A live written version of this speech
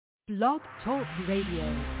Blog Talk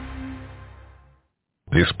Radio.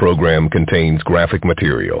 This program contains graphic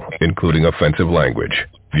material, including offensive language.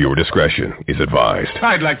 Viewer discretion is advised.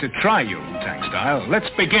 I'd like to try you, Wu-Tang style. Let's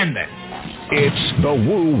begin then. It's the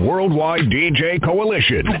Wu Worldwide DJ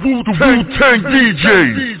Coalition. The Wu-Tang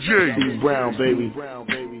DJ. C Brown, baby.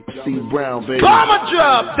 C Brown, baby. Bomber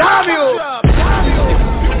job, Daniel.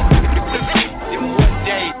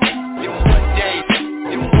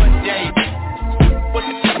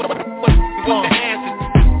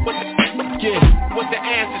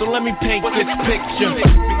 So let me paint this picture.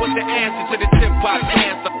 What's the answer to the hip-hop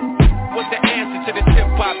cancer? What's the answer to the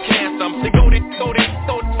hip-hop cancer? They go there,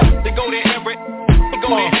 Everett. They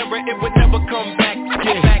go there, Everett. It would never come back.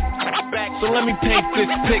 Back. So let me paint this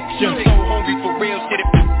picture. So hungry for real shit.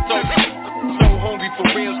 So hungry for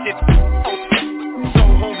real shit. So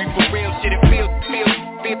hungry for real shit. It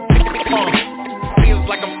feels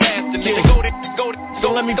like I'm fasting. They go there. So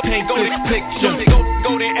let me paint this picture.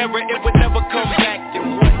 Go there, Everett. It would never come back.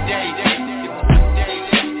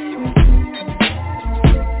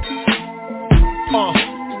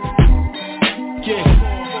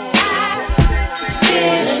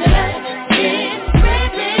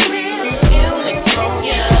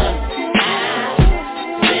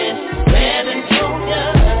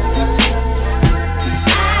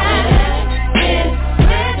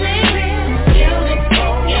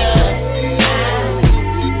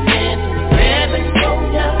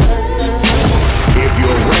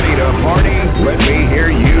 Let me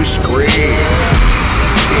hear you scream.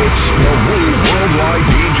 It's the Wu Worldwide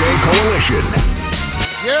DJ Coalition.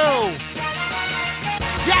 Yo,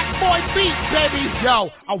 Jack Boy Beat, baby.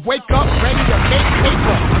 Yo, I wake up ready to make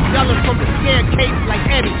paper. I'm yelling from the staircase like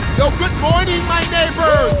Eddie. Yo, good morning, my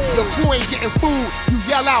neighbors. Look, who ain't getting food? You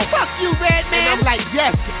yell out, fuck you, Redman. And I'm like,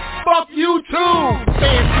 yes, fuck you too.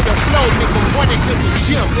 Fans to the flow, nigga, wanna hit the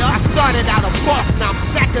gym. I started out a boss, now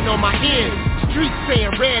I'm stacking on my ends. Street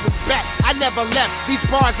saying red is back, I never left. These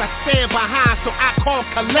bars I stand behind, so I call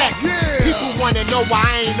collect. Yeah. People wanna know why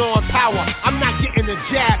I ain't on power. I'm not getting the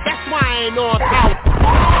jab, that's why I ain't on power.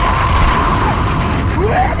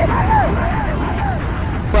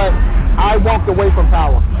 But I walked away from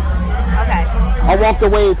power. Okay. I walked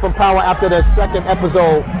away from power after the second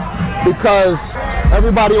episode because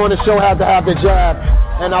everybody on the show had to have the jab,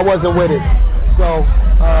 and I wasn't with it. So,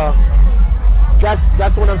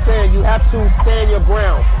 That's what I'm saying. You have to stand your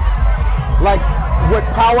ground. Like, would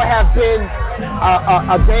power have been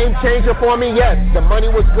a game changer for me? Yes. The money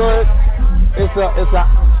was good. It's a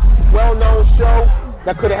well-known show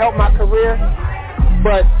that could have helped my career.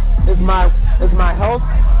 But is my health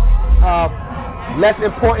less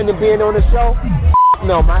important than being on the show?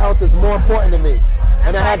 No, my health is more important to me.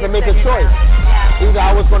 And I had to make a choice. Either I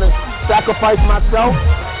was going to sacrifice myself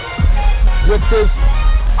with this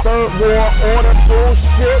third war order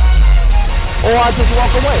bullshit, or I just walk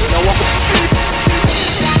away. And I walk away.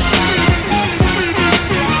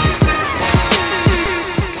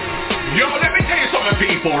 Yo, let me tell you something,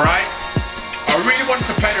 people, right? I really want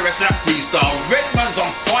to play the rest of that freestyle. Redman's on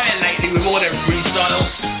fire lately with all them freestyles.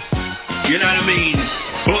 You know what I mean?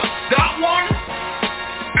 But that one,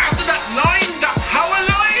 after that line, that power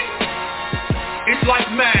line, it's like,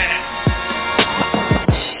 man,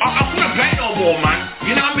 I couldn't play no more, man.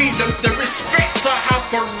 You know what I mean? The respect I have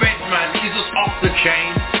for Redman is just off the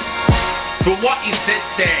chain. For what he said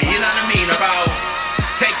there, you know what I mean? About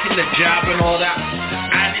taking the jab and all that.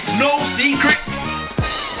 And it's no secret,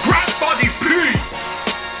 Grandbody P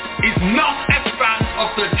is not a fan of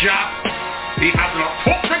the jab. He has not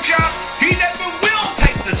took the jab. He never will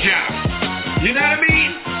take the jab. You know what I mean?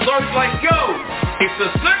 So it's like, yo, if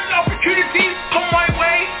there's certain opportunities come my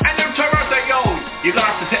way, and them turn around and say, yo, you're gonna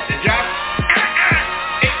have to take the jab.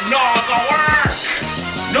 No, it's a work.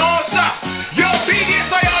 No, sir. Yo,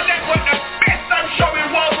 BDSIR Network, the best I'm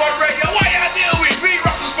showing worldwide radio. What you deal with?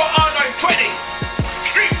 Re-Ruffles for R920.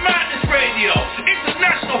 Street Madness Radio.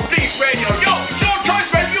 International Thief Radio. Yo, it's your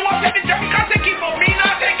choice, man. If you want to take the job, you can't take it from me,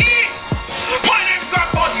 not take it. My name's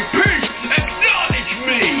Grandbody P. Acknowledge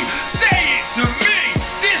me. Say it to me.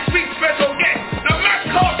 This week's special guest, the man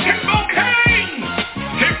called Timbo King.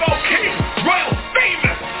 Timbo King, Royal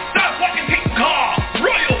Famous. That's what you think called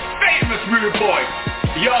Royal Famous, rude boy.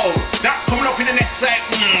 Yo, that's coming up in the next 40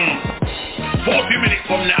 minutes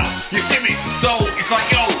from now. You see me? So it's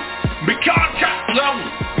like, yo, we can't chat long.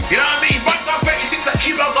 You know what I mean?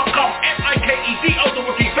 Miked36@gmail.com.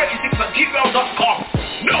 MIKED36@gmail.com.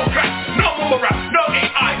 No track, no mumble rap, no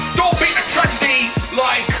AI. Don't be a tragedy.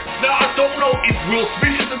 Like, no, I don't know if Will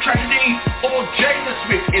Smith is the tragedy or Jada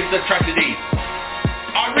Smith is the tragedy.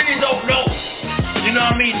 I really don't know. You know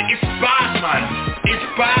what I mean? It's bad, man. It's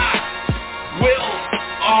bad.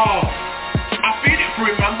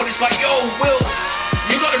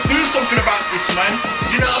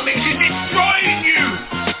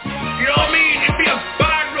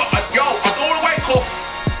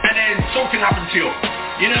 happen to you.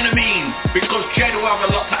 You know what I mean? Because Jed will have a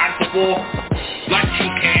lot to answer for. Like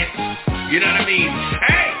T-Cats. You know what I mean?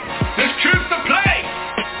 Hey, there's truth to play.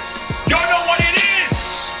 Y'all know what it is.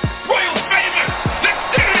 Royal famous. Let's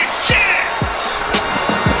do this shit.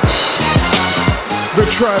 The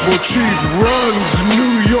tribal chief runs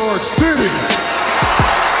New York City.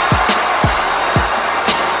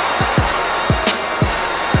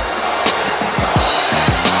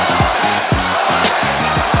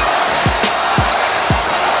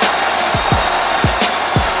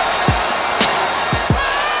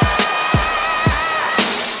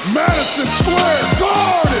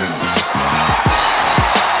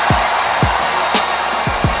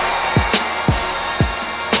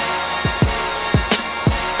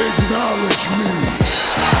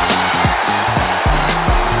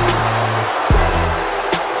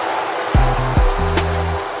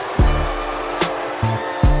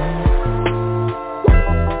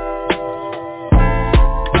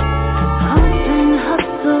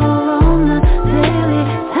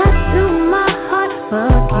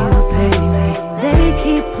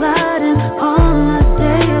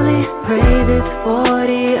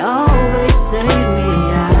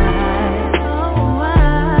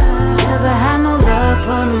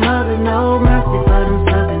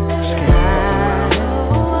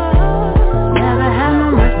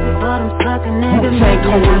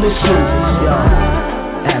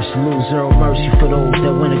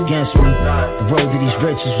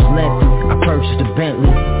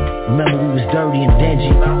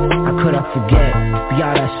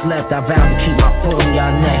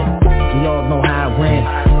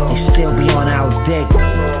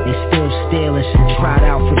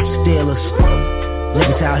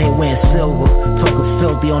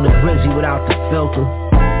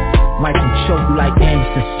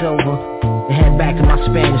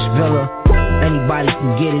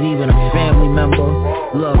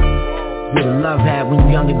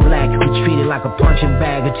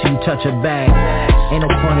 Touch a bag, ain't no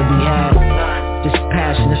fun to be had. This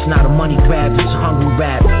passion, it's not a money grab, it's a hungry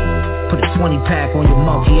rap. Put a 20-pack on your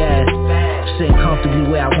monkey ass. Sitting comfortably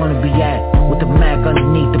where I wanna be at, with the Mac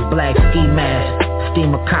underneath the black ski mask.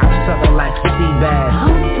 Steam a cop sucker like a sea bass.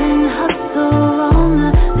 Hustle, hustle on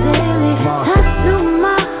the daily. Tattoo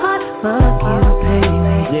my heart, fuck you, pay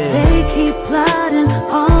me. They keep plotting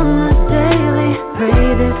on the daily.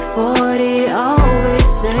 Pray this 40 always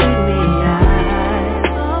save me.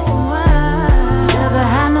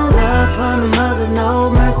 For the mother,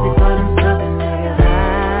 no mercy for them sucking niggas.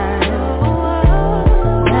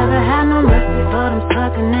 Never had no mercy for them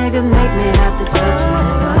sucking niggas. Make me have to touch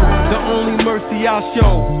niggas. The only mercy I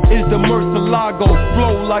show is the Murcielago.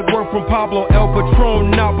 Flow like word from Pablo El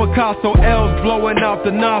Patron, not Picasso. L's blowing out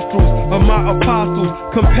the nostrils of my apostles.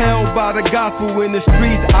 Compelled by the gospel in the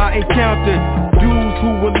streets I encountered. Dudes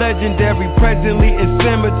who were legendary, presently in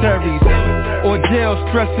cemeteries or jail,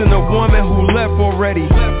 stressing a woman who left already.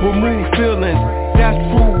 Remove feelings, that's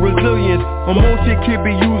true resilience. Emotion can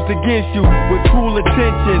be used against you with cruel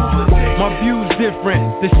intentions. My view's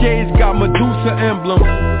different, the shades got Medusa emblem.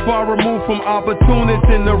 Far removed from opportunists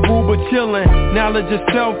in the Aruba chillin'. Knowledge of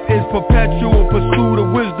self is perpetual pursuit of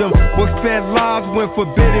wisdom. What fed lives when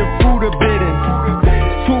forbidden fruit are bidden.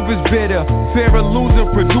 Truth is bitter, fair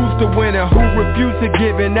illusion produce the winner. Who refuse to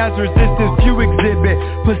give in, as resistance few exhibit.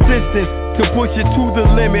 Persistence to push it to the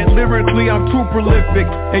limit. Lyrically I'm too prolific.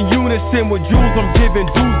 In unison with Jews I'm giving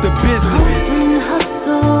dues to business.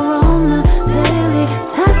 Hustle on the daily.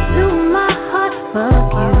 Tattoo my heart,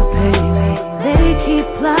 fuck you, pay me. They keep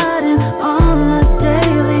plotting on the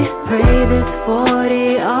daily. Pray this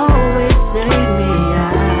 40 always save me.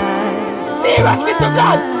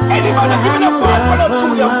 Anybody giving a fuck for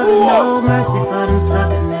them to your fool? No mercy for them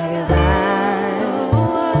sucking niggas.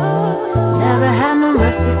 Never had no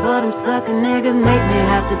mercy for them sucking niggas. Make me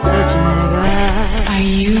have to touch a nigga. Are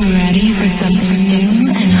you ready for something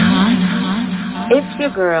new and hot? It's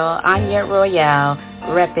your girl, Anya Royale,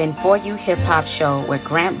 RePPiN4U Hip Hop Show with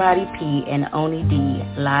Grant Body P and Oni D,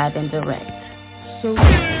 live and direct.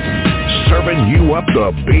 Serving you up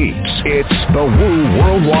the beats. It's the Woo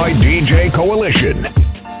Worldwide DJ Coalition.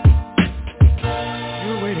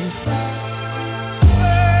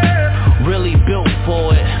 Really built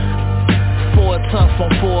for it. For a tough on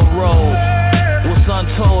for a road. What's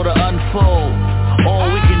untold or unfold. All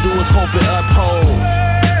we can do is hope it uphold.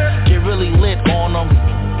 Get really lit on them.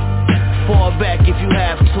 Fall back if you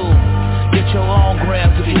have to. Get your own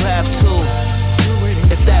grams if you have to.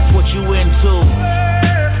 If that's what you into.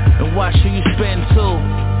 And watch who you spend to.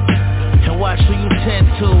 And watch who you tend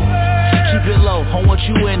to. Keep it low on what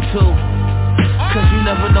you into. Cause you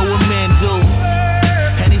never know what men do.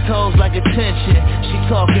 And these hoes like a attention. She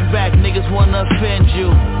talking back, niggas wanna offend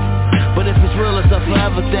you. But if it's real, it's a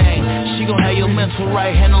forever thing. She gon' have your mental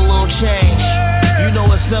right hand a little change. You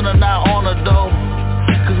know it's center, not honor though.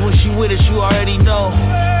 Cause when she with it, you already know.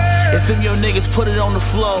 If them your niggas put it on the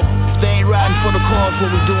floor, they ain't riding for the cause, what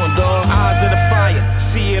we doing, dawg? Eyes of the fire,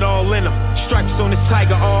 see it all in them. Stripes on this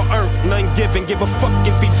tiger, all earth, none given. Give a fuck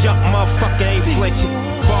if he jump, motherfucker ain't flinching.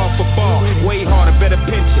 Ball for ball, way harder, better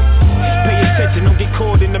pinch it. Pay attention, don't get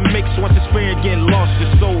caught in the mix. Once the spirit get lost,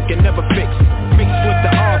 your soul can never fix. Mixed with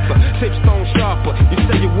the author, tip stone sharper. You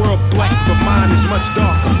say your world black, but mine is much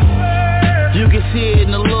darker. You can see it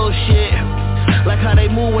in the little shit, like how they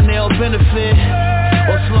move when they all benefit,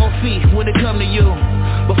 or slow feet when it come to you.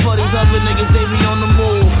 Before these other niggas, they be on the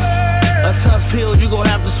move. A tough pill you gon'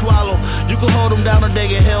 have to swallow. You can hold them down and they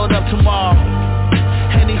get held up tomorrow.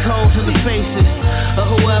 And these hoes in the faces of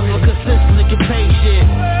whoever consistently can pay shit.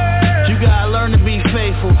 You gotta learn to be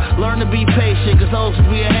faithful, learn to be patient, cause hoes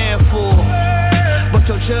will be a handful. But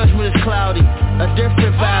your judgment is cloudy, a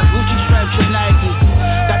different vibe. Gucci stripes your Nike,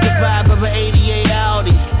 got the vibe of an 88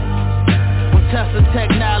 Audi. With Tesla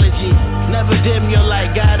technology, never dim your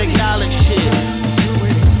light, gotta acknowledge shit.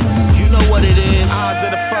 You know what it is. Eyes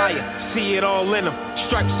of the fire, see it all in them.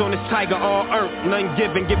 Stripes on this tiger, all earth, none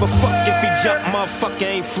given. Give a fuck if he jump, motherfucker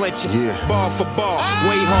ain't flinching. Ball for ball,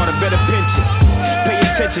 way harder, better pinch it. Pay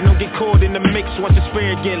attention, don't get caught in the mix. Once the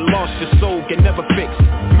spirit get lost, your soul can never fix.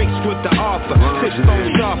 Mixed with the author, tip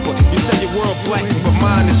stone sharper. You say your world black, but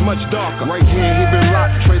mine is much darker. Right here, he been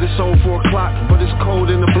locked, traded soul for a clock. But it's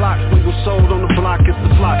cold in the block, we was sold on the block, it's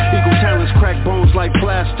the flock. Eagle talents crack bones like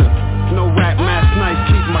plaster. No rap, mask knife,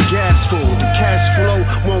 keep my gas full. The cash flow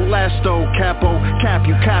won't last though. Capo, cap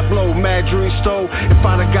you, cap low, mad dream stole. If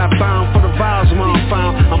I'd have got bound for the vials I'm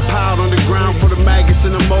found, I'm piled on the ground for the maggots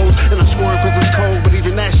and the moles. And I swerve cause it's cold, but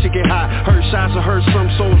even that shit get hot. Heard shots, I heard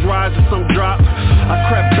some souls rise and some drop. I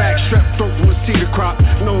crept back, strapped throat from a cedar crop,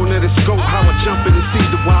 knowing that it's scope, how I jump in and see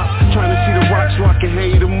the wop. Trying to see the rocks so I can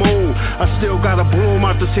hand you the moon. I still got a broom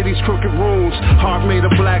out the city's crooked rooms. Heart made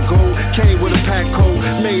of black gold, came with a pack code,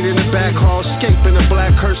 made in the back hall, escaping the black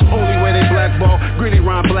curse, only way they blackball. Gritty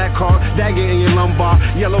rhyme, black card, dagger in your lumbar,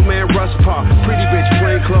 yellow man rust par, pretty bitch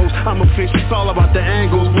plain clothes. I'm a fish, it's all about the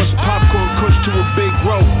angles. What's popcorn kush to a big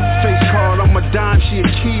rope? Face card on my dime, she a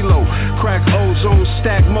kilo. Crack ozone,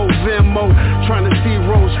 stack mo, Venmo. Trying to see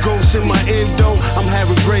rose ghosts in my endo. I'm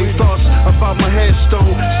having grave thoughts about my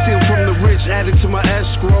headstone. Steal from the rich, added to my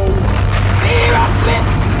escrow.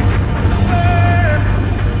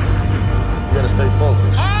 You gotta stay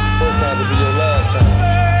focused. First time to be your last time.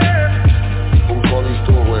 What we call these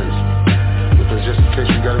doorways. Because just in case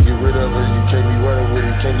you gotta get rid of it, you can't be running with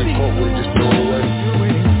it, you can't get caught with it, just throw it away.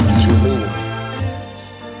 It's your new one.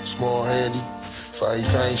 Small, handy. If I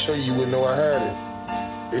ain't show you, you wouldn't know I had it.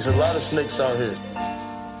 There's a lot of snakes out here.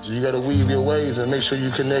 So you gotta weave your ways and make sure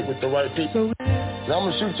you connect with the right people. Now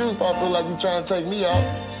I'm gonna shoot you if I feel like you're trying to take me out.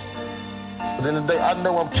 But in the day, I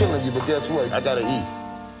know I'm killing you, but guess what? I gotta eat.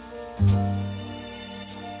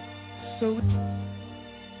 So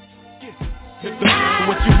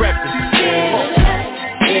what you reppin'?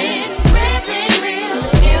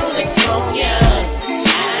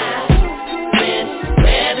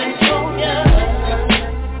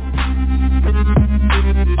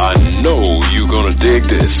 I know you gonna dig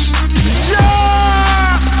this.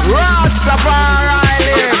 Rastafari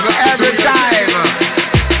live every time.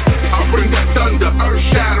 I bring that thunder, earth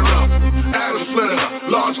shatterer, atom splitter,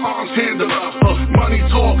 large arms handler, money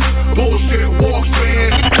talk, bullshit walks, man.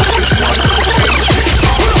 It's one of those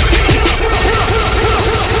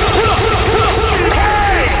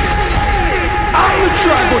I'm the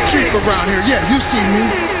tribal chief around here. Yeah, you see me,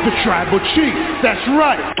 the tribal chief. That's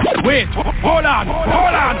right. Wait, hold on. All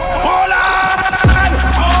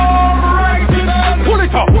right, pull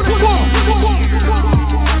it up. Pull it.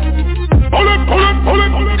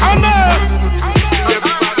 Come on.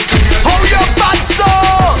 Hold your butt,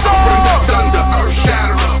 bring that thunder, earth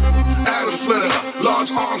shatterer, atom splitter,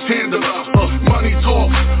 large arms handler, money talk,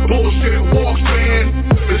 bullshit walks, man.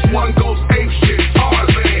 This one goes ape shit,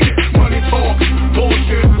 Tarzan. Money talk,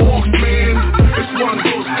 bullshit walks, man. This one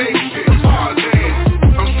goes ape shit, Tarzan.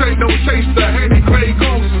 I'm straight no chaser, Henry Gray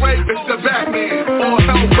goes, it's the Batman. All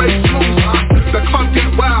hell breaks loose. The club get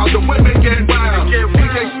wild, the women get wild.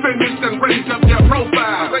 DJ spin this and raise up their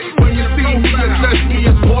profile. When you see me, address me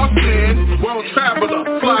as boss man, world traveler,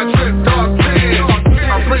 fly trip, dark man.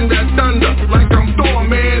 I bring that thunder like I'm Thor,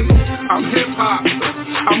 man. I'm hip hop,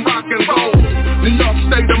 I'm rock and roll. New York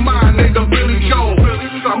state of mind, nigga, Billy Joel.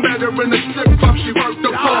 I met her in the strip club, she worked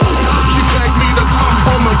the pole. She begged me to come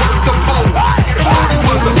home and work the pole. Shorty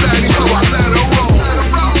was a baddie, so I let her roll.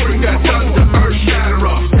 Bring that thunder.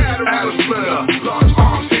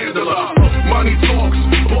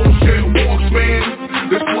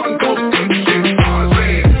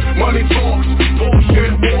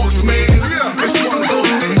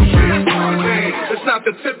 not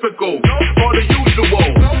the typical or the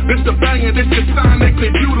usual. This the banger, this is sonically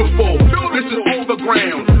beautiful. This is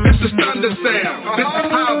overground, this is thunder sound. This is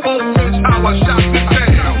high voltage, how I shot this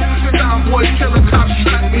down. Soundboy killer cops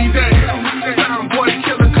shot me down. Soundboy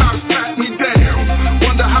killer cops pat me down.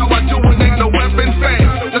 Wonder how I do it, ain't no weapon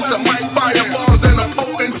found. Just a mic, fireballs, and a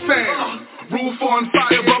potent sound. Roof on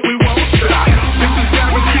fire, but we won't stop. This is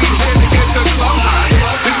guaranteed here to get the club high.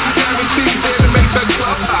 This is guaranteed here to make the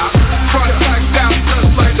club high. Front back down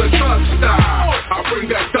just like the truck style. I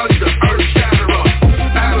bring that thunder, earth shatterer,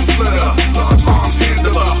 Adam splitter, large arms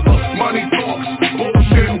handler. Money talks,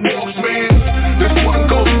 bullshit walks, man. This one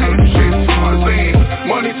goes in shit, Tarzan.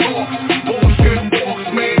 Money talks, bullshit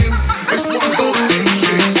walks, man. This one goes in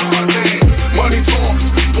shit, Tarzan. Money talks,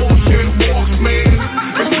 bullshit walks, man.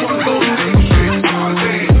 This one goes in shit,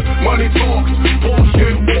 Tarzan. Money talks,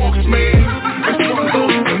 bullshit walks, man. This one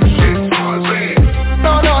goes in shit, Tarzan.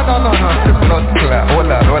 No. The blood clot.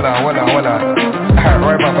 Hold on.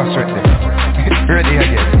 Right back on straight there. Ready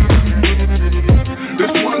again.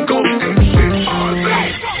 This one goes in shit, Tarzan.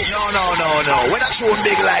 No. We're not showing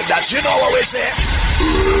big like that. You know what we say?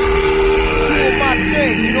 Doing my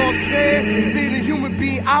thing, you know what I'm saying? Being a human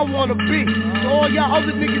being I wanna be. So all y'all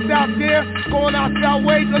other niggas out there going out y'all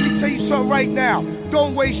ways, let me tell you something right now.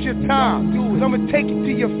 Don't waste your time. Cause I'ma take it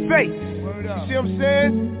to your face. You see what I'm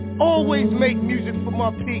saying? Always make music for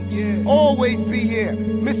my peeps. Always be here.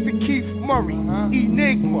 Mr. Keith Murray,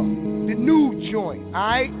 Enigma, the new joint,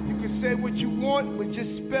 alright? You can say what you want, but just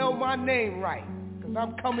spell my name right. Cause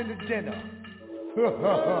I'm coming to dinner.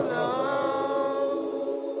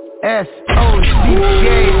 S-O-C-K-S-A-O.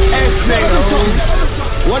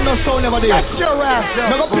 One no sound never there. Shut your ass up.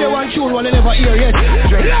 Never play one tune one they never hear yet.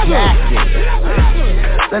 Straight jacking.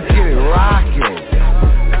 Let's get it rocking.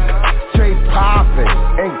 Straight popping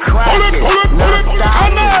and cracking. Not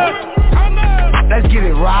stopping. Let's get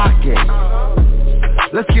it rocking.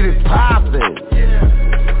 Let's get it popping.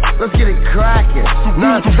 Let's get it cracking.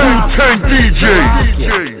 Not stopping. DJ.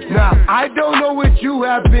 Now, I don't know what you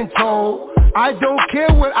have been told. I don't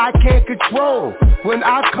care what I can't control. When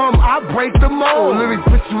I come, I break the mold. Let me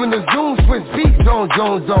put you in the Zoom, switch beat zone.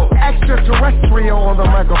 Extraterrestrial on the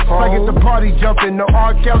microphone. I get the party jumping, no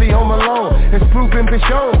R. Kelly home alone. It's proven been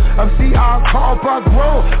shown. I'm C.R. Carl Buck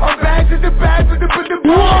Grown. I'm back to the bag with the ball.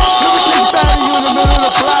 Let me take back you in the middle of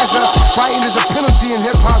the plaza. Fighting is a penalty in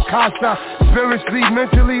hip-hop casa. Spiritually,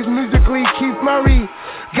 mentally, musically, Keith Murray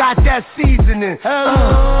got that seasoning.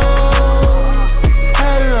 Hello.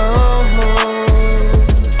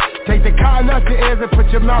 Take the cotton out your ears and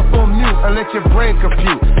put your mouth on mute and let your brain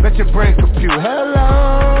compute. Hello.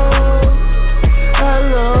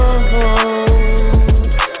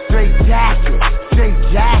 Straight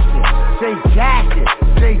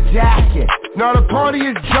jacket. Now the party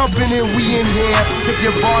is jumping and we in here. Tip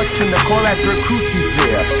your bartender, call that recruities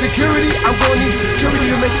there. Security, I'm gonna need security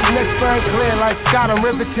to make the next line clear. Like Scott, I'm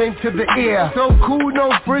riveting to the ear. So cool,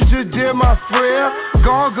 no Frigidaire, my friend.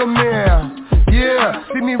 Gargamel. Yeah,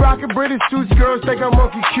 see me rockin' British suits, girls think I'm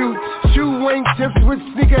monkey cute. Shoe wing tips with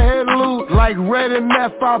sneakerhead loot. Like red and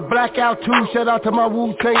meth, I black out too. Shout out to my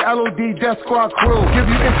Wu-Tang LOD Death Squad crew. Give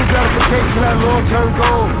you instant gratification, that long-term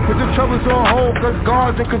goal. Put the troubles on hold, cause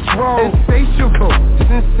God's in control. Insatiable,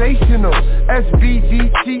 sensational,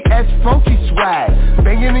 SBDTS funky swag.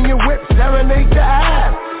 Banging in your whip, serenade the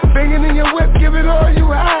ass. Banging in your whip, give it all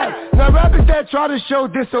you have. Now rappers that try to show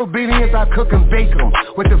disobedience, I cook and bake them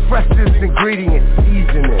with the freshest ingredients.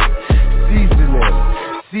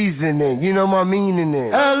 Seasoning, you know my meaning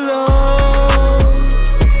is. Hello.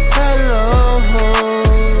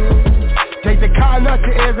 Take the cotton out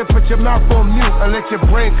your ears and put your mouth on mute and let your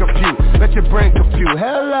brain compute.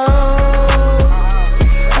 Hello.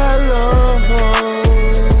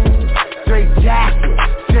 Straight jacket.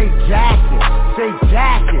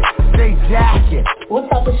 What's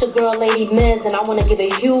up, it's your girl Lady Miz, and I want to give a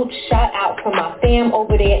huge shout out to my fam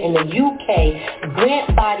over there in the UK,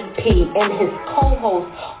 Grant Body P and his co-host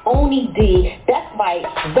Oni D. That's right,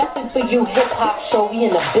 RePPiN4U Hip Hop Show. We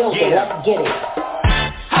in the building. Yeah. Let's get it.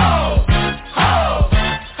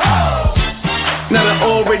 Now I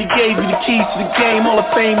already gave you the keys to the game, Hall of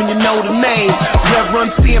Fame, and you know the name. Rev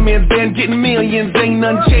Run Seaman, been getting millions, ain't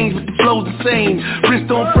nothing changed, but the flow's the same.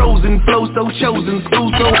 Wrist on frozen, flow so chosen,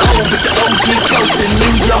 school so old, but the OG coasting,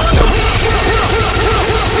 New York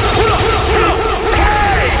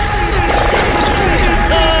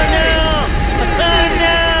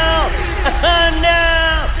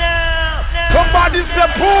Somebody say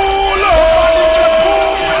pull up.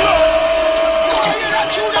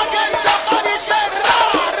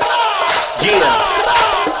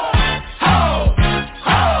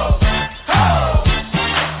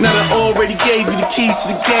 already gave you the keys to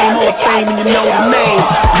the game, Hall of Fame and you know the name.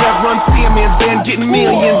 Rev Run CMA's been getting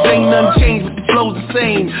millions, ain't none changed but the flow's the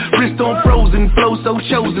same. Wrist on frozen, flow so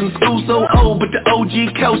chosen, school so old but the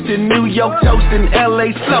OG coastin', New York toastin',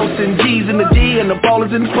 LA floatin', G's in the D and the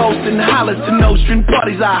ballers in Boston, hollers to Nostrand,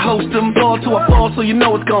 parties I host them, ball to a fall so you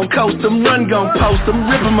know it's gon' coast them, run gon' post them,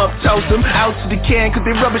 rip them up, toast them, out to the can cause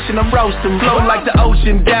they rubbish and I roast them, blow like the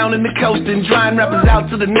ocean, down in the coastin', drying rappers out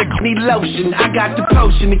to the niggas need lotion, I got the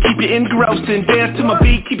potion to keep you engrossing, dance to my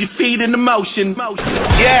beat, keep your feet in the motion.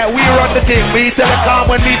 Yeah, we run the thing, we telecom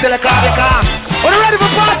when we telecom, they come. When you're ready for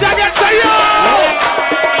party, I get to you!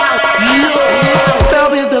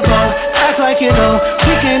 Bell is the ball, act like you know,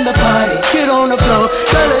 we came to party, get on the floor,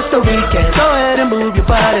 girl it's the weekend, go ahead and move your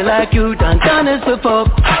body like you done this before.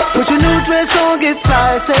 Put your new dress on, get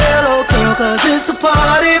fly, say hello girl, cause it's a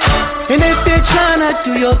party. And if you're trying to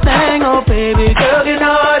do your thing, oh baby girl, get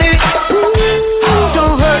naughty.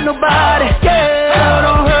 Don't hurt nobody, yeah,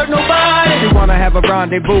 don't hurt nobody. You wanna have a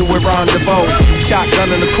rendezvous with rendezvous,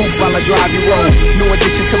 shotgun in the coupe while I drive you roll. New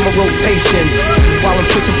addition to my rotation, while I'm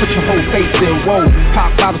switching, put your whole face in. Whoa,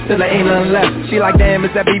 pop bottle still ain't nothing left. She like, damn,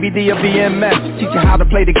 is that BBD or BMS? Teach you how to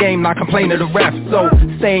play the game, not complain to the ref. So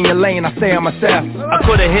stay in your lane, I stay on myself. I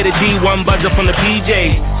could've hit a D1 buzzer from the PJ,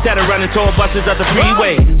 instead of running tour buses up the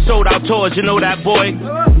freeway. Sold out tours, you know that boy,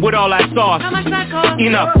 with all that sauce.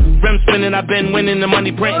 Enough, rim spinning, I've been winning, the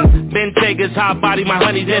money printing. Ben Taker's hot body, my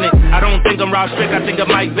honey's in it. I don't think I'm Rob Strick, I think I'm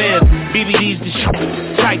Mike Viv. BBD's the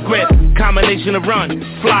shit, tight grip, combination of run,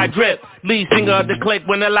 fly drip. Lead singer of the click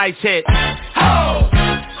when the lights hit. Ho,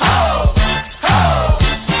 ho, ho.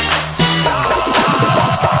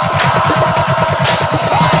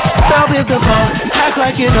 Stop with the ball, act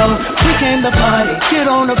like you know, we came to party, get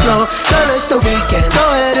on the floor, girl it's the weekend,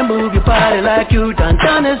 go ahead and move your body like you done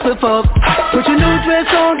this before. Put your new dress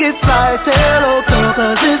on, get fly, say hello girl,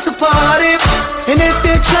 cause it's a party. And if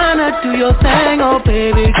you're trying to do your thing, oh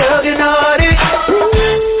baby girl, get naughty.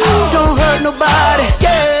 Don't hurt nobody,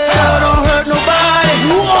 yeah, don't hurt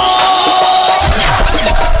nobody. Whoa!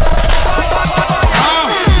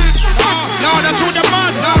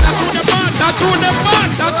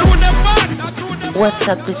 What's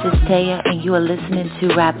up, this is Taya, and you are listening to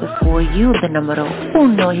RePPiN4U, the numero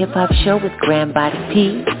uno hip-hop show with Grand Body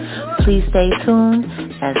P. Please stay tuned,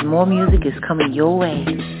 as more music is coming your way.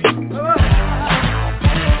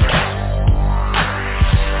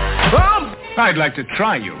 I'd like to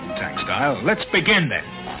try you, Wu-Tang style. Let's begin then.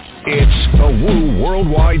 It's the Wu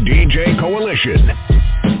Worldwide DJ Coalition.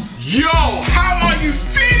 Yo, how are you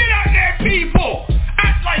feeling out there, people?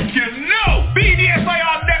 Act like you know.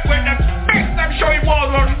 BDSIR Network, the best I'm showing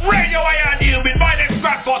was on Radio IR deal with my next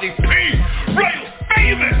grandfather, P. Real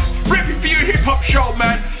famous RePPiN4U hip-hop show,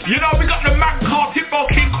 man. You know, we got the man called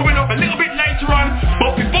TIMBO King coming up a little bit later on.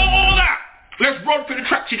 But before all that, let's run through the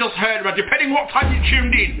tracks you just heard, man, depending what time you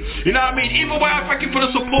tuned in. You know what I mean? Either way, I thank you for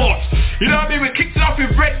the support. You know what I mean? We kicked it off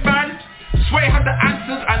with REDMAN. Sway had the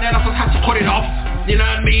answers, and then I just had to cut it off. You know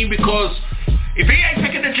what I mean? Because if he ain't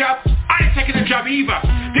taking the job, I ain't taking the job either.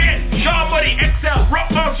 Then, Sean Money, XL,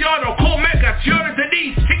 MARCIANO, CORMEGA,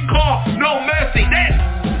 DENIECE, TINKO, No Mercy. Then,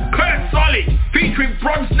 Kurt Solid, featuring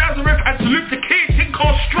BRUSE, NAZARETH, and Salute the Kid, TINKO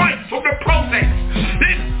Strikes from the Process.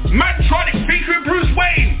 Then, MANTRONIX, featuring Bruce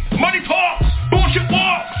Wayne, Money Talks, Bullshit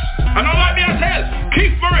Walks. And I like me I tell,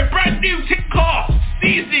 Keith Murray, brand new, TINKO,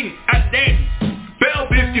 Seizing, and then, Bell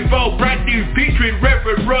Biff DEVOE, brand new, featuring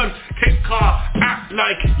Reverend Run, TINKO, Act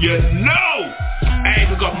Like You Know. Hey,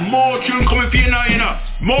 we got more tune coming for you now, you know.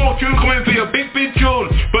 More tune coming for you, big tune.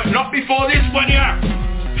 But not before this one, yeah.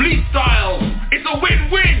 FLII STYLZ, it's a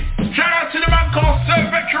win-win. Shout out to the man called Sir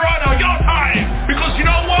Veterano, your time. Because you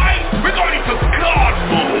know why? We're going into God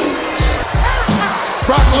mode.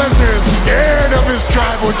 Brock Lesnar is scared of his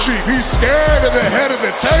tribal chief. He's scared of the head of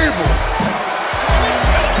the table.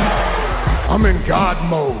 I'm in God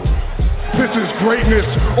mode. This is greatness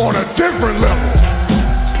on a different level.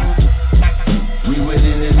 We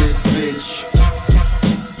winning in this bitch.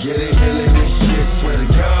 Yeah, they killing this shit, swear to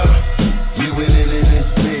God. We winning in this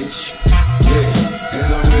bitch. Yeah,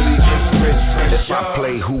 and I'm really just rich, fresh. If I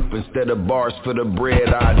play hoop instead of bars for the bread,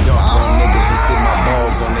 I dunk on niggas and sit my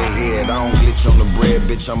balls on their head. I don't glitch on the bread,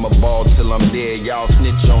 bitch, I'm a ball till I'm dead. Y'all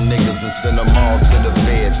snitch on niggas and send them all to the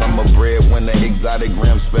feds. I'm a breadwinner, exotic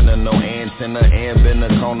gram spinner, no antenna, amp in the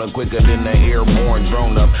corner quicker than the airborne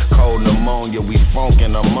drone up. Cold pneumonia, we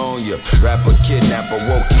funkin' ammonia. Rapper kidnapper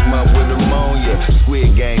woke him up with ammonia.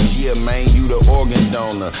 Squid Games, yeah man, you the organ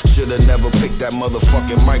donor. Shoulda never picked that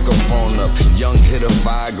motherfucking microphone up. Young hitter,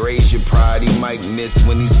 5 grades, your pride. He might miss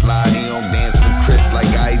when he slide. He don't dance for Chris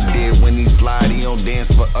like I did. When he slide, he don't dance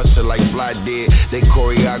for Usher like Fly did. They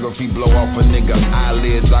choreography blow off a nigga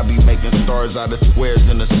eyelids. I be making stars out of squares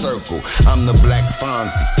in a circle. I'm the black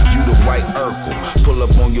Fonzie, you the white Urkel. Pull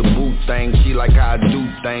up on your boot thing, she like how I do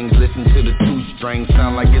things. Listen to the 2 strings,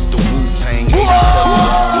 sound like it's the Wu-Tang. 87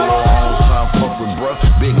 long, time fuck with bruh.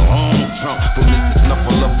 Big long trunk for Mr.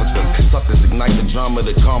 Snuffleupagus. Suckers ignite the drama,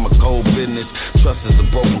 the karma cold business. Trust is a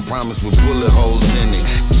broken promise with bullet holes in it.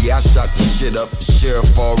 Yeah, I shot the shit up, the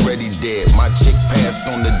sheriff already dead. My chick passed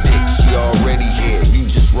on the dick, she already here. You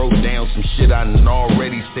just wrote down some shit I done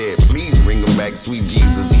already said. Please bring him back, sweet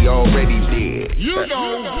Jesus, he already dead. You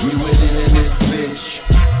know we winning in this bitch.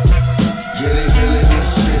 Yeah, they feeling this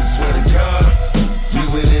shit, swear to God. We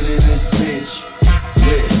winning in this bitch.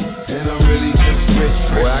 Yeah, and I'm really just rich.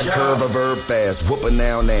 Boy, I curve a verb fast, whoop a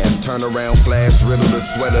noun ass. Turn around, flash, riddle the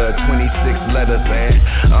sweater. 26 letters, man.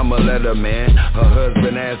 I'm a letter man. Her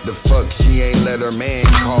husband asked the fuck, she ain't let her man.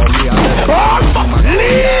 Call me, I let her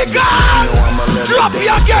man. You know I'm a letter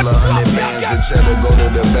man. Kill 100 bands of cheddar, go to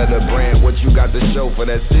the better brand. What you got to show for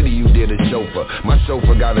that city you did a chauffeur? My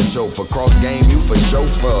chauffeur got a chauffeur. Cross game you for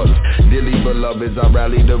chauffeurs. Dearly beloveds, I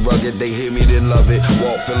rally the rugged. They hear me, then love it.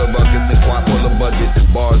 Walk fill of buckets and quad full of budget.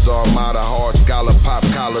 Bars armada, hard scholar, pop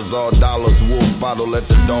collars, all dollars. Wolf bottle, let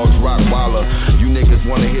the dogs rock waller. You niggas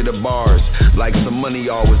wanna hear the bars, like some money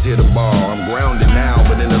always hit a bar. I'm grounded now,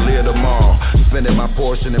 but in the leer tomorrow. Spending my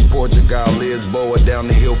portion in Portugal, Lisboa, down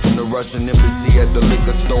the hill from the Russian embassy at the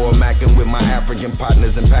liquor store. Macking with my African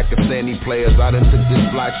partners and Pakistani players. I done took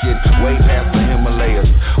this fly shit way past the Himalayas.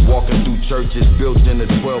 Walking through churches built in the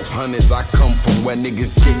 1200s. I come from where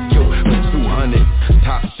niggas get killed for 200.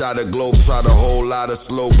 Top shot of globe, shot a whole lot of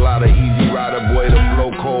slow glider. Easy rider, boy, the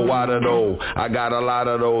flow cold water though. I got a lot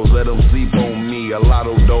of those, let them sleep on me. A lot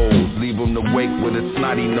of those, leave them to wake with a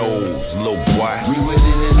snotty nose. Little boy, we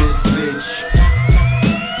winning in this bitch.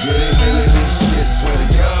 Yeah, they feeling this shit, swear to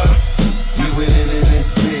God. We winning in this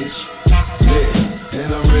bitch. Yeah, and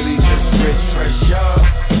I'm really just rich, fresh,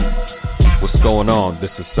 y'all. What's going on?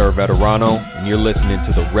 This is Sir Veterano, and you're listening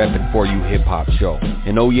to the RePPiN4U Hip Hop Show.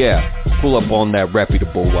 And oh yeah, pull up on that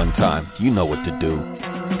reputable one time. You know what to do.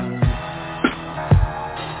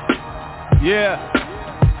 Yeah.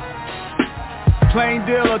 Plain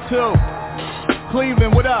deal or two.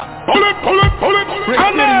 Cleveland, what up? Pull it, pull it, pull it. Brick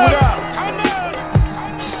City, what up?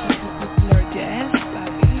 Lord Jazz,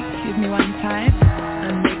 give me one time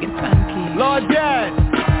and make it funky. Lord Jazz,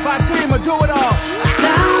 Fatima, do it all.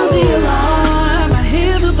 Sound the alarm, I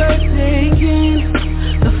hear the birds singing.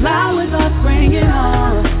 The flowers are springing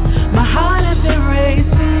on. My heart has been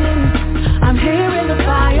racing. I'm hearing the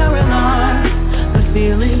fire alarm. The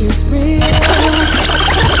feeling is real.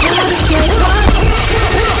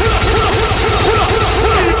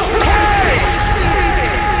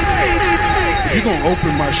 If you're gonna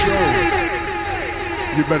open my show,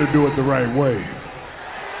 you better do it the right way.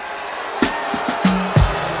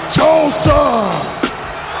 Tulsa!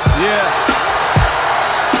 Yeah.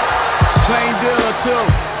 Plain deal or two.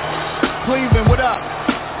 Cleveland, what up?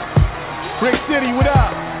 Brick City, what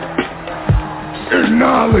up?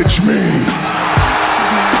 Acknowledge me.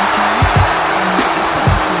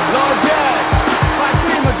 Lord Jazz,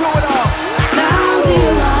 Fatima, do it all. Sound the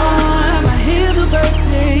alarm, I hear the birds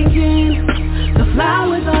singing. The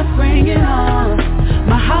flowers are springing on.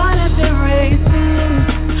 My heart has been racing.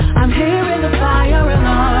 I'm hearing the fire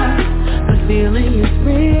alarm. The feeling is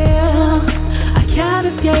real. I can't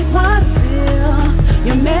escape what's real.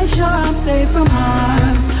 You make sure I'm safe from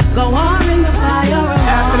harm. Go on, ring the fire alarm.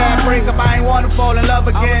 After that breakup, I ain't wanna fall in love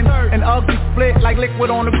again. An ugly split like liquid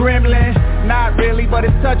on a gremlin. Not really, but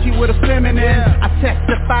it's touchy with a feminine. I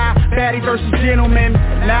testify, baddie versus gentleman.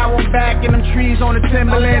 Now I'm back in them trees on the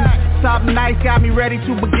Timberland. Something nice got me ready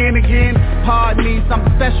to begin again. Pardon me,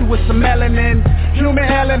 something special with some melanin. Human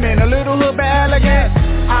element, a little bit elegant.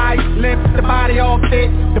 Eyes, lips, the body all fit.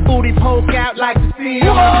 The booty poke out like the sea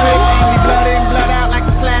on a drip. Ain't blood in, blood out like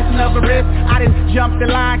the flashing of a wrist. I didn't jump the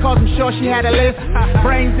line cause I'm sure she had a list.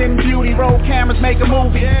 Brains in beauty, roll cameras, make a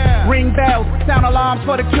movie. Ring bells, sound alarms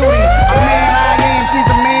for the cutie. A man I am, she's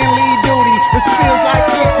a manly duty. Which feels like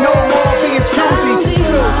it, no more being choosy.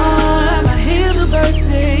 I hear the birds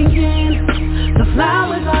singing. The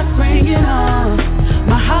flowers are springing on.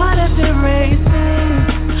 My heart has been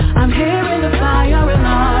racing. I'm hearing the fire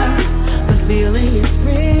alarm. The feeling is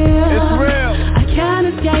real. It's real. I can't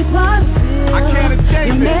escape what's real. I can't escape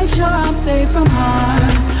you it. Make sure I'm safe from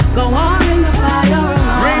harm. Go on, ring the fire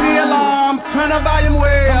alarm. Ring the alarm, turn the volume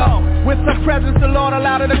way up. With the presence, the Lord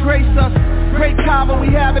allowed her to grace us. Great kava,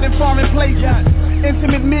 we have it in foreign places.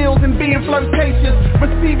 Intimate meals and being flirtatious.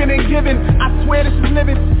 Receiving and giving, I swear this is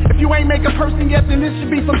living. If you ain't make a person yet, then this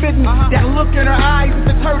should be forbidden. That look in her eyes,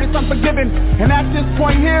 if it's hurt, it's unforgiving. And at this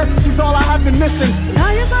point here, she's all I have been missing.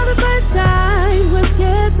 Now you for the first time, we're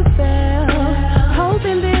scared to fail.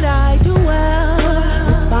 Hoping that I do well.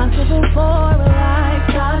 Responsible for a life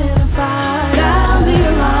started a fire. Sound the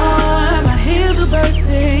alarm, I hear the birds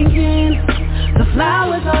singing. The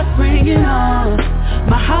flowers are springing up.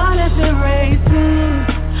 My heart has been racing.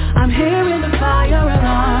 I'm hearing the fire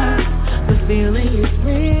alarm. The feeling is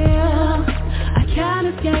real. I can't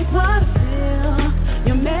escape what I feel.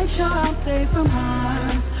 You make sure I'm safe from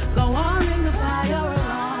harm. Go on, ring the fire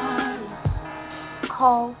alarm.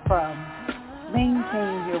 Call from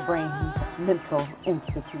Maintain Your Brain's Mental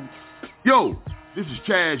Institute. Yo, this is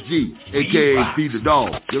Chaz G, a.k.a. Be the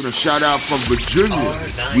Dog. Giving a shout out from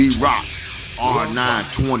Virginia. We rock.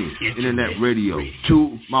 R920 Internet Radio.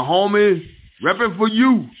 To my homie,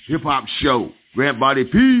 RePPiN4U Hip Hop Show. Grant Body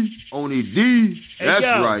P, Oni D. That's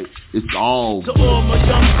right. It's all to all my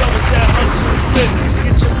young fellas that hustle and flip.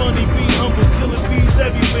 Get your money, be humble, killing bees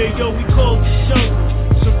everywhere. Yo, we call it the jungle.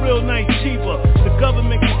 It's a real nice cheaper. The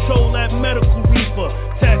government control that medical reaper.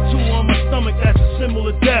 Tattoo on my stomach, that's a symbol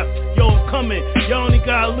of death. Yo, I'm coming. Y'all only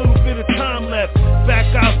got a little bit of time left.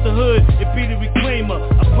 Back out the hood, it be the reclaimer.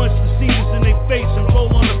 I punch the cedars in their face and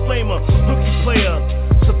roll on the flamer. Rookie player,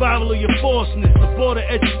 survival of your falseness, the border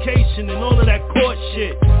education and all of that court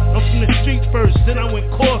shit. I'm from the street first, then I went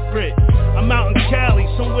corporate. I'm out in Cali,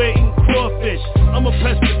 somewhere eating crawfish. I'm a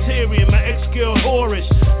Presbyterian, my ex-girl whorish.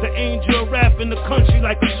 The angel of rap in the country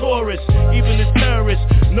like a tourist. Even the terrorists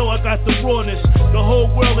know I got the rawness. The whole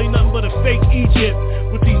world ain't nothing but a fake Egypt.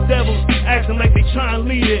 With these devils acting like they try and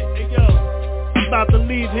lead it. Hey yo, I'm about to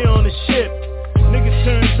leave here on the ship. Niggas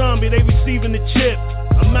turn zombie, they receiving the chip.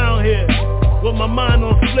 I'm out here with my mind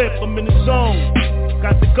on flip, I'm in the zone.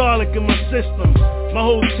 Got the garlic in my system. My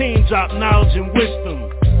whole team drop knowledge and wisdom.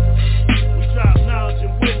 We drop knowledge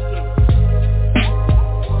and wisdom.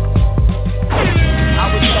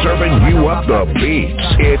 Serving you up the beats.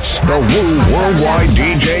 It's the Woo Worldwide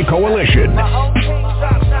DJ Coalition.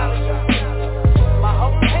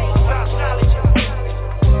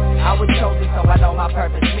 I was chosen so I know my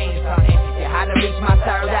purpose means something. Yeah, how to reach my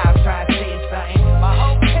third eye, I'm trying to see something. My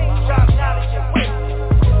whole team drop knowledge and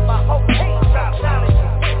wisdom. My whole team drop knowledge and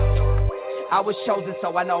wisdom. I was chosen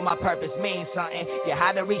so I know my purpose means something. Yeah,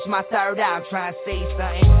 how to reach my third eye, I'm trying to see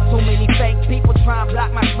something. Too many fake people try and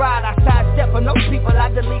block my stride. I sidestep on those people I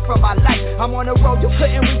delete from my life. I'm on the road you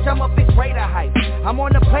couldn't reach, I'm up in greater heights. I'm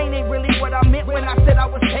on the plane, ain't really what I meant when I said I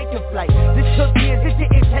was taking flight. This took years, it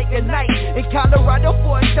didn't take a night. In Colorado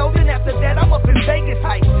for a show, then after that I'm up in Vegas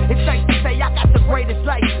Heights. It's safe to say I got the greatest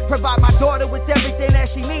life. Provide my daughter with everything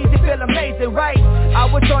that she needs, it feel amazing, right? I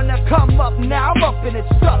was on the come up, now I'm up and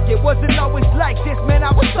it's stuck. It wasn't always like this, man,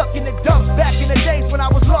 I was stuck in the dumps. Back in the days when I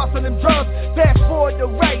was lost on them drugs. Fast forward to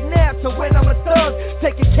right now to when I'm a thug.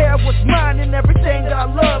 Taking care of what's mine and everything that I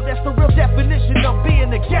love. That's the real definition of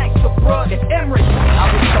being a gangster, bruh. It's EMRICH.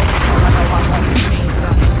 I was chosen so I know my purpose means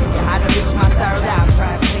something. Yeah, how to reach my third eye, I'm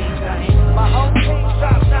trying to see something. My whole team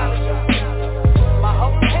drop knowledge. My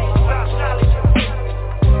whole team drop knowledge.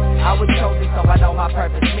 I was chosen so I know my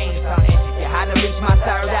purpose means something. Yeah, how to reach my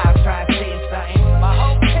third eye, I'm trying to see something. My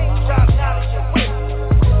whole team drop knowledge.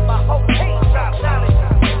 My whole team drop knowledge.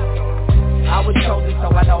 I was chosen so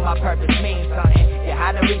I know my purpose means something. Yeah,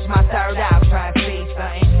 how to reach my third eye, I'm trying to see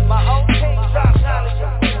something. My whole team drop knowledge.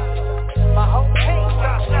 My whole team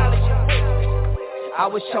drop knowledge. I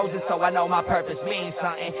was chosen so I know my purpose means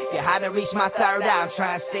something. Yeah, how to reach my third eye, I'm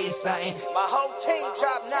trying to see something. My whole team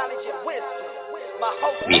drop knowledge and wisdom. My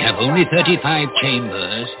whole We have only 35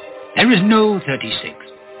 chambers. There is no 36.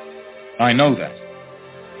 I know that.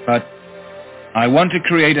 But I want to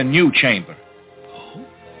create a new chamber.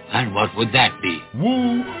 And what would that be?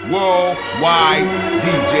 Woo Worldwide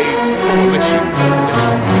DJ Coalition.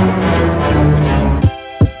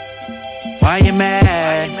 Why you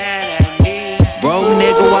mad? Broke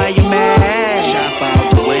nigga, why you mad? Chop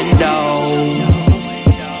out the window.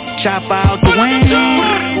 Chop out the window.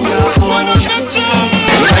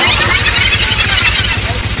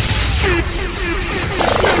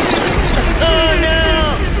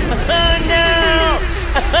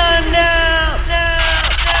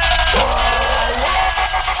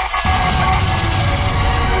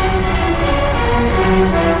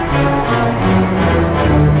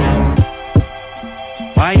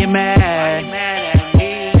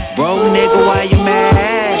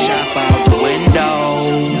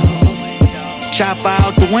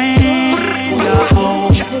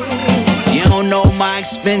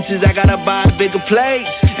 expenses, I gotta buy bigger plates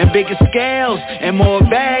and bigger scales and more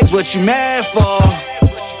bags. What you mad for?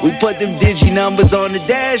 We put them digi numbers on the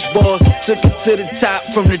dashboard. Took it to the top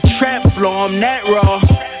from the trap floor, I'm that raw.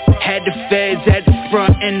 Had the feds at the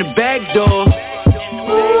front and the back door.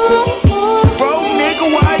 Bro,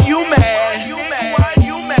 nigga, why you mad?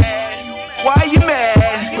 Why you mad?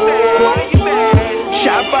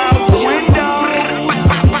 Shop out the window.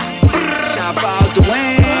 Shop out the window.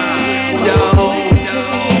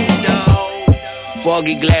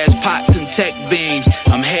 Foggy glass pots and tech beams.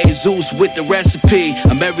 I'm Jesus with the recipe.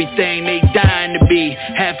 I'm everything they dying to be.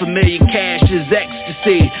 $500,000 cash is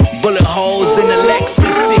ecstasy. Bullet holes in the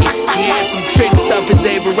Lexus. He had some tricks up his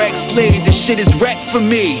Averex sleeve. This shit is wrecked for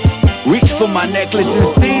me. Reach for my necklace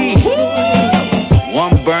and see.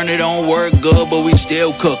 One burner don't work good, but we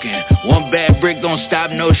still cooking. One bad brick don't stop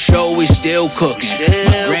no show, we still cooking.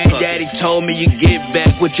 My granddaddy told me you get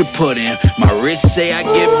back what you put in. My wrist say I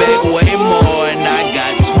get back way more, and I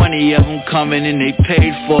got 20 of them coming and they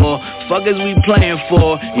paid for. Fuckers we playing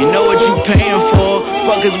for, you know what you paying for.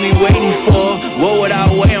 Fuckers we waiting for, what would I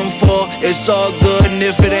weigh them for? It's all good, and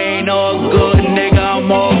if it ain't all good, nigga, I'm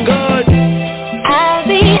all good. I'll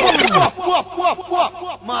be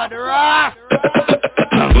Mother rock.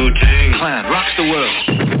 Wu-Tang Clan rocks the world.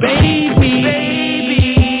 Baby,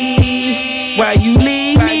 why you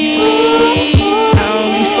leave me? I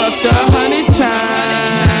only fucked 100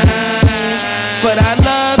 times, but I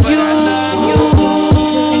love you.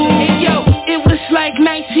 Hey yo, it was like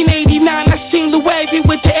 1989. I seen the wavy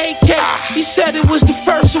with the AK. He said it was the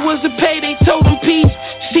first, it was a payday. Told him peace.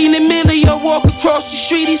 Seen Emilio walk across the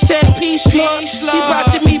street. He said peace, Lord. He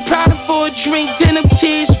about to meet Prada for a drink. Then them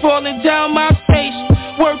tears falling down my face.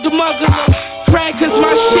 Word the mother, crying cause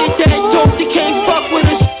my shit that dope, they can't fuck with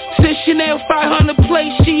us. Since Chanel 500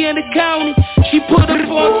 place, she in the county. She put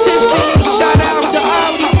up on Tiffany, shout out to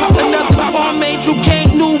Audi. Another farm angel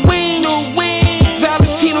gang, new wing.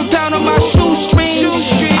 Valentino down on my shoestring.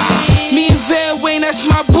 Me and Van Wayne, that's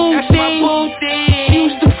my boo thing.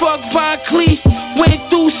 Used to fuck Von Cleef. Went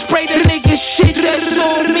through, spray the nigga shit that's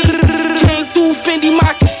on me. Came through Fendi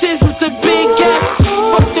moccasins with the big gap.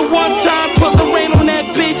 Fucked it one time, put the rain on that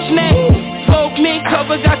bitch neck. Vogue me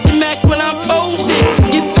cover, got the Mac when I'm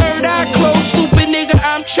posing. Your third eye closed, stupid nigga,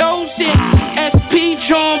 I'm chosen. SP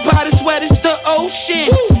drawn by the sweat, it's the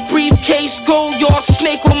ocean. Briefcase gold, y'all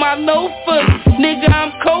snake on my loafers. Nigga,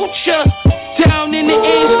 I'm culture. Down in the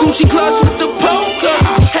ends, Gucci gloves with the poker.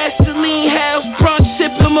 Hesteline house, brunch,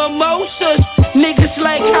 sipping mimosas. Niggas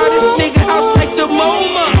like how this nigga house like the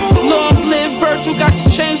MoMA. Long live Virgil, got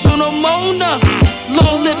the chains on the Mona.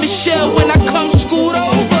 Long live Michelle when I come scoot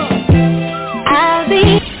over. I'll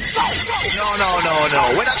be.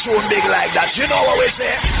 No. We're not showing big like that. You know what we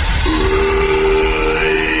say?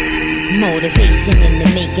 Motivation in the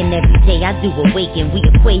making every day. I do awaken. We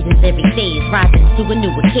equations every phase. Rising to a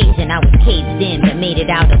new occasion. I was caged in but made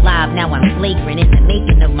it out alive. Now I'm flagrant in the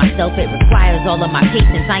making of myself. It requires all of my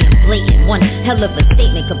patience. I am blatant. One hell of a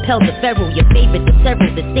statement. Compelled to feral. Your favorite to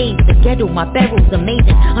several. The stage. The ghetto. My barrel's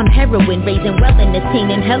amazing. I'm heroin. Raising well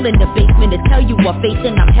entertaining. Hell in the basement. To tell you what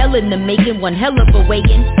facing. I'm hell in the making. One hell of a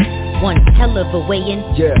way-in. One hell of a way-in.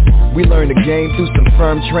 Yeah, we learned the game through some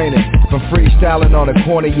firm training. From freestyling on the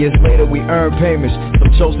corner, years later we earned payments. Some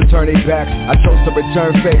chose to turn their backs, I chose to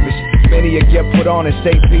return favors. Many get put on and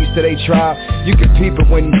say peace to they tribe. You can peep it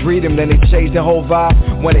when you greet them, then they change their whole vibe.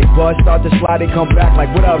 When they bust, start to slide, they come back like,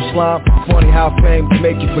 what up, slime? Funny how fame can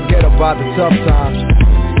make you forget about the tough times.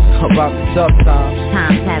 About the tough times.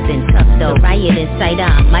 Times have been tough though. Riot inside,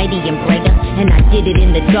 I'm mighty and brighter. And I did it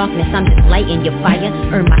in the darkness, I'm just lighting your fire.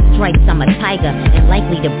 Earn my stripes, I'm a tiger, and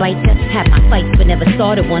likely to bite ya. Had my fights, but never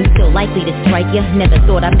started one, still likely to strike ya. Never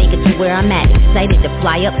thought I'd make it to where I'm at. Excited to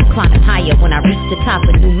fly up, climbing higher. When I reach the top,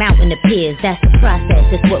 a new mountain appears. That's the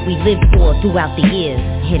process, it's what we live for throughout the years.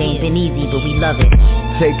 It ain't been easy, but we love it.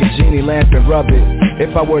 Take a genie lamp and rub it.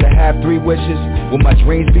 If I were to have 3 wishes, would my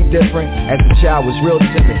dreams be different? As a child, was real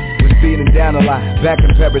timid, was beaten down a lot. Back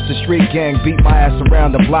in Paris, the street gang beat my ass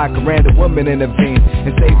around the block. A random woman intervened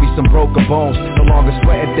and saved me some broken bones. No longer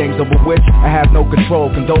sweating things over which I have no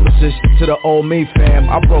control. Condolences to the old me, fam.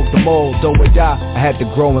 I broke the mold. Though I had to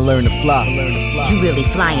grow and learn to fly. You really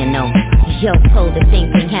flying though. Yo, told the same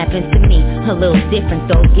thing happened to me. A little different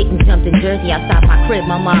though. Getting jumped in Jersey outside my crib.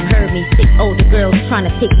 My mom heard me. 6 older girls trying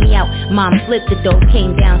to pick me out. Mom flipped the door,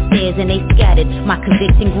 came downstairs and they scattered. My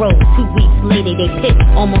conviction grows. 2 weeks later they picked,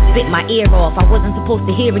 almost bit my ear off. I wasn't supposed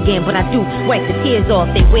to hear again, but I do. Wipe the tears off,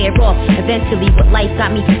 they wear off. Eventually what life got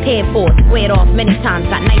me prepared for. Squared off many times,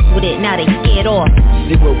 got nice with it, now they scared off.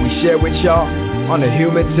 See what we share with y'all? On a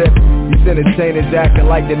human tip, These entertainers acting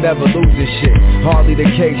like they never lose this shit. Hardly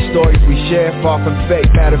the case, stories we share, far from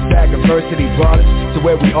fake. Matter of fact, adversity brought us to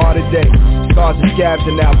where we are today. Stars and scabs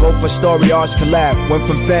and now both our story arcs collab. Went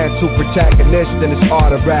from fan to protagonist in this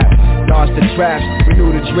art of rap. Lost the trash, we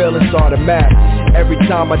knew the drill and saw the map. Every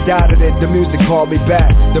time I doubted it, the music called me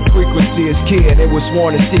back. The frequency is key and it was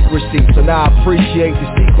sworn in secrecy. So now I appreciate the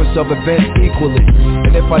sequence of events equally.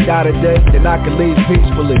 And if I die today, then I can leave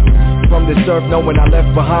peacefully from this earth knowing I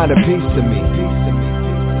left behind a piece to me.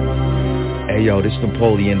 Hey yo, this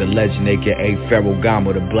Napoleon, the legend, aka Pharaoh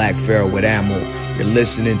Gamo, the Black Pharaoh with ammo. You're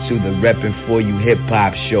listening to the RePPiN4U Hip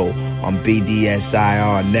Hop Show on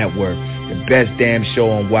BDSIR Network. The best damn show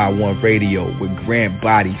on Y1 Radio with Grant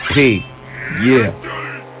Body P. Yeah.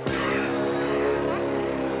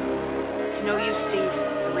 It's no use, Steve.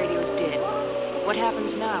 The radio's dead. What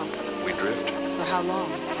happens now? We drift. For how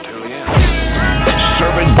long? Till the end.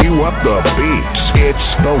 Serving you up the beats. It's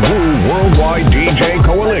the WU Worldwide DJ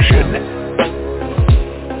Coalition.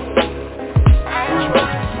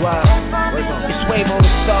 It's Wave on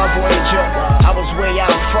the Star Voyager. I was way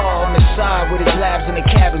out far on the side with his labs in the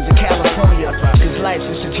cabins in California. His lights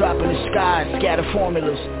is a drop in the sky, scatter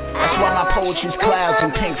formulas. That's why my poetry's clouds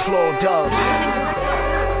and pink floor doves.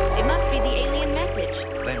 It must be the alien message.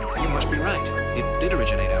 Then you must be right. It did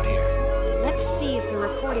originate out here. Let's see if the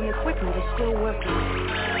recording equipment is still working.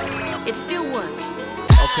 It still works.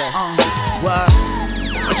 Okay.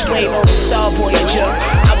 It's Wave on the Star Voyager.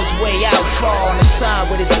 I was way out far on the side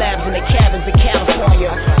with his labs in the cabins in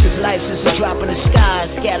California. His lights is a drop in the sky,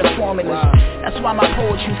 scatter formulas. That's why my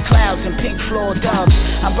poetry's clouds and pink floor doves.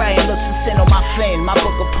 I'm writing looks and sin on my fin, my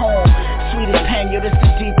book of poems. Sweetest pen, yo, this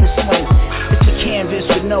the deepest swing. It's the canvas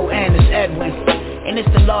with no end, it's Edwin. And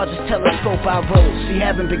it's the largest telescope I wrote, see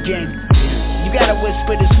heaven begin. You gotta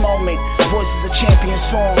whisper this moment, voices of champions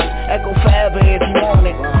songs, echo forever if you own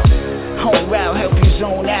it. Home route, help you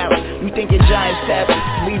zone out. You thinking giant steps,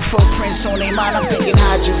 leave footprints on their mind. I'm thinking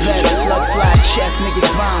hydrovet, slug fly, chest,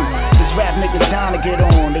 niggas bomb. These rap niggas dying to get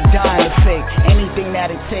on, they dying to fake anything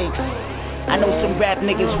that it takes. I know some rap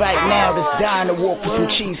niggas right now that's dying to walk with some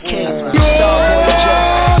cheesecake. Star Voyager,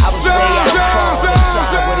 I was way out far on the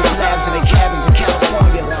side with his labs in the cabins in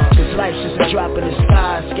California. His life's just a drop in the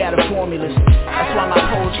sky, scatter formulas. That's why my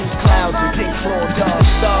poetry's clouds and pink floor doves.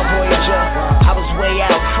 Star Voyager, I was way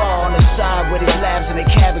out far on the side with his labs in the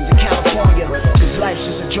cabins in California. His life's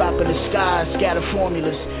just a drop in the sky, scatter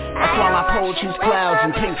formulas. That's why my poetry's clouds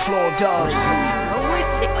and pink floor doves.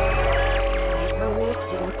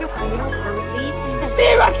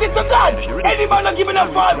 Seriously to God, any man not giving a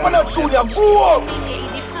fuck when I'm shooting a fool.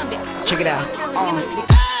 Check it out.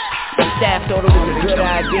 The staff thought it was a good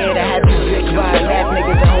idea to have these big vibe rap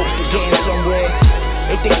niggas in hopes of getting somewhere.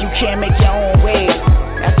 They think you can't make your own way.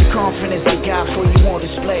 That's the confidence they got for you on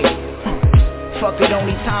display. Fuck it,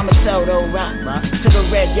 only time to tell though, right? Till the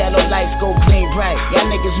red, yellow lights go green bright. Y'all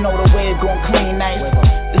niggas know the way it's gon' clean nice.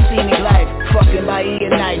 The scenic life, fucking by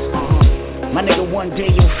eating nice. My nigga, one day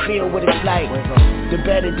you'll feel what it's like. The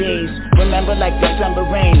better days, remember like December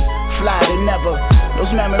rain. Fly to never, those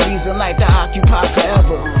memories in life that occupy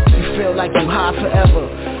forever. You feel like you high forever.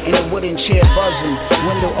 In a wooden chair buzzing,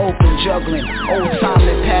 window open juggling. Old time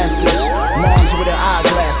that passes, moms with her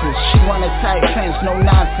eyeglasses. She run a tight fence, no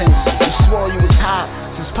nonsense. You swore you was hot,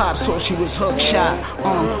 since Pop saw she was hook shot.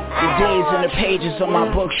 The days and the pages of my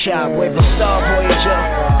bookshop. With the Star Voyager,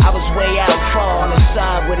 I was way out far on the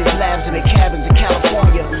side with his labs in the cabins in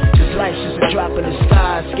California. His life's just a drop in the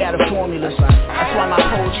sky, scatter formulas. That's why my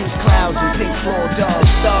poetry's clouds and pink floor doves.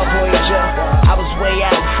 Star Voyager, I was way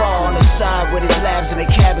out far on the side with his labs in the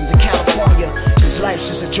cabins in California. His life's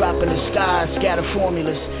just a drop in the sky, scatter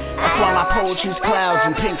formulas. That's why my poetry's clouds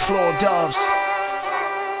and pink floor doves.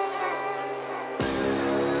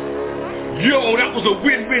 Yo, that was a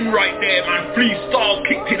win-win right there, man. FLII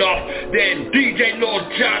kicked it off. Then DJ Lord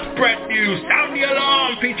Jazz, brand new Sound the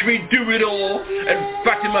Alarm featuring Do It All and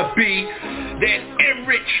FATIMAH B. Then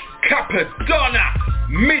EMRICH, CAPPADONNA,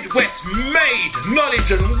 Midwest Made, Knowledge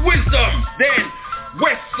and Wisdom. Then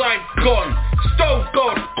Westside GUNN, Stove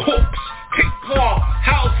God Cooks, Kick Car,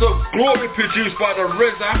 House of Glory produced by the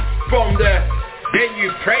RZA from the Then You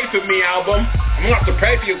Pray For Me album. I'm gonna have to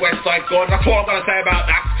pray for you, Westside GUNN. That's all I'm gonna say about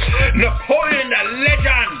that. Napoleon the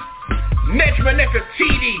Legend, NEJMA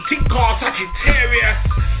Nefertiti, Tinker Sagittarius,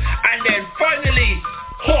 and then finally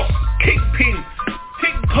Horse Kingpin,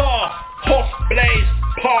 Tinker Horse Blaze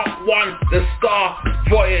Part 1, the Star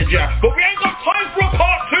Voyager. But we ain't got time for a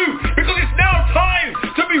Part 2 because it's now time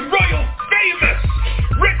to be royal famous.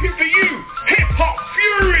 RePPiN4U, Hip Hop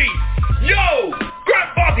Fury, yo,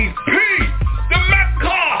 Grandbody P, the Mad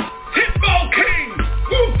Car, TIMBO King,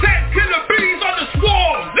 Wu-Tang Killer.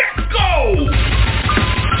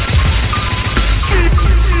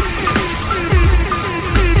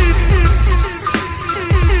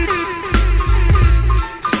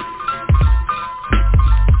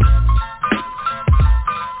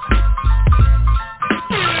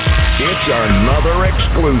 It's another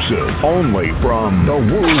exclusive, only from the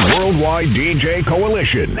Worldwide DJ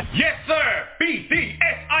Coalition. Yes, sir.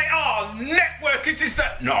 BDSIR Network. It is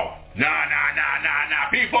the... No. Nah.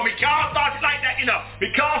 People, we can't start it like that, you know.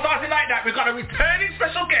 We can't start it like that. We've got a returning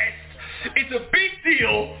special guest. It's a big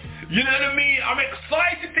deal. You know what I mean? I'm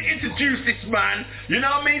excited to introduce this man. You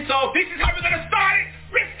know what I mean? So this is how we're going to start it.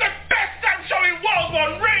 It's the best damn show in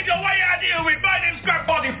Worldwide Radio. What you deal with? My name's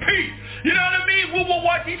Grandbody Pete. You know what I mean?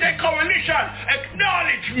 Worldwide DJ Coalition.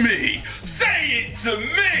 Acknowledge me. Say it to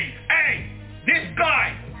me. Hey, this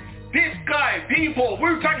guy, people,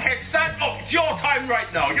 Wu-Tang Head, stand up. It's your time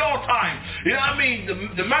right now. Your time. You know what I mean?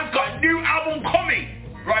 The man's got a new album coming.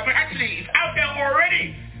 Right? But actually, it's out there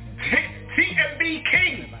already. TMB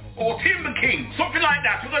King. Or Timber King, something like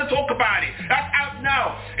that. We're going to talk about it. That's out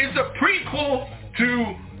now. It's a prequel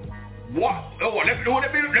to what? Oh, let me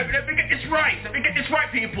get this right. Let me get this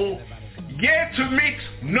right, people. Year to Meet,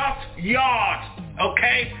 Not Yard.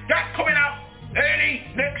 Okay? That's coming out early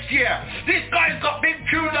next year. This guy's got big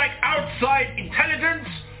tunes like Outside Intelligence,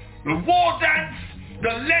 The War Dance,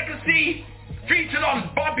 The Legacy, featured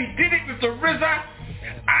on Bobby Did It with the RZA,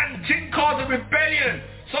 and Tin Cars of Rebellion.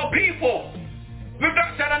 So people, with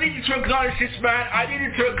that said, I need you to acknowledge this man. I need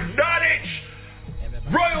you to acknowledge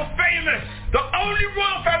Royal Famous, the only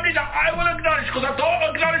royal family that I will acknowledge, because I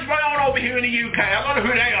don't acknowledge my own over here in the UK. I don't know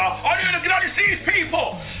who they are. I don't acknowledge these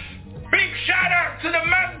people. Big shout out to the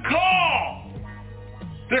man Claw,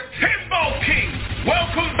 the Timbo King.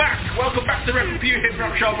 Welcome back to the RePPiN4U Hip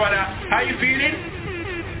Hop Show, brother. How you feeling?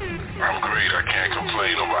 I'm great. I can't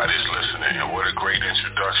complain. Nobody's listening. And what a great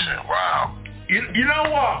introduction. Wow. You know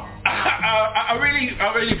what? I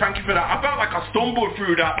really thank you for that. I felt like I stumbled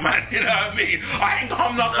through that, man. You know what I mean?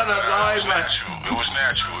 I'm not gonna lie, man. It was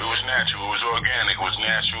natural. It was organic. It was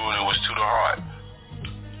natural, and it was to the heart.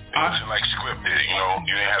 It wasn't like scripted, you know.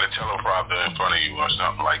 You didn't have a teleprompter in front of you or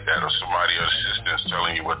something like that, or somebody or assistants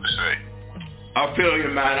telling you what to say. I feel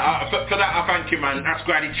you, man. For that, I thank you, man. That's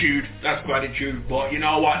gratitude. But you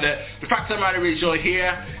know what? The fact of the matter is, you're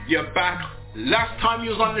here. You're back. Last time you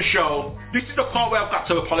was on the show, this is the part where I've got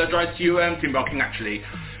to apologize to you, Timbo King, actually.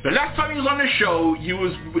 The last time you was on the show, you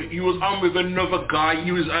was on with another guy.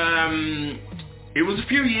 It was a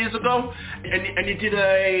few years ago, and you did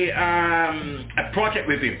a project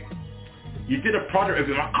with him.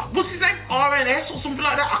 What's his name? RNS or something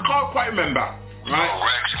like that? I can't quite remember. Right? Oh,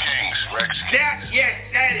 Rex Kings. That's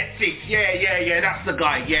it. Yeah, that's the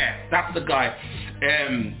guy.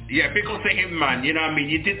 Big up to him, man. You know what I mean?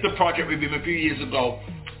 You did the project with him a few years ago.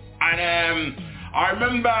 And I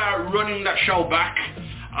remember running that show back.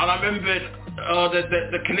 And I remember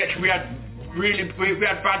the connection we had. We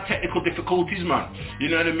had bad technical difficulties, man. You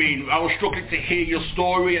know what I mean? I was struggling to hear your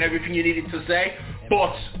story and everything you needed to say.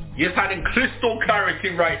 But you're sounding crystal clarity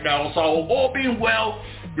right now. So all being well,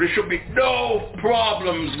 there should be no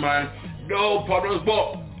problems, man. No problems.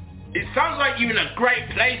 But it sounds like you're in a great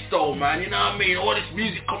place though, man. You know what I mean? All this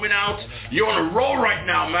music coming out. You're on a roll right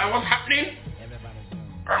now, man. What's happening?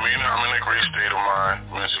 I mean, I'm in a great state of mind,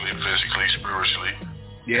 mentally, physically, spiritually.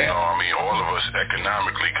 Yeah. You know, I mean, all of us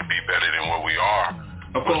economically could be better than what we are.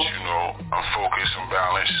 Of course. But, you know, I'm focused, I'm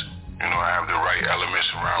balanced. You know, I have the right elements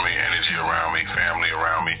around me, energy around me, family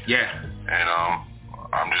around me. Yeah. And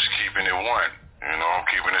I'm just keeping it one. You know, I'm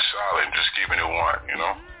keeping it solid, just keeping it one, you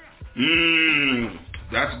know?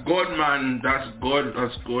 That's good, man. That's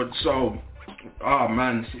good. So, oh,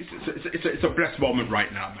 man, it's a blessed moment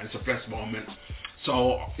right now, man. It's a blessed moment.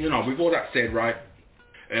 So, you know, with all that said, right,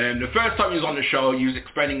 the first time you was on the show, you was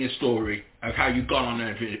explaining your story of how you got on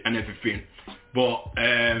and everything. But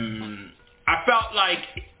I felt like,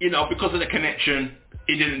 you know, because of the connection,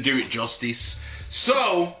 it didn't do it justice.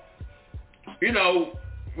 So, you know,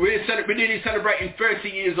 we're nearly celebrating 30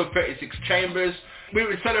 years of 36 Chambers. We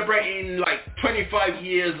were celebrating like 25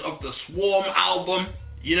 years of the Swarm album.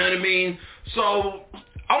 You know what I mean? So,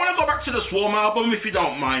 I want to go back to the Swarm album, if you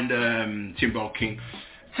don't mind, Timbo King.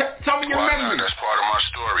 Tell me your Why memories. not? That's part of my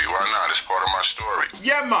story. Why not? It's part of my story.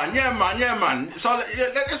 Yeah, man. So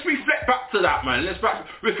let's reflect back to that, man. Let's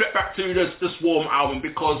reflect back to the Swarm album,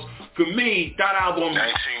 because for me, that album... 1998.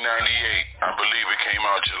 I believe it came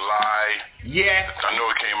out July. Yeah. I know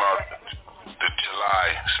it came out the July,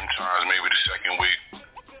 sometimes maybe the second week.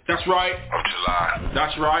 That's right. Of July.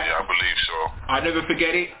 That's right. Yeah, I believe so. I never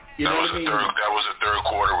forget it. That was a third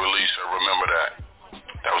quarter release. I remember that.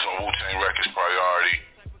 That was on Wu-Tang Records Priority.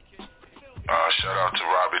 Shout out to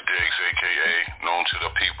Robert Diggs, a.k.a. known to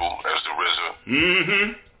the people as the RZA. Mm-hmm.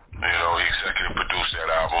 You know, he executive produced that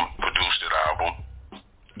album.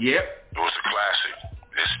 Yep. It was a classic.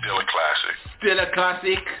 It's still a classic. Still a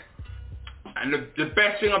classic. And the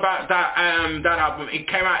best thing about that album, it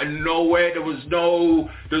came out of nowhere. There was no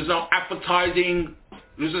advertising.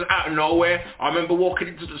 It was just out of nowhere. I remember walking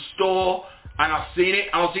into the store and I seen it.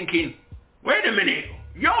 I was thinking, wait a minute,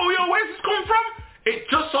 yo, where's this coming from? It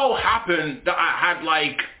just so happened that I had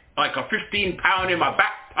like a 15 pound in my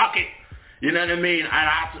back pocket. You know what I mean? And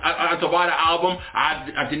I had to buy the album.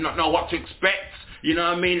 I did not know what to expect. You know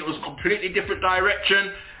what I mean? It was a completely different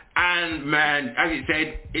direction. And man, as you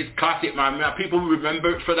said, it's classic, man. People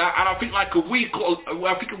remember it for that. And I think like a week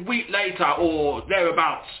later or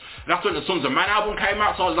thereabouts, that's when the Sons of Man album came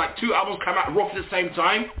out. So it was like 2 albums came out roughly the same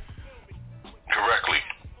time. Correctly.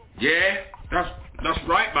 Yeah, that's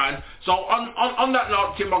right, man. So on that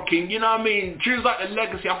note, Timbo King, you know what I mean? Tunes like The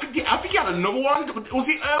Legacy. I think you had another one. Was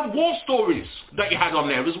it War Stories that you had on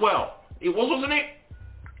there as well? It was, wasn't it?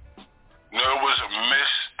 No, it was a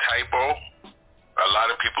mistypo. A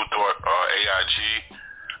lot of people thought AIG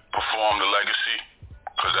performed The Legacy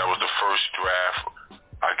because that was the first draft,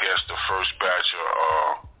 I guess the first batch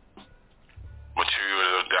of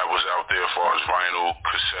material that was out there as far as vinyl,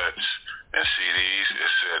 cassettes, and CDs.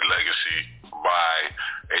 It said Legacy by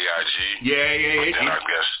AIG. Yeah. And I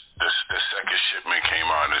guess the second shipment came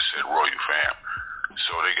out and it said Royal Fam.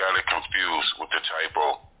 So they got it confused with the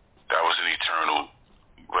typo. That was an Eternal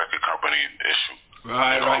record company issue.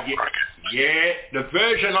 Right. Yeah, the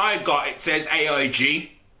version I got, it says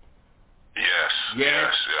AIG. Yes.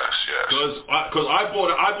 Because I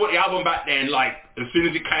bought the album back then, like, as soon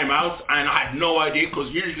as it came out, and I had no idea,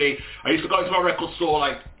 because usually, I used to go to my record store,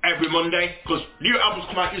 like, every Monday, because new albums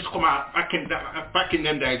used to come out back in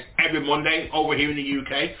them days, every Monday, over here in the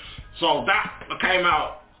UK. So that came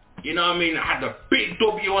out, you know what I mean, it had the big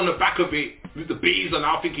W on the back of it, with the B's, and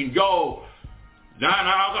I was thinking, yo, no,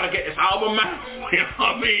 I gotta get this album, man. You know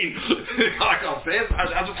what I mean? Like I said,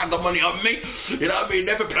 I just had the money on me. You know what I mean?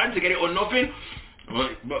 Never planned to get it or nothing.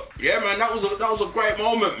 But yeah, man, that was a great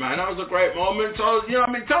moment, man. That was a great moment. So you know what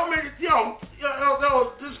I mean? Tell me,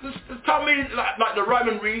 just tell me like the rhyme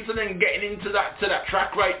and reason and getting into that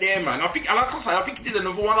track right there, man. I think you did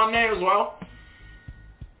another one on there as well.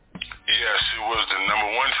 Yes, it was the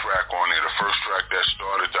number 1 track on there, the first track that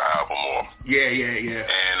started the album off. Yeah.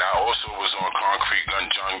 And I also was on Concrete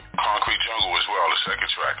Jungle as well, the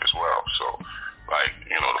second track as well. So, like,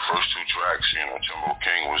 you know, the first 2 tracks, you know, Timbo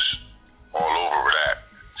King was all over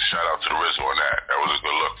that. Shout out to the RZA on that. That was a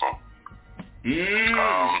good look from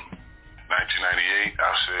 1998,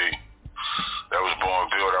 I say, that was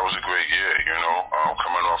Bourneville. That was a great year, you know,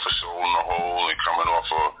 coming off of Soul in the Hole and coming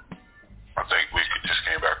off of, I think we just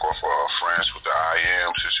came back off of France with the I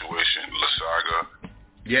Am situation, La Saga.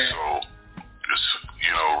 Yeah. So,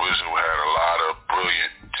 you know, RZA had a lot of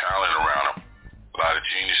brilliant talent around him, a lot of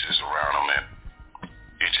geniuses around him, and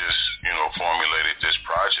he just, you know, formulated this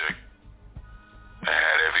project and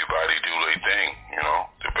had everybody do their thing, you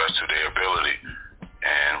know, the best of their ability.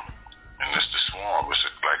 And it's The Swarm.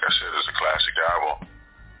 Like I said, it's a classic album.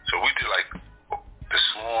 So we did like The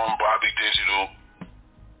Swarm, Bobby Digital,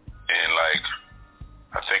 and like,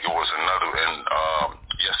 I think it was another, and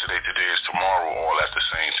Yesterday, Today is Tomorrow, all at the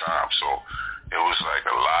same time. So it was like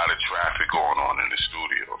a lot of traffic going on in the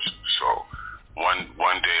studios. So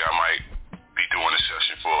one day I might be doing a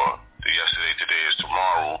session for the Yesterday, Today is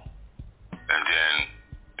Tomorrow, and then,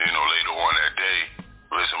 you know, later on that day,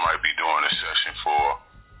 RZA might be doing a session for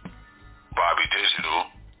Bobby Digital.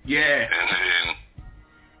 Yeah. And then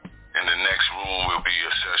in the next room will be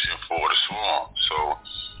a session for The Swarm. So,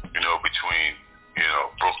 you know, between, you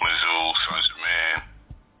know, Brooklyn Zoo, Sons of Man,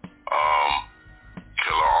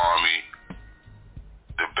 Killer Army,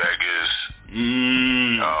 The Beggars,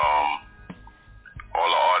 all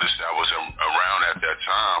the artists that was around at that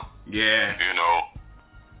time. Yeah. You know,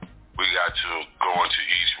 we got to go into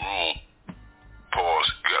each room,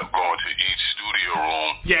 go into each studio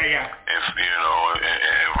room. Yeah. And, you know,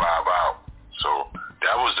 and vibe out. So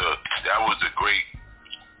that was the great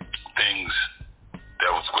things.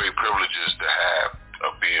 That was great privileges to have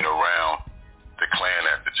of being around the clan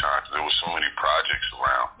at the time, because there was so many projects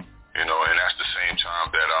around, you know, and that's the same time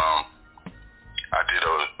that I did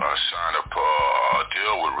a sign up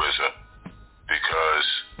deal with RZA, because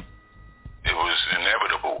it was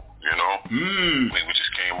inevitable, you know. I mean, we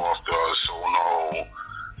just came off the Soul in the Hole,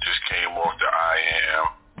 just came off the I Am.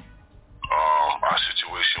 Our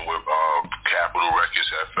situation with Capitol Records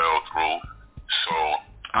that fell through, so.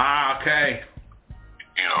 Okay.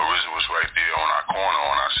 You know, RZA was right there on our corner,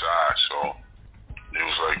 on our side, so he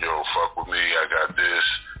was like, yo, fuck with me, I got this.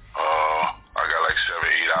 I got like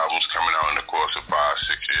 7-8 albums coming out in the course of 5-6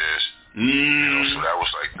 years. You know, so that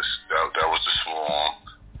was like that was The Swarm,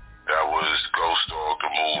 that was Ghost Dog,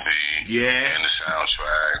 the movie. movie and the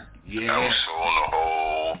soundtrack. That was Soul in the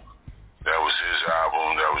Hole. That was his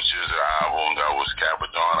album. That was Jiz's album. That was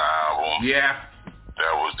CAPPADONNA album.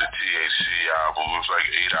 That was the THC album. It was like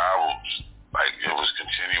 8 albums. Like, it was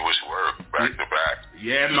continuous work, back to back.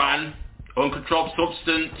 Yeah, man. Uncontrolled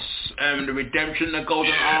Substance, The Redemption, The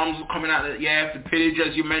Golden Arms coming out. The Pillage,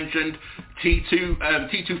 as you mentioned.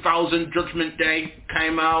 T2000, Judgment Day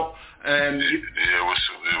came out. It was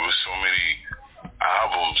so many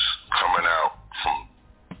albums coming out from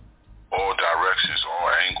all directions, all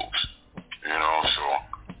angles. You know, so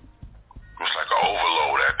it was like an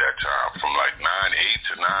overload at that time, from like 98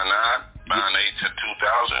 to 99, 98 to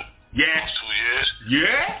 2000. Those 2 years.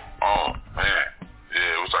 Oh man,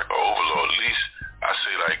 it was like an overload. At least I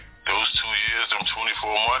say like those 2 years, them 24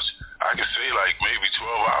 months, I can say like maybe 12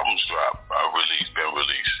 albums been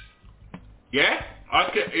released. I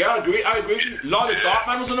agree. Lord of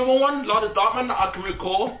Darkman was another one. Lord of Darkman, I can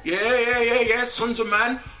recall. Sons of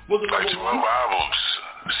Man was another like 12 one. albums.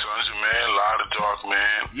 Sons of Man, Lord of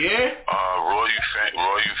Darkman.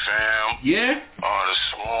 Royal Fam. The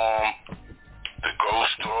Swarm. The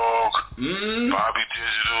Ghost Dog. Bobby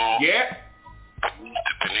Digital.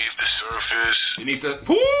 Beneath the Surface. Beneath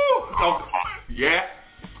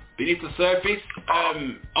the Surface.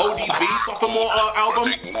 ODB sophomore album.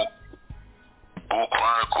 Wu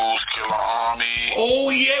Chronicles, Killer Army.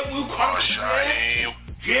 Wu Chronicles. Shaheem.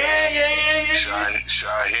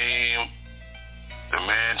 Shaheem. The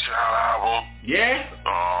Man-Child album. There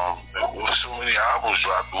was so many albums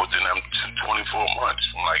dropped within them 24 months,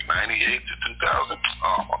 from like 98 to 2000.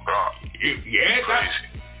 Oh my God.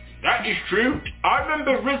 That is true. I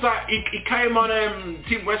remember RZA, he came on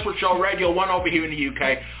Team Westwood Show Radio 1 over here in the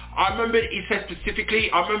UK. I remember he said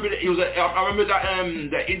specifically, I remember that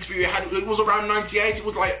the interview he had, it was around 98, it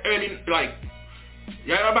was like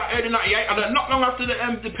about early 98, and not long after the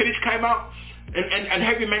Pillage came out, and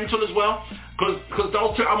Heavy Mental as well, because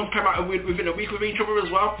those two albums came out within a week of each other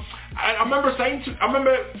as well. And I remember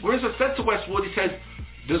RZA said to Westwood, he said,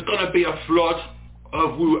 there's going to be a flood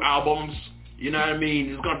of Wu albums. You know what I mean?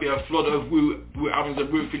 There's going to be a flood of Wu albums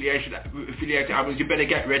and Wu affiliated albums. You better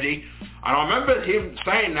get ready. And I remember him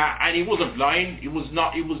saying that, and he wasn't lying. He was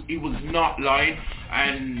not lying.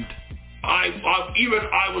 And I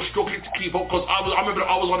was struggling to keep up, because I remember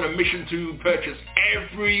I was on a mission to purchase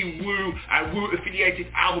every Wu and Wu affiliated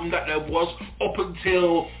album that there was up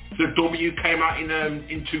until the W came out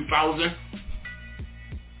in 2000.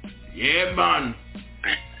 Yeah, man.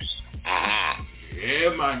 Yeah,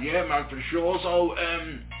 man, for sure.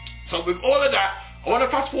 So with all of that, I want to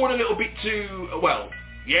fast forward a little bit to,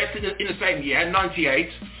 in the same year, 98.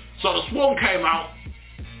 So the Swarm came out,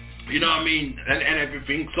 you know what I mean, and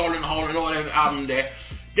everything, Soul and Hole and all that album there.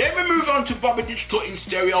 Then we move on to Bobby Digital in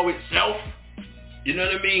stereo itself, you know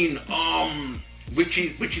what I mean, which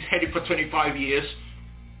is headed for 25 years.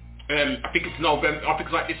 I think it's November. I think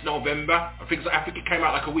it's like this November. I think it came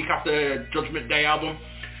out like a week after Judgment Day album.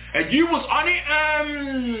 And you was on it,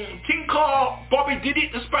 Tinker, Bobby did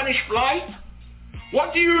it, the Spanish Flight.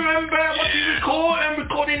 What do you remember? What do you recall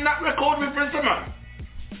recording that record with RZA, man?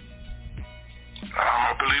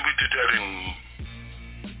 I believe we did that in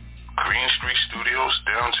Green Street Studios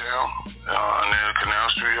downtown, near the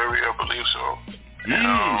Canal Street area, I believe so.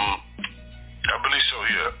 I believe so,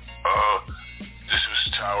 this was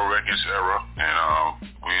Tower Records era,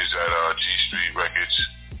 and we was at G Street Records.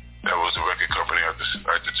 That was the record company at the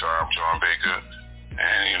time, John Baker.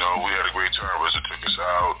 And, you know, we had a great time. RZA took us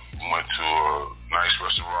out, went to a nice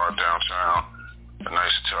restaurant downtown, a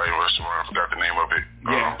nice Italian restaurant. I forgot the name of it.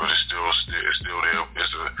 But it's still there.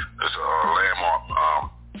 It's a landmark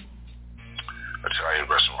Italian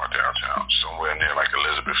restaurant downtown, somewhere near like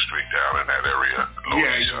Elizabeth Street down in that area,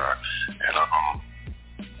 Lower East Side. And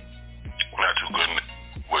we're not too good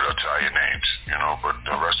with Italian names, you know, but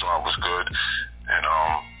the restaurant was good. And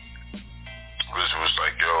RZA was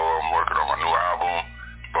like, yo, I'm working on my new album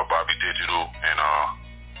by Bobby Digital, and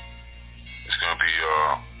it's gonna be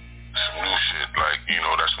some new shit. Like, you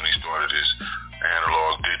know, that's when he started his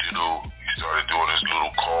analog digital. He started doing his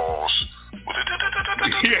little calls with the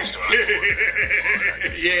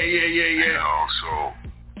You know, so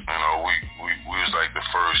you know, we was like the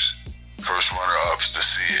first runner-ups to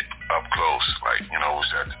see it up close. Like, you know, was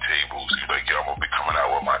at the tables. He was like, yo, I'm gonna be coming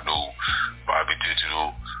out with my new Bobby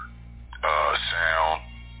Digital sound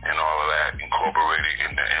and all of that incorporated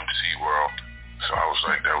in the MC world. So I was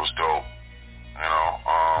like, that was dope. You know,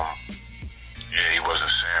 he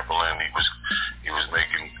wasn't sampling. He was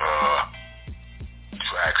making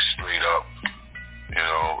tracks straight up. You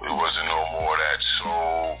know, it wasn't no more that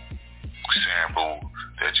soul sample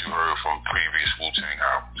that you heard from previous Wu-Tang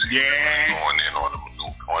albums.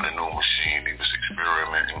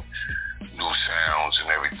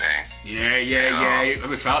 Yeah.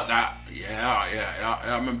 We felt that. Yeah.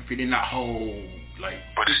 I remember feeling that whole like.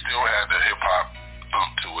 But it still had the hip hop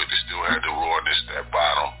to it. It still had the rawness, that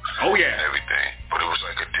bottom. Oh yeah. And everything. But it was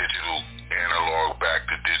like a digital analog back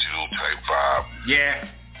to digital type vibe. Yeah.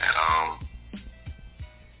 And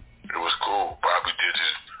it was cool. Bobby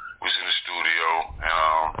Digits was in the studio,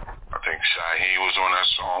 and I think Shaheed was on that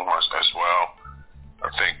song as well. I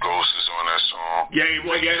think Ghost is on that song. Yeah, it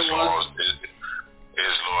was. His Lord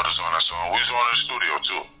is on that song. We was on in the studio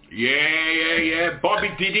too. Yeah. Bobby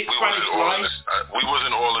did it. We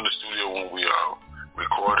wasn't all in the studio when we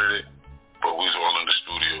recorded it, but we was all in the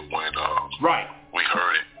studio when we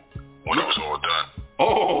heard it when it was all done.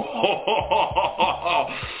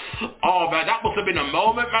 Oh man, that must have been a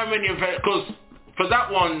moment, man, when you, because for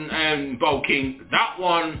that one, Bo King, that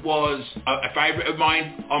one was a favourite of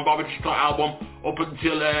mine on Bobby Digital album up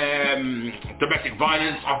until Domestic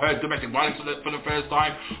Violence. I heard Domestic Violence for the first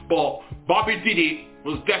time, but Bobby Did It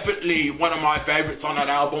was definitely one of my favourites on that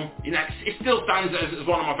album. You know, it still stands as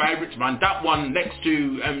one of my favourites, man. That one next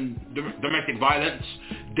to Domestic Violence,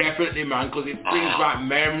 definitely, man, because it brings back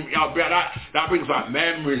memories. That brings back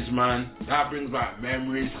memories, man. That brings back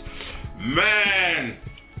memories, man.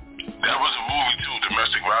 That was a movie too.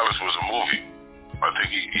 Domestic Violence was a movie. I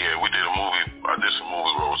think we did a movie. I did some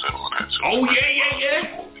movie roles in on that. So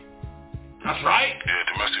yeah. That's right. Yeah,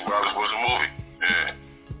 Domestic Violence was a movie. Yeah.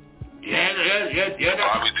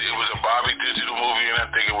 It was a Bobby Digital movie, and I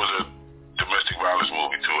think it was a Domestic Violence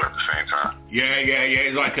movie too at the same time. Yeah.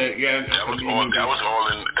 It's like That was all in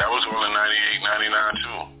 98, 99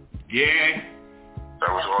 too. Yeah.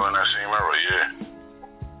 That was all in that same era. Yeah.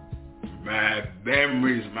 Man,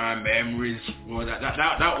 memories. Well, that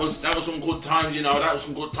was some good times, you know. That was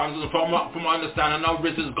some good times. And from what I understand, I know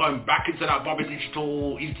RZA's going back into that Bobby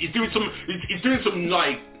Digital. He's doing some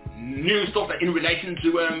like new stuff that in relation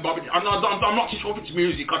to Bobby. I'm not too sure if it's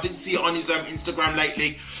music. I didn't see it on his Instagram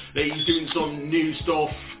lately that he's doing some new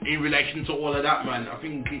stuff in relation to all of that, man. I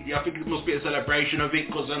think it must be a celebration of it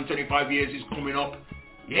because 25 years is coming up.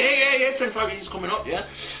 Yeah, 25 years is coming up. Yeah,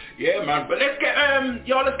 man. But let's get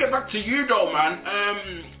back to you though, man.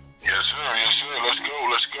 Yes, sir. Let's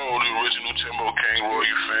go. The original Timbo King,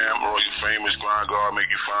 Royal Famous, Grind Guard, Make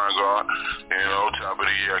You Fine Guard. You know, top of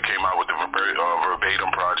the year, I came out with the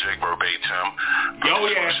Verbatim project, Verbatim.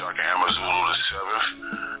 Shock Hammer Zulu the 7th.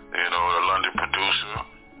 You know, the London producer,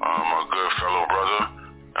 my good fellow brother.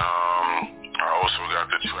 I also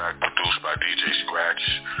got the track produced by DJ Scratch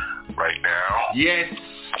right now. Yes.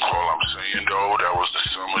 All I'm saying though, that was the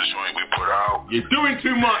summer joint we put out. You're doing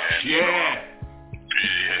too much. And,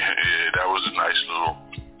 yeah, that was a nice little,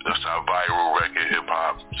 that's our viral record,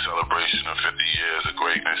 hip-hop celebration of 50 years of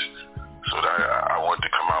greatness. So that I wanted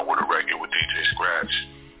to come out with a record with DJ Scratch,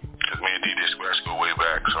 because me and DJ Scratch go way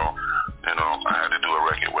back, so, you know, I had to do a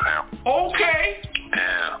record with him. Okay.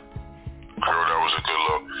 Yeah. Girl, that was a good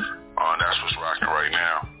look. That's what's rocking right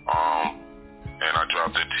now. And I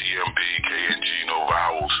dropped the TMB, KNG, No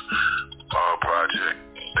Vowels project.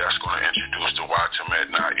 That's going to introduce the Watch 'em at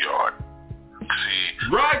Not Yard. See,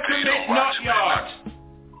 Right to Nick Not Yard.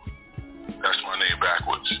 That's my name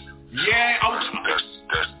backwards. Yeah, I was going to ask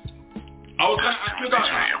you about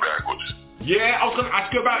that. Backwards. Yeah, I was going to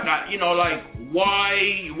ask you about that. You know, like, why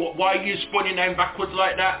you spun your name backwards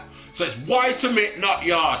like that? So it's Why to Nick Not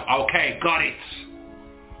Yard. Okay, got it.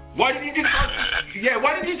 Why did you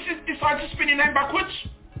decide to spin your name backwards?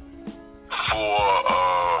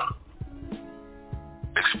 For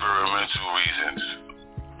experimental reasons.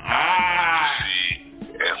 See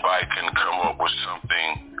if I can come up with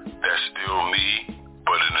something that's still me,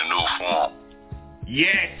 but in a new form.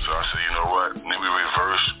 Yes. So I said, you know what? Let me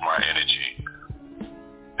reverse my energy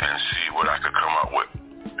and see what I could come up with.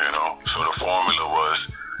 You know? So the formula was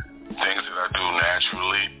things that I do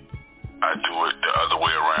naturally, I do it the other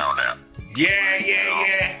way around now.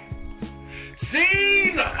 Yeah.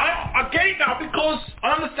 See, I get it now because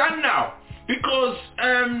I understand now. Because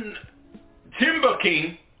Timber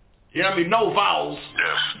King, you know what I mean, No Vowels.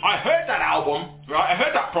 Yes. I heard that album, right? I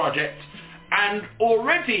heard that project, and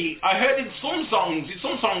already I heard in some songs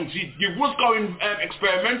you was going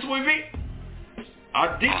experimental with it.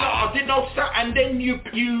 I did notice that, and then you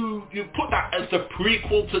put that as the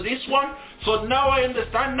prequel to this one. So now I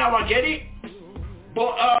understand. Now I get it.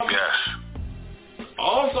 But yes.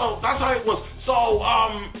 Also that's how it was. So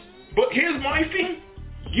but here's my thing.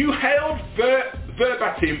 You hailed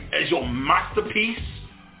Verbatim as your masterpiece,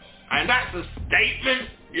 and that's a statement.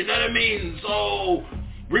 You know what I mean? So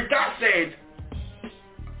with that said,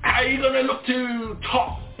 how are you gonna look to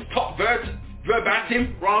top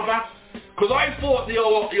Verbatim rather? Because I thought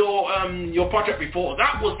your project before,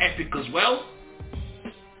 that was epic as well.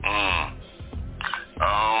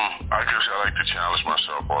 I guess I like to challenge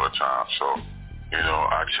myself all the time. So, you know,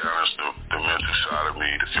 I challenge the mental side of me,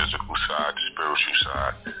 the physical side, the spiritual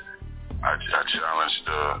side. I challenge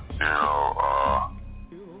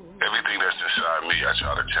everything that's inside me, I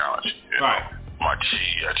try to challenge. You know? My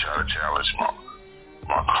chi, I try to challenge my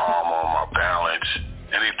karma, my balance.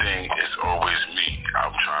 Anything is always me.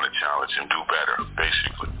 I'm trying to challenge and do better,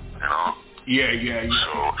 basically, you know? Yeah.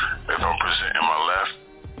 So if I'm presenting my left,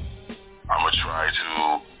 I'm going to try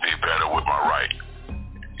to be better with my right.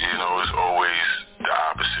 You know, it's always the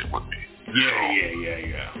opposite with me.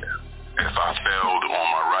 Yeah. If I failed on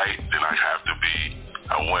my right, then I have to be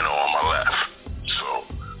a winner on my left. So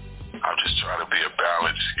I'm just trying to be a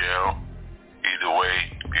balanced scale. Either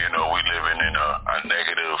way, you know, we living in a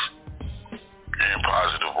negative and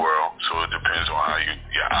positive world, so it depends on how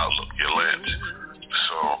your outlook, your lens.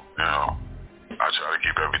 So, you know, I try to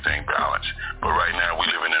keep everything balanced. But right now, we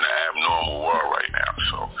living in an abnormal world right now.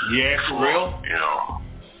 So, for real. You know,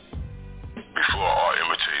 before art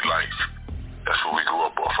imitate life, that's what we grew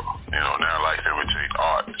up off of. You know, now life imitate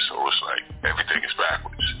art, so it's like everything is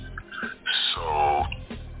backwards. So,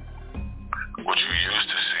 what you used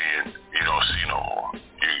to seeing, you don't see no more.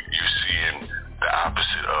 You seeing the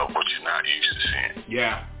opposite of what you're not used to seeing.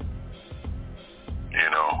 Yeah. You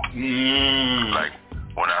know, like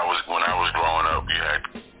when I was growing up, you had,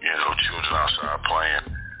 you know, children outside playing.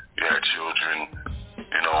 You had children,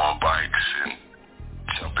 you know, on bikes and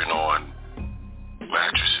jumping on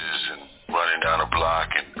mattresses and running down the block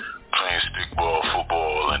and playing stickball,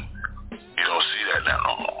 football, and you don't see that now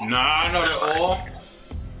no more. Nah, not at all.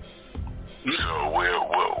 So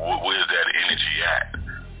where's that energy at?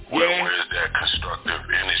 Where's that constructive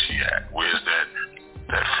energy at? Where's that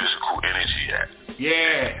physical energy at?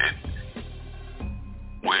 Yeah.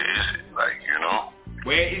 Where is it? Like, you know?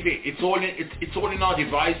 Where is it? It's all in our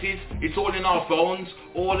devices. It's all in our phones.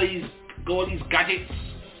 All these gadgets.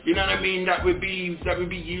 You know what I mean? That we be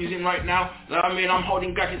using right now. I mean, I'm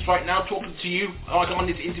holding gadgets right now, talking to you on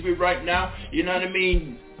this interview right now. You know what I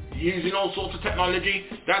mean? Using all sorts of technology.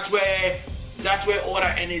 That's where all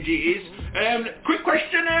that energy is. Quick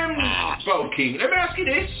question, Bo King. Let me ask you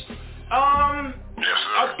this.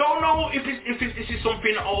 I don't know if this is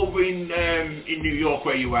something over in New York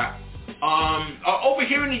where you at. Over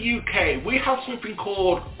here in the UK, we have something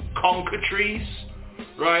called conker trees,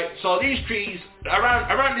 right? So these trees,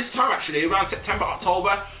 around this time actually, around September,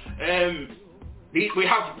 October, we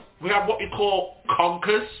have what we call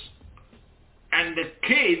conkers, and the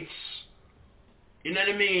kids, you know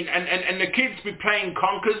what I mean, and the kids be playing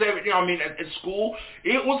conkers, you know what I mean, at school.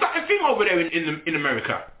 Was that a thing over there in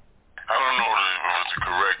America? I don't know the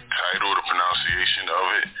correct title, the pronunciation of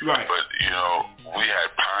it. Right. But, you know, we had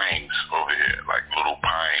pines over here, like little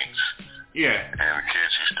pines. Yeah. And the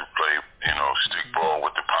kids used to play, you know, stickball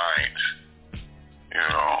with the pines. You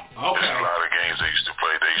know. Okay. There's a lot of games they used to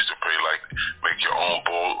play. They used to play, like, make your own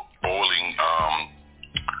bowling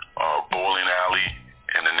alley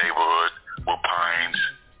in the neighborhood with pines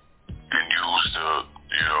and use the,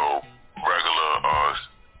 you know, regular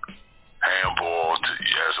handball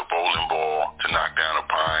as a bowling ball to knock down the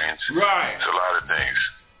pines. Right. It's a lot of things.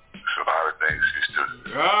 Used to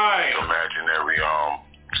imaginary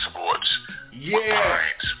sports with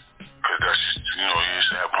pines. Because that's, you know, you used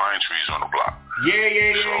to have pine trees on the block.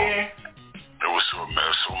 Yeah. There was so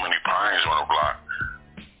many pines on the block.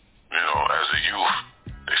 You know, as a youth,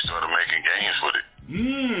 they started making games with it.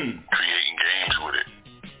 Creating games with it.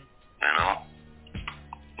 You know?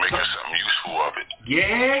 Making something useful of it.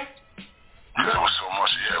 Yeah. Because there was so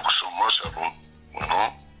much of them, you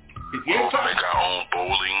know? We would make our own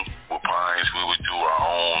bowling with pines. We would do our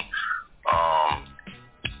own,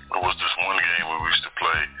 there was this one game we used to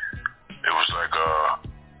play. It was like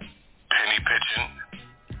penny pitching.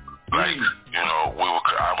 Like, you know,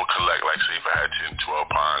 I would collect, like, say if I had 10,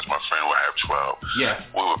 12 pines, my friend would have 12. Yeah.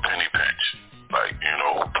 We would penny pinch. Like, you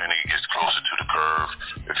know, penny gets closer to the curve.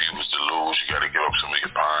 If you was to lose, you got to give up some of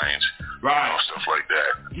your pines. Right. You know, stuff like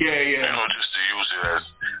that. Yeah. You know, just to use it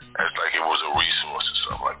as like it was a resource or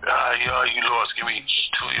something like that. You lost. Give me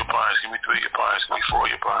 2 of your pines. Give me 3 of your pines. Give me 4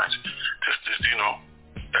 of your pines. Just you know,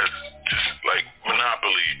 that's just like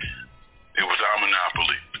Monopoly. It was our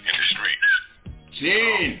Monopoly in the streets.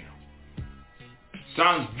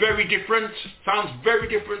 Sounds very different. To what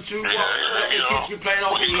the kids be playing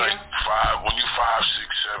over here. When you're 5,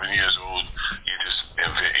 6, 7 years old, you're just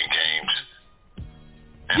inventing games.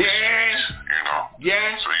 Yeah. You know.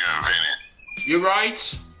 Yeah. So you're inventing. You're right.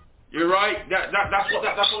 You're right. That's what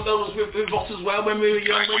that was with us as well when we were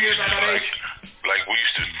young. When we were at that age. Like we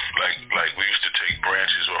used to take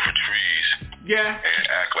branches off of trees. Yeah. And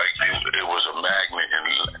act like it was a magnet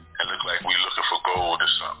and look like we looking for gold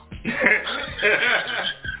or something.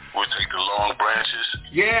 We'd take the long branches.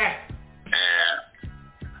 Yeah. And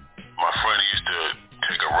my friend used to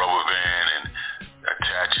take a rubber band and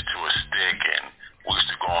attach it to a stick, and we used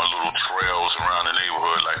to go on little trails around the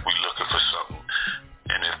neighborhood like we looking for something.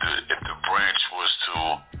 And if the branch was to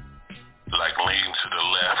like lean to the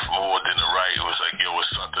left more than the right, it was like there was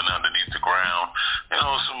something underneath the ground. You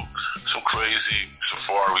know, some crazy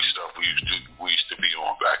safari stuff we used to be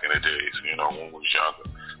on back in the days, you know, when we was younger.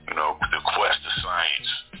 You know, the quest of science,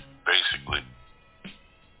 basically.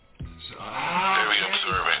 Very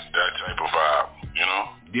observant, that type of vibe, you know?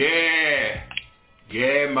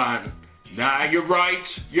 Yeah, man. Nah, you're right,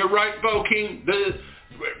 Bo King. That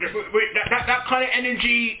kind of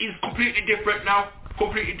energy is completely different now.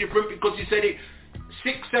 Completely different, because you said it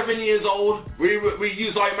 6-7 years old. We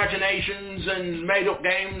use our imaginations and made up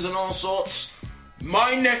games and all sorts.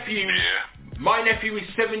 My nephew is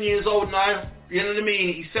 7 years old now. You know what I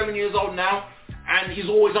mean? He's 7 years old now, and he's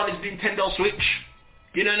always on his Nintendo Switch.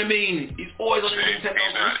 You know what I mean? He's always on his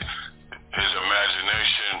Nintendo Switch. His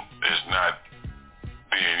imagination is not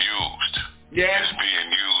being used. Yeah. It's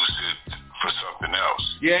being used for something else.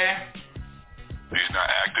 Yeah. He's not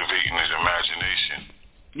activating his imagination.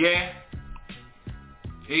 Yeah.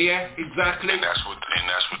 Yeah, exactly. And that's what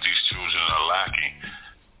these children are lacking.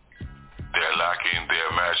 They're lacking their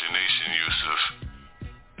imagination, Yusuf.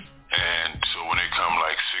 And so when they come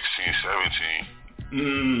like 16, 17,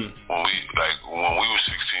 when we were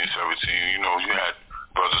 16, 17, you know, you had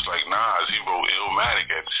brothers like Nas. He wrote Illmatic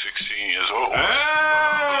at 16 years old.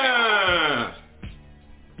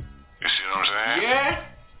 You see what I'm saying? Yeah.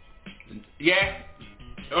 Yeah.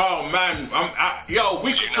 Oh man, you're not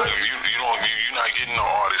getting no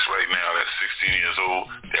artist right now that's 16 years old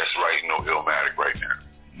that's writing no Illmatic right now.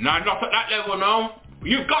 Nah, not at that level, no.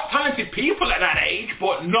 You've got talented people at that age,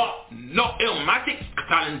 but not Illmatic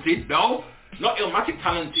talented, no. Not Illmatic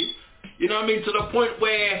talented. You know what I mean? To the point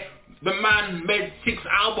where the man made 6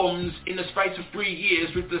 albums in the space of 3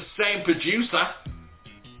 years with the same producer.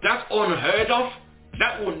 That's unheard of.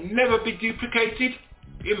 That will never be duplicated.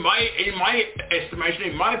 In my estimation,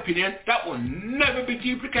 in my opinion, that will never be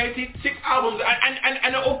duplicated. 6 albums,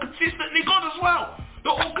 and they're all consistently good as well.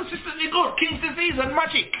 They're all consistently good. King's Disease and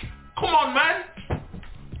Magic. Come on, man.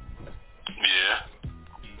 Yeah.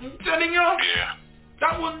 I'm telling you. Yeah.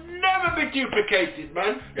 That will never be duplicated,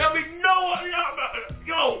 man. I mean,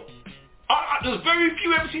 there's very few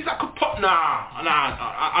MCs that could pop.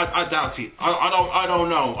 I doubt it. I don't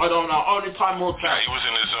know. Only time will tell. He was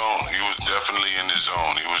in his zone. He was definitely in his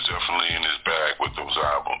zone. He was definitely in his bag with those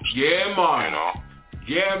albums. Yeah, man. You know.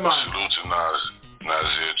 Yeah, man. Salute to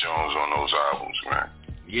Nasir Jones on those albums, man.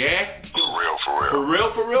 Yeah. For real.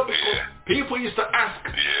 For real. Because people used to ask.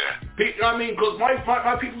 Yeah. I mean, because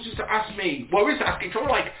my people used to ask me. Well, we used to ask each other,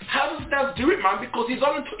 like, how does Naz do it, man? Because he's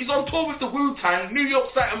on tour with the Wu-Tang, New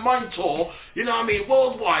York State and Mind tour. You know what I mean?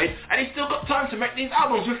 Worldwide, and he's still got time to make these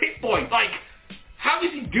albums with Hit Boy. Like, how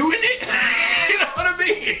is he doing it? You know what I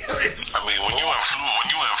mean? I mean, when you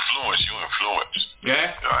influence, you influence.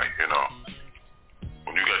 Yeah. Like, you know,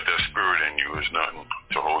 when you got that spirit in you, there's nothing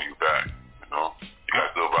to hold you back. You know. You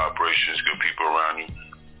got good vibrations, good people around you.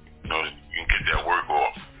 You know, you can get that work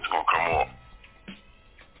off. It's going to come off.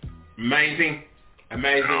 Amazing. You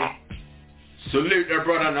know? Salute the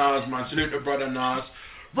brother Nas, man. Salute the brother Nas.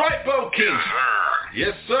 Right, Bo King.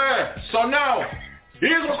 Yes, sir. So now,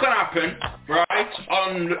 here's what's going to happen, right,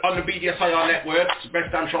 on the BDSIR network,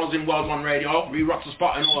 best damn shows in World 1 Radio, We Rock the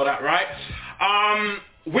Spot and all that, right?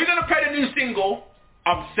 We're going to play the new single,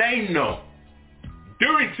 I'm Saying No.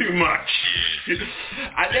 Doing too much. And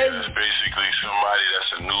then it's basically somebody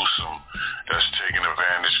that's a newsome, that's taking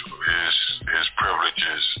advantage of his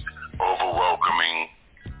privileges, over welcoming,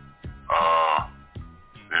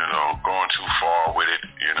 you know, going too far with it.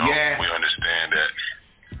 You know, we understand that.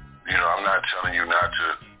 You know, I'm not telling you not to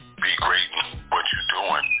be great in what you're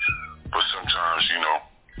doing, but sometimes, you know,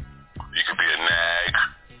 you could be a nag,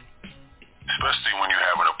 especially when you're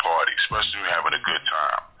having a party, especially when you're having a good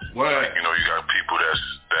time. Like, you know, you got people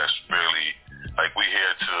that's really, like, we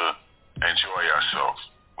here to enjoy ourselves.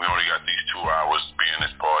 We only got these 2 hours to be in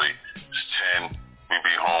this party. It's 10. We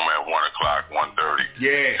be home at 1 o'clock, 1:30.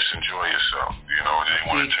 Yeah. Just enjoy yourself. You know, they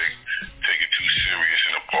want to take it too serious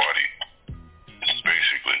in a party.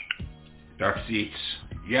 Basically. That's it.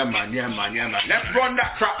 Yeah, man. Let's run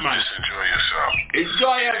that crap, man. Just enjoy yourself.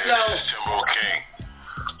 Enjoy yourself.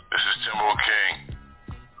 This is Timbo King.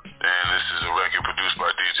 The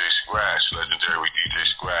Scratch, legendary DJ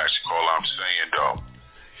Scratch. Call I'm saying though.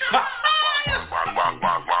 Bang, bang, bang,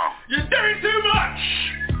 bang, bang. You're doing too much.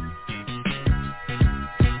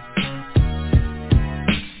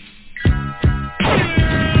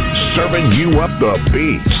 Serving you up the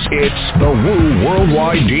beats. It's the Woo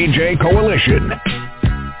Worldwide DJ Coalition.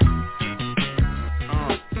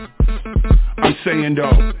 I'm saying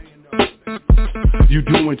though, you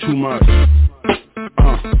doing too much.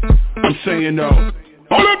 I'm saying though,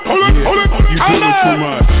 you doing too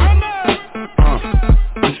much.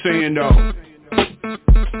 I'm saying though,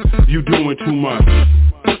 you doing too much.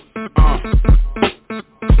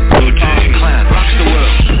 Rocks the world.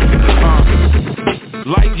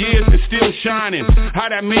 Light years and still shining. How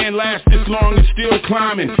that man lasts this long and still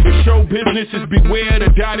climbing. If show business is beware the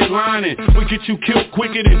dotted lining. We get you killed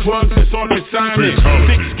quicker than drugs that's on consignment.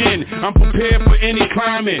 Thick skin, I'm prepared for any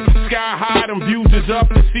climate. Sky high, them views is up,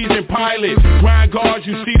 the season pilot. Grind guards,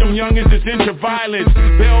 you see them youngins is into violence.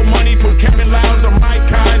 Bail money from Kevin Lyles or Mike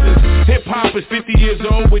Kaisers. Hip hop is 50 years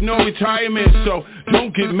old with no retirement, so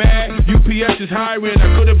don't get mad. UPS is hiring.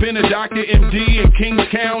 I could have been a Dr. MD in Kings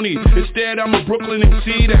County. Instead, I'm a Brooklyn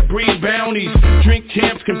MC that breed bounties. Drink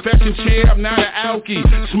champs, confession chair, I'm not an alkie.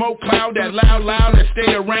 Smoke cloud, that loud that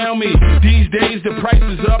stay around me. These days the price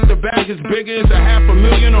is up, the bag is bigger. It's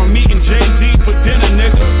 $500,000 on meeting Jay-Z for dinner,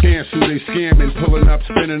 nigga. Cancel, they scamming, pulling up,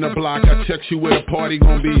 spinning the block. I text you where the party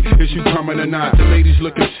gon' be. Is you coming or not? The ladies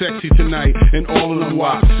looking sexy tonight, and all of them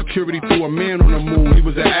watch. Security threw a man on the moon, he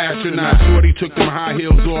was an astronaut. Shorty took them high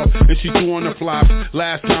heels off, and she threw on the flops.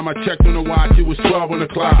 Last time I checked on the watch, it was 12 on the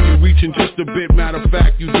clock. You reaching just a bit, matter of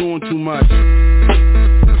fact, you doing too much.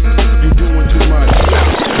 You doing too much.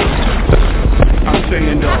 I'm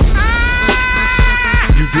saying though,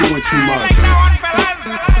 you doing too much.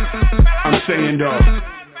 I'm saying though,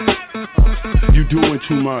 you doing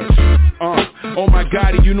too much. Oh my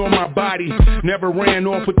God, you know my body. Never ran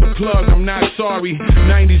off with the plug, I'm not sorry.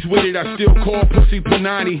 90s with it, I still call pussy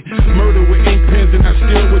Panani. Murder with ink pens and I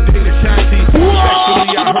still would date a shotty.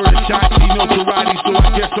 Actually, I heard a shotty, no karate, so I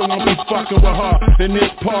guess I won't be fucking with her in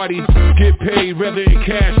this party. Get paid, whether in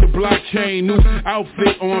cash or blockchain. New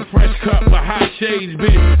outfit on, fresh cut with hot shades.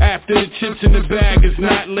 Been after the chips in the bag, it's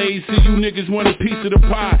not lazy. You niggas want a piece of the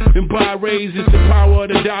pie and buy raise. It's the power of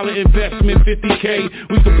the dollar investment, 50K.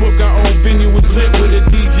 We can book our own venue and lit with a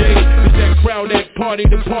DJ. It's that crowd, that party,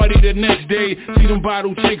 the party the next day. See them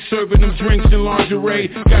bottle chicks serving them drinks in lingerie.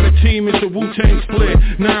 Got a team, it's a Wu-Tang split.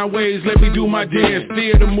 9 ways, let me do my dance.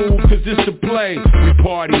 Steer the move, cause it's the play. We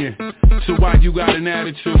partying, so why you got an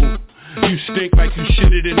attitude? You stink like you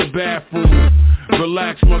shitted in the bathroom.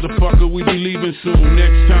 Relax, motherfucker, we be leaving soon.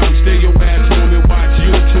 Next time, stay your ass home and watch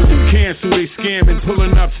YouTube. Cancel, they scamming,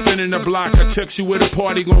 pulling up, spinning the block. I text you where the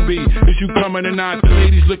party gon' be. Is you coming or not? The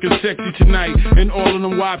ladies looking sexy tonight. And all of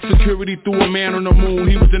them wops, security threw a man on the moon.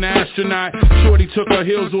 He was an astronaut. Shorty took her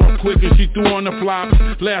heels off quick and she threw on the flops.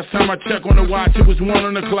 Last time I checked on the watch, it was 1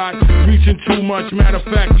 on the clock. Reaching too much, matter of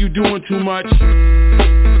fact, you doing too much.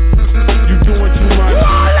 You doing too much.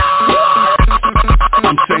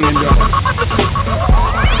 I'm saying though,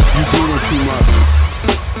 you doing too much.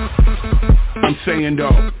 I'm saying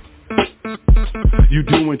though, you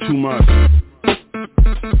doing too much.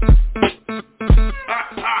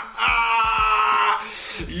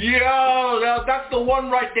 Yo, that's the one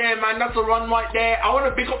right there, man. That's the one right there. I want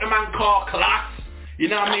to pick up the man called Class. You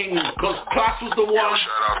know what I mean? Because Class was the one.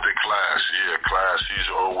 Shout out to Class. Yeah, Class. He's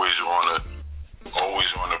always on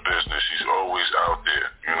the business. He's always out there.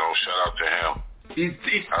 You know, shout out to him. He's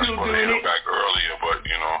I was going to hit him back earlier, but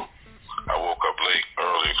you know, I woke up late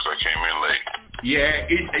earlier because I came in late.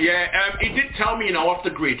 He did tell me, you know, off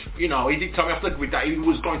the grid, he did tell me off the grid that he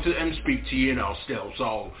was going to speak to you, still.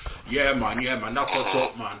 So, yeah, man, that's what's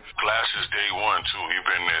up, man. Class is day one too. He's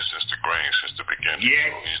been there since the grain, since the beginning.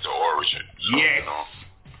 Yes. So he's the origin. So, yes. You know,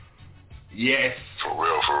 yes. For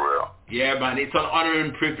real. Yeah, man, it's an honor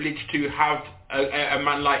and privilege to have a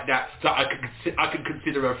man like that I could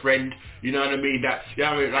consider a friend. You know what I mean? That, you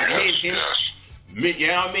know what I mean? Like me and him. Yes.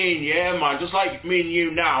 Yeah, man. Just like me and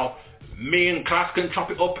you now, me and Class can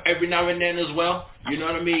chop it up every now and then as well. You know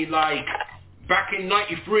what I mean? Like back in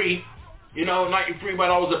 '93, when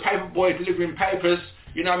I was a paper boy delivering papers.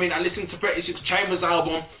 You know what I mean? I listened to 36 Chambers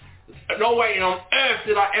album. No way on earth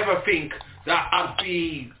did I ever think that I'd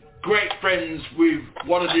be great friends with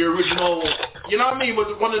one of the original, you know what I mean,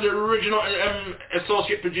 with one of the original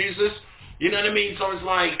associate producers, you know what I mean? So it's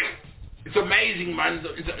like, it's amazing, man.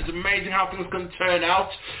 It's amazing how things can turn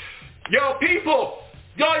out. Yo, people,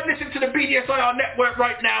 y'all listen to the BDSIR network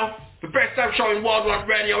right now. The best time show in worldwide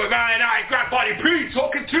radio with I, Grand Body P,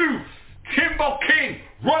 talking to Timbo King,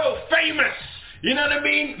 Royal Famous. You know what I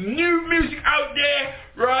mean? New music out there,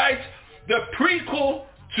 right? The prequel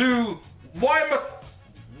to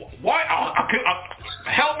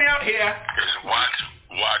help me out here.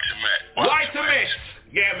 White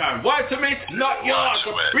Yeah, man. White not yours.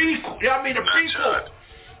 The prequel. Yeah, I mean the prequel.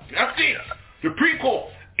 That's it. The prequel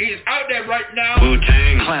is out there right now.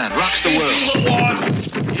 Wu-Tang Clan rocks the world.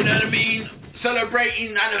 You know what I mean?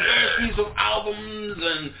 Celebrating anniversaries of albums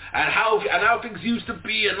and how things used to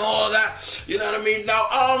be and all that. You know what I mean?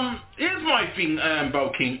 Now, here's my thing,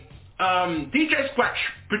 Bo King. DJ Scratch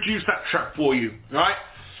produced that track for you, right?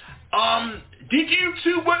 Did you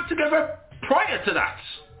two work together prior to that?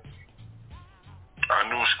 I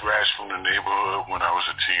knew Scratch from the neighborhood when I was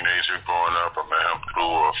a teenager growing up. I met him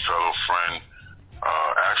through a fellow friend.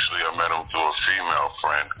 Actually, I met him through a female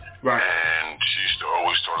friend. Right. And she used to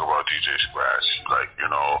always talk about DJ Scratch, like, you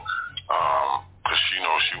know, because she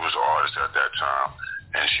knows she was an artist at that time.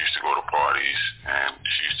 And she used to go to parties, and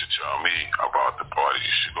she used to tell me about the parties.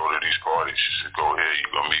 You should go to these parties. She said, go here,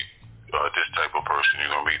 you're going to meet this type of person.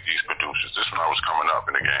 You're going to meet these producers. This when I was coming up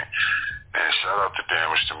in the game. And shout out to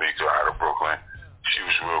Damage Tamika out of Brooklyn. She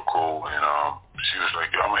was real cool, and she was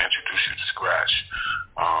like, I'm going to introduce you to Scratch.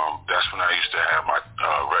 That's when I used to have my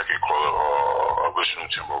record called Original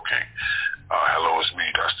Timbo King. Hello, It's Me.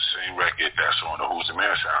 That's the same record that's on the Who's the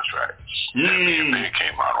Man soundtrack that me and Big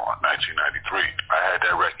came out on 1993. I had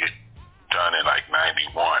that record done in like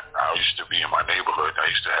 91. I used to be in my neighborhood. I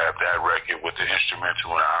used to have that record with the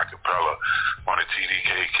instrumental and a cappella on a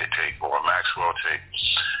TDK tape or a Maxwell tape.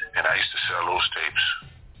 And I used to sell those tapes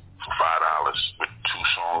for $5 with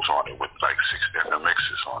 2 songs on it with like 6 different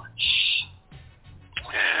mixes on it.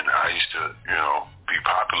 And I used to, you know, be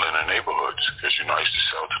popular in the neighborhoods because, you know, I used to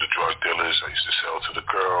sell to the drug dealers. I used to sell to the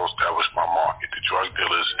girls. That was my market, the drug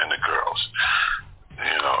dealers and the girls.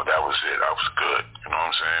 You know, that was it. I was good. You know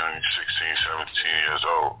what I'm saying? 16, 17 years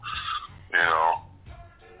old, you know,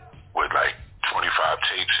 with like 25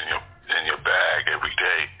 tapes in your bag every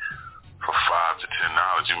day for $5 to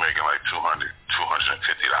 $10, you're making like $250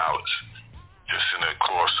 just in the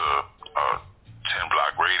course of a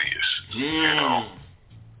 10-block radius. You know,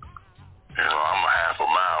 I'm a half a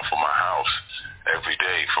mile from my house every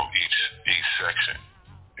day from each section.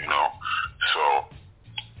 You know, so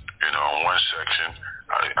you know, in one section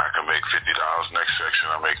I can make $50. Next section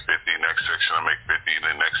I make 50. Next section I make 50.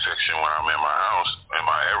 The next section when I'm in my house in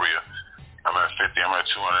my area, I'm at 50. I'm at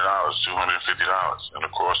 $200, $250 in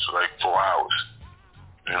the course of like 4 hours.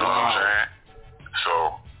 You know what I'm saying? So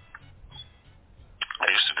I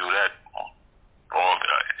used to do that all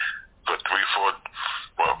day, for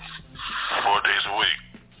 4 days a week.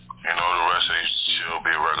 You know, the rest I used to chill,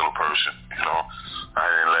 be a regular person. You know, I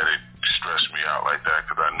didn't let it stress me out like that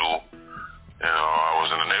because I knew, you know, I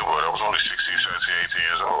was in the neighborhood. I was only 16, 17, 18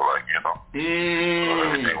 years old, like, you know. So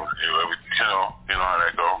everything was, you know how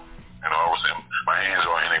that go. You know, I was in my hands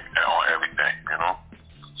on everything, you know.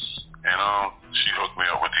 And she hooked me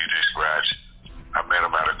up with DJ Scratch. I met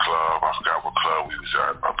him at a club. I forgot what club we was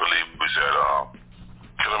at. I believe it was at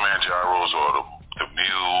Kilimanjaro's or the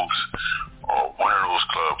Muse or one of those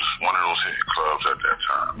clubs, one of those hit clubs at that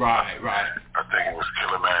time. Right. I think it was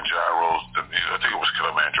Kilimanjaro's. I think it was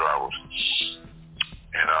Kilimanjaro's.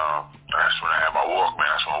 And that's when I had my Walkman.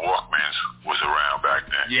 That's when Walkmans was around back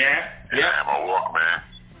then. Yeah. I had my Walkman.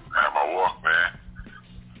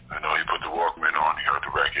 You know, he put the Walkman on. He heard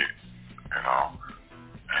the record. You know.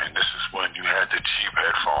 And this is when you had the cheap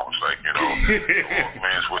headphones, like, you know, the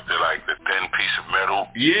Walkmans with the thin piece of metal.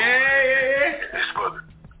 Yeah. It's for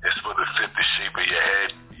to fit the shape of your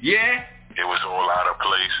head. Yeah. It was all out of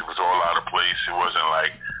place. It wasn't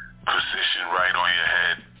like positioned right on your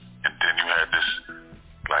head. And then you had this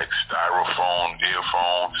like styrofoam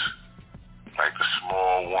earphones, like the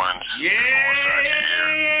small ones. Yeah.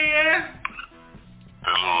 The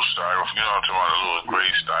little styrofoam, you know what I'm talking about, the little gray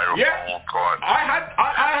styrofoam card. I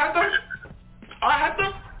had them.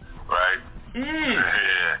 Right.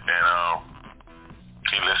 Yeah, and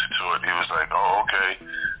he listened to it. He was like, oh, okay.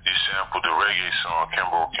 You sampled the reggae song,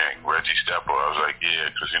 Timbo King, Reggie Stepper. I was like, yeah,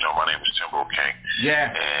 because, you know, my name is Timbo King. Yeah.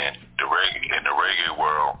 And in the reggae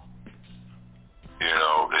world, you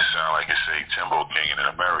know, it sounds like it say Timbo King in an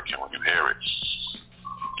American when you hear it.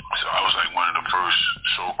 So I was like one of the first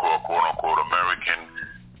so-called, quote-unquote, American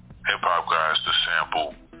hip-hop guys to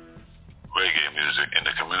sample reggae music in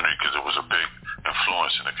the community because it was a big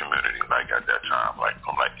influence in the community, like at that time, like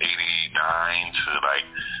from like 89 to like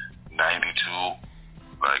 92,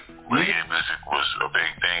 like reggae music was a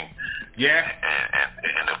big thing. Yeah. And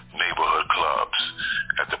in the neighborhood clubs,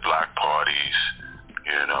 at the block parties,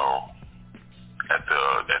 you know, at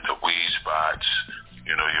the weed spots,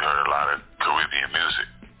 you know, you heard a lot of Caribbean music.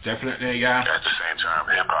 Definitely, yeah. At the same time,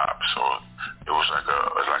 hip hop. So it was like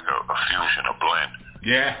a fusion, a blend.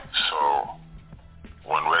 Yeah. So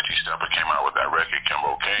when Reggie Stepper came out with that record,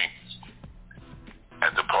 Kimbo King,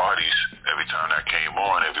 at the parties, every time that came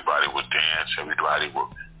on, everybody would dance, everybody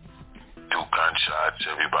would do gunshots,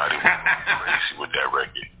 everybody would go crazy with that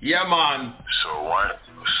record. Yeah, man. So one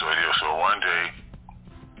day,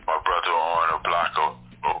 my brother on a block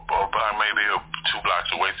maybe 2 blocks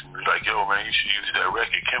away from me, like, yo, man, you should use that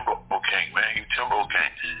record, Kimbo King, man, you Timbo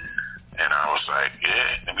King. And I was like,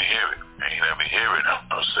 yeah, let me hear it. And he let me hear it. I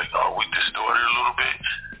was like, oh, we distorted a little bit,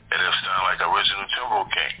 and it'll sound like original Timbo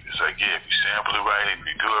King. It's like, yeah, if you sample it right, if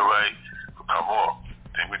you do it right, it'll come off.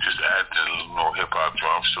 Then we just add the little hip-hop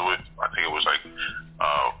drums to it. I think it was like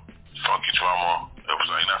Funky Drummer. It was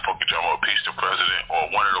like not Funky Drummer, Peace the President,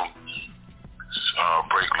 or one of them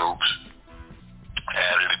break loops.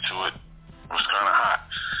 Added it to it. It was kind of hot,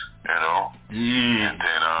 you know. And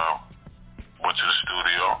then went to the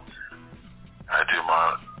studio. I did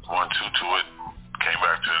my 1-2 to it. Came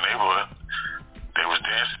back to the neighborhood. They was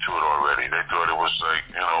dancing to it already. They thought it was like,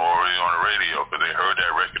 you know, already on the radio, because they heard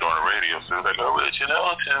that record on the radio. So they're like,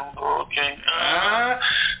 original Timbo King.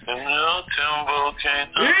 Original Timbo King.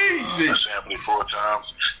 Easy. I sampled it 4 times.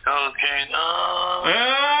 King.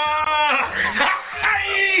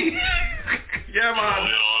 Yeah, man.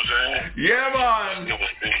 You know what I'm saying? Yeah, man. It was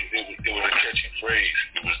a catchy phrase.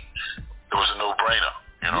 It was a no-brainer,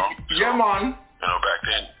 you know? Yeah, man. You know,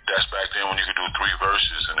 that's back then when you could do 3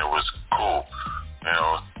 verses and it was cool. You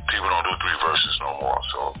know, people don't do 3 verses no more.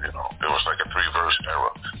 So, you know, it was like a 3-verse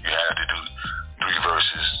era. You had to do 3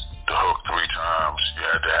 verses, the hook 3 times. You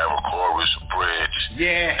had to have a chorus, a bridge,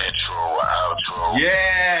 intro, outro.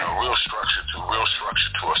 Yeah. You know, real structure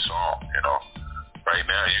to a song, you know? Right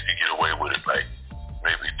now, you can get away with it, like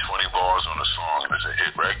maybe 20 bars on a song, and it's a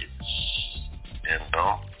hit record. You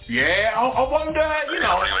know? Yeah, I wonder, you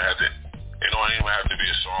know. It don't even have to be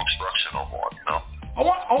a song structure no more, you know?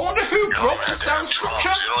 I wonder who broke the sound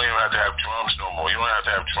structure. You don't even have to have drums no more. You don't have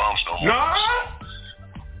to have drums no more. No?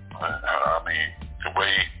 I mean, the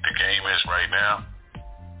way the game is right now,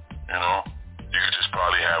 you know, you could just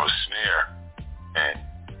probably have a snare and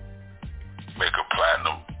make a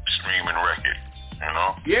platinum streaming record. You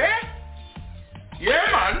know? Yeah? Yeah,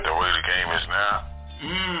 man. The way the game is now.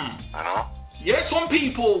 You know? Yeah, some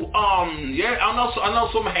people, I know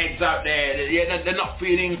some heads out there, they're not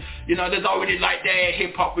feeling, you know, they don't really like their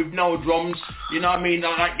hip-hop with no drums, you know what I mean?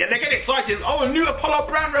 They get excited, oh, a new Apollo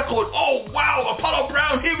Brown record, oh, wow, Apollo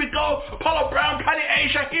Brown, here we go, Apollo Brown, Planet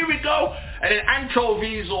Asia, here we go, and then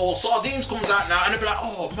Anchovies or Sardines comes out now, and they'll be like,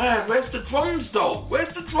 oh, man, where's the drums, though?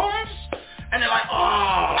 Where's the drums? And they're like,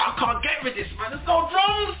 oh, I can't get with this, man, there's no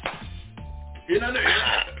drums. You know what I mean?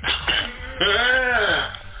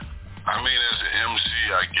 Yeah. I mean, as an MC,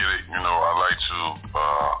 I get it. You know, I like to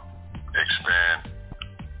expand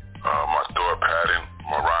my thought pattern,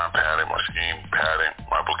 my rhyme pattern, my scheme pattern,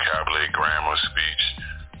 my vocabulary, grammar, speech,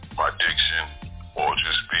 my diction, or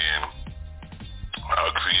just being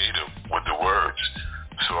creative with the words.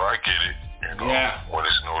 So I get it, you know, when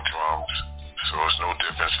it's no drums. So it's no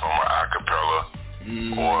difference from an acapella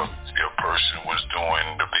or if a person was doing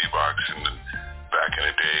the beatboxing back in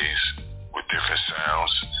the days with different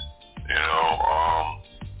sounds. You know,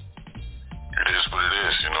 it is what it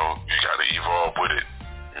is, you know. You got to evolve with it,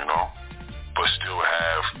 you know, but still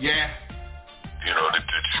have, you know, the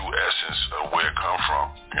true essence of where it come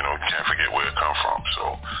from. You know, you can't forget where it come from.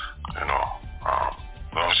 So, you know,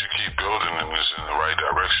 as long as you keep building and it's in the right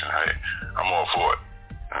direction, hey, I'm all for it,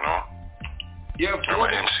 you know. Yeah, I'm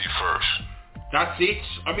an MC first. That's it.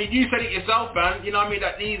 I mean, you said it yourself, man. You know what I mean?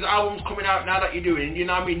 That these albums coming out now that you're doing, you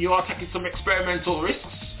know what I mean? You are taking some experimental risks.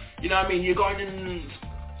 You know what I mean? You're going in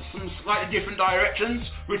some slightly different directions,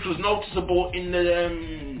 which was noticeable in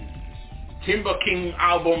the Timber King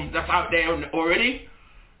album that's out there already.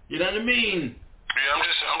 You know what I mean? Yeah, I'm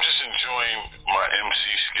just enjoying my MC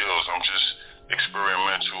skills. I'm just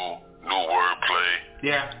experimental, new wordplay.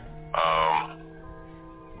 Yeah.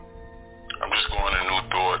 I'm just going to new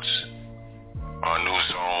thoughts, new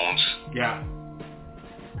zones. Yeah.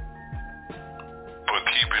 But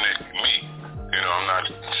keeping it me. You know, I'm not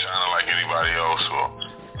sounding like anybody else or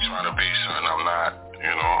trying to be something I'm not.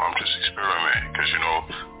 You know, I'm just experimenting because, you know,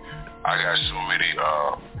 I got so many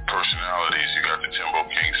personalities. You got the Timbo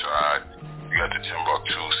King side. You got the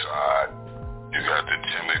Timbuktu side. You got the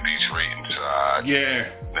Timothy Drayton side.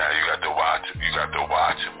 Yeah. Now you got the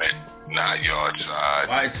Ultimate Not Yard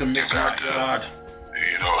side. Ultimate Not Yard.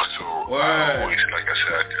 You know, so I always, like I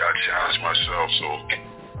said, I challenge myself. So,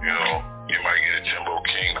 you know, you might get a Timbo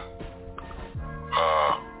King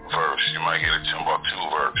verse. You might get a Timbuktu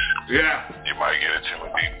verse. Yeah. You might get a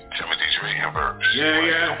Timothy Drayton verse. Yeah, you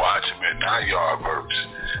might yeah. get a Watchman 9-yard verse.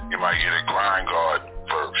 You might get a Grind Guard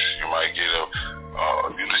verse. You might get a,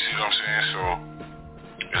 you see what I'm saying? So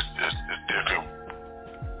it's different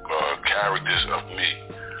characters of me,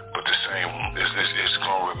 but the same. It's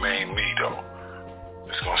gonna remain me though.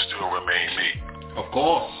 It's gonna still remain me. Of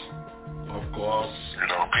course. Of course. You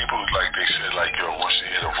know, people like they said, like, yo, once you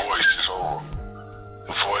hear the voice, it's over.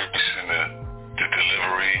 The voice and the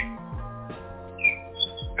delivery.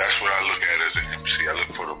 That's what I look at as an MC. I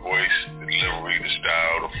look for the voice, the delivery, the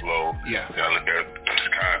style, the flow. Yeah. Then I look at his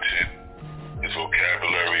content, his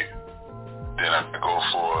vocabulary. Then I go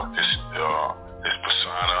for his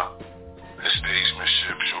persona, his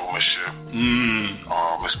stagemanship, showmanship,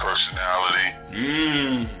 his personality.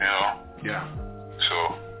 You know? Yeah. So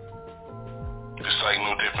it's like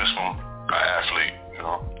no difference from an athlete, you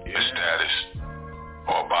know, his status,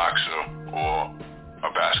 or a boxer, or a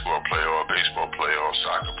basketball player, or a baseball player, or a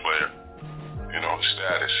soccer player. You know,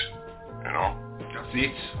 status, you know. That's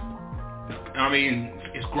it. I mean,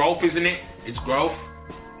 it's growth, isn't it? It's growth.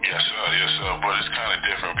 Yes, sir, but it's kind of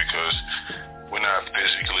different because we're not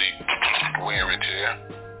physically wear and tear.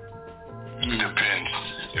 It depends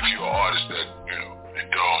if you're an artist that, you know,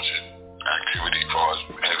 indulge in activity as far as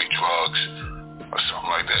heavy drugs or something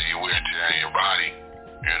like that, you wear and tear in your body,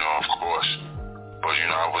 you know, of course. But, you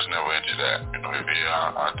know, I was never into that. You know,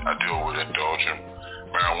 I deal with indulging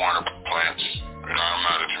marijuana plants. You know, I'm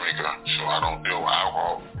not a drinker, so I don't deal with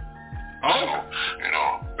alcohol. So, you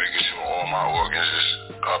know, making sure all my organs is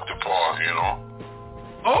up to par, you know.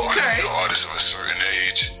 Okay. You're an artist of a certain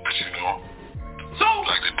age, but you know, so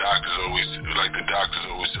like the doctors always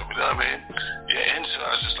tell me that, man, your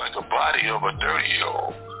insides is like a body of a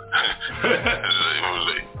 30-year-old.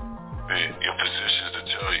 Your physicians to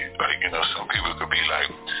tell you, like, you know, some people could be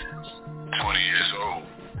like 20 years old,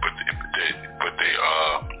 but they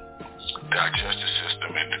digestive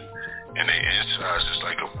system and their insides is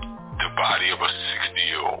like the body of a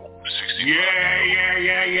 60-year-old.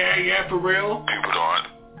 Yeah, for real. People don't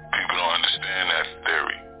understand that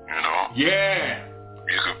theory, you know. Yeah.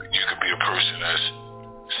 You could be a person that's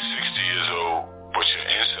 60 years old, but your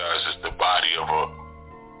insides is the body of a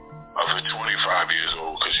 25 years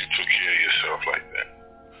old because you took care of yourself like that.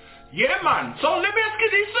 Yeah, man. So let me ask you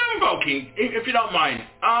this, King, if you don't mind.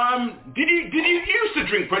 Did you used to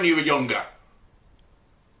drink when you were younger?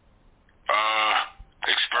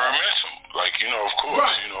 Experimental, like, you know, of course,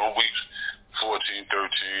 right. You know, we 14,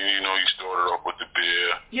 13, you know, you started off with the beer.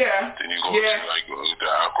 Yeah. Then you go to like the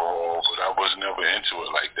alcohol, but I was never into it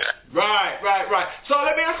like that. Right. So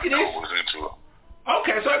let me ask you this. I was into it.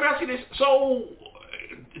 Okay, so let me ask you this. So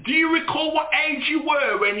do you recall what age you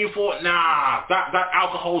were when you thought, nah, that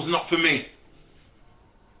alcohol's not for me?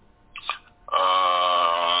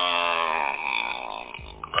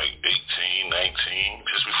 Like 18, 19,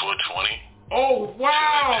 just before 20. Oh,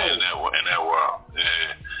 wow. In that while,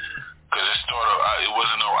 yeah. Because it started, it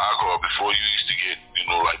wasn't no alcohol. Before you used to get, you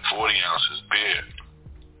know, like 40 ounces beer,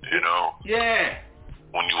 you know? Yeah.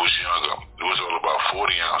 When you was younger, it was all about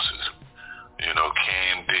 40 ounces, you know,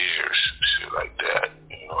 canned beers, shit like that.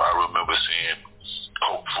 You know, I remember seeing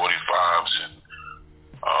Coke 45s and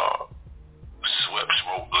Sweat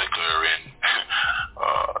Smoke Liquor and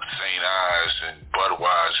St. Ives and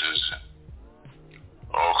Budweisers and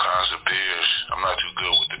all kinds of beers. I'm not too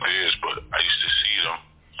good with the beers, but I used to see them.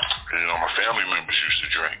 You know, my family members used to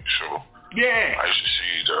drink, so yeah, I used to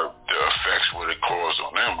see the effects what it caused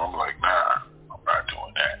on them. I'm like, nah, I'm not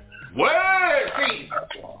doing that.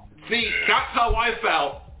 See, that's how I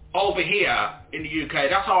felt over here in the UK.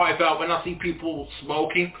 That's how I felt when I see people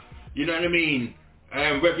smoking. You know what I mean?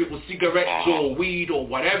 Whether it was cigarettes or weed or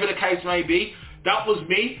whatever the case may be, that was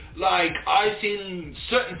me. Like, I seen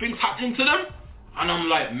certain things happening to them, and I'm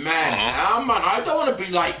like, man, I don't want to be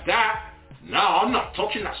like that. No, I'm not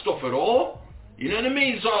touching that stuff at all. You know what I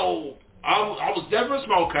mean? So I was never a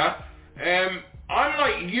smoker. I'm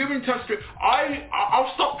like you in terms of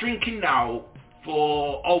I've stopped drinking now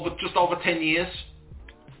for just over 10 years,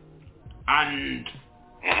 and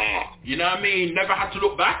you know what I mean. Never had to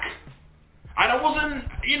look back. And I wasn't,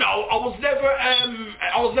 you know, I was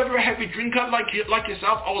never a heavy drinker like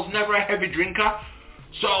yourself. I was never a heavy drinker.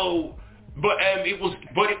 So. But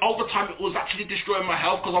over time it was actually destroying my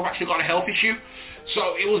health because I've actually got a health issue.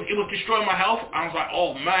 So it was destroying my health. I was like,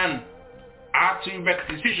 oh man, I had to make a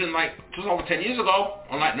decision like just over 10 years ago.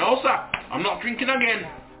 I'm like, no sir, I'm not drinking again.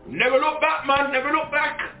 Never look back, man, never look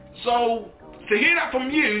back. So to hear that from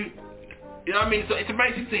you, you know what I mean? So it's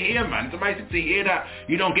amazing to hear, man. It's amazing to hear that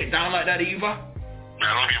you don't get down like that either. Man,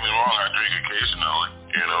 don't get me wrong, I drink occasionally.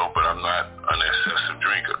 you know, but I'm not an excessive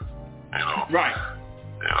drinker, you know. Right.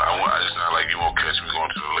 You know, it's not like you won't catch me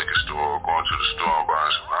going to the liquor store or going to the store and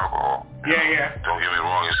buying some alcohol. Yeah. Don't get me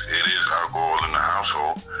wrong, it is alcohol in the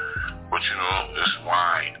household, but you know, it's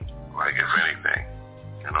wine, like if anything,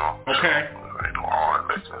 you know. Okay. So, ain't no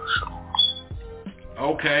hard liquor, so.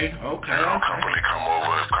 Okay. You know, company come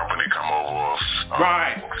over,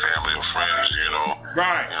 right. Family or friends, you know.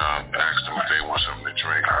 Right. You know, ask them if they want something to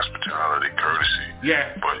drink, hospitality, courtesy.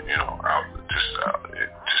 Yeah. But you know, just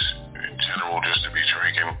in general, just to be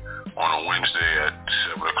drinking on a Wednesday at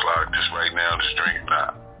 7 o'clock, just right now, just drinking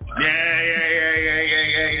now.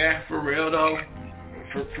 Yeah. For real though.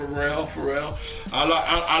 For real.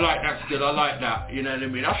 I like that still. I like that. You know what I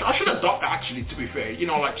mean? I should adopt that actually. To be fair, you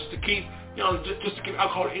know, like just to keep. You know, just to keep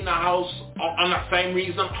alcohol in the house on that same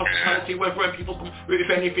reason, hospitality, when people come, if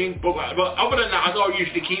anything. But other than that, I don't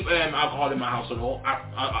usually keep alcohol in my house at all.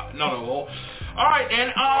 Not at all. All right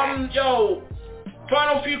then. Yo,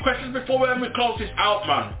 final few questions before we close this out,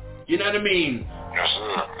 man. You know what I mean? Yes,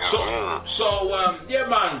 sir. So yeah,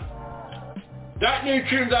 man. That new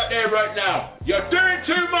tune's out there right now. You're doing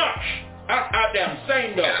too much. Out there, I'm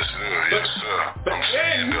saying though. Yes, sir. I'm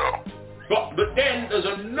saying though. But then there's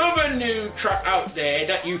another new track out there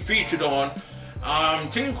that you featured on,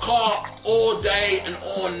 Team Clark, All Day and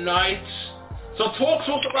All Night. So talk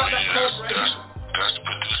to us about that collaboration. That's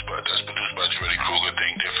produced by Dreddy Kruger,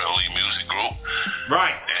 Think Differently Music Group.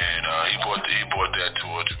 Right. And he brought that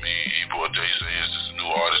towards me. He said, "Here's this new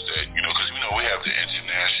artist that, you know, because we know we have the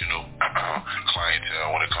international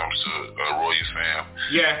clientele when it comes to Royal Fam.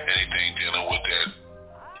 Yeah. Anything dealing with that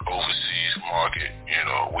overseas market, you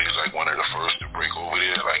know, we was like one of the first to break over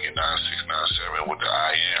there, like in 96, 97 with the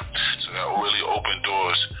IM. So that really opened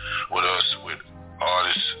doors with us, with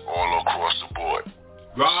artists all across the board.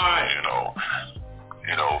 Right. So,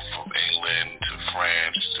 you know, from England to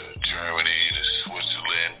France to Germany to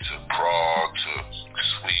Switzerland to Prague to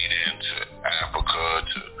Sweden to Africa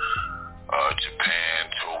to Japan,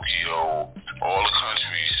 Tokyo, all the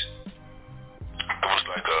countries. It was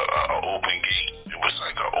like a open gate. It was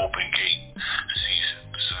like an open gate season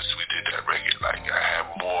since we did that record. Like I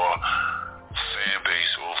have more fan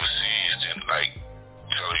base overseas than, like,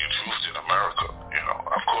 telling you the truth, than America. You know,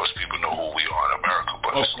 of course people know who we are in America,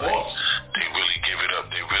 but it's like they really give it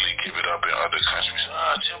up. They really give it up in other countries.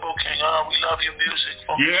 Timbo King, we love your music.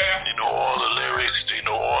 Yeah. They know all the lyrics. They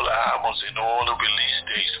know all the albums. They know all the release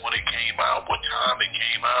dates, when it came out, what time it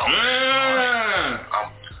came out.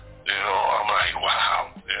 Yeah. You know, I'm like,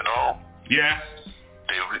 wow, you know? Yeah.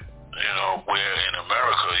 They, you know, where in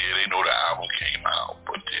America, yeah, they know the album came out,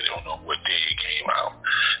 but they don't know what day it came out.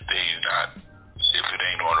 If it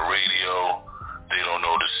ain't on the radio, they don't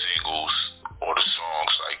know the singles or the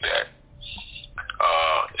songs like that.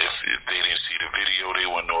 If they didn't see the video, they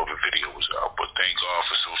wouldn't know if the video was out. But thank God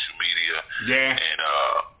for social media. Yeah. And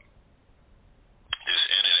this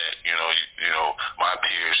internet, you know, my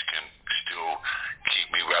peers can still keep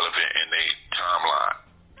me relevant in their timeline,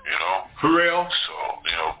 you know? For real? So,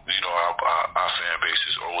 you know, our fan base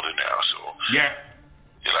is older now, so yeah.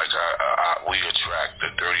 Like we attract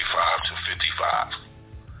the 35 to 55.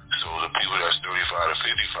 So the people that's 35 to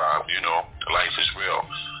 55, you know, life is real.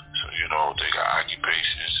 So, you know, they got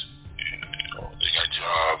occupations, you know, they got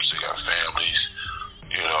jobs, they got families,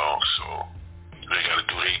 you know, so they got to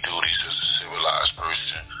do their duties as a civilized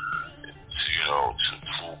person, you know, to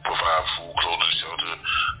provide food, clothing, shelter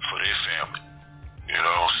for their family, you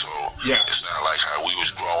know. So it's not like how we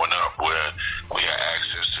was growing up where we had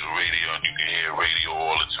access to the radio and you can hear radio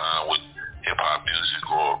all the time with hip-hop music,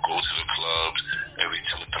 or go to the clubs every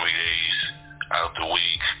 2 or 3 days out the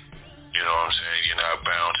week. You know what I'm saying? You're not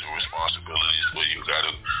bound to responsibilities where you got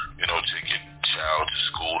to, you know, take your child to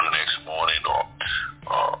school the next morning, or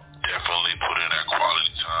definitely put in that quality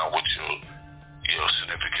time with your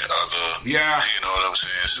significant other. Yeah. You know what I'm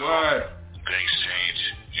saying? So things change.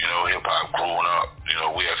 You know, hip-hop growing up, you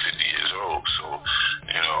know, we are 50 years old, so,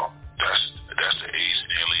 you know, that's the age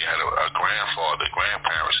nearly at a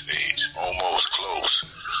grandparents' age, almost close,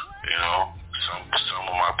 you know. Some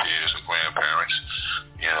of my peers are grandparents,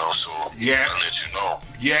 you know, so I'll let you know.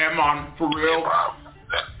 Yeah, man, for real. So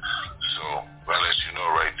I'll let you know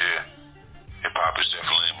right there. Hip-hop is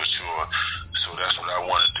definitely mature, so that's what I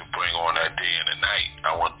wanted to bring on that day and the night.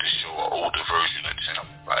 I wanted to show an older version of Tim,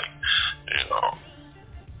 like, you know,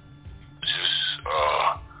 just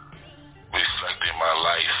reflecting my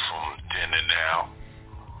life from then to now,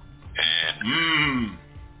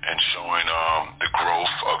 and showing the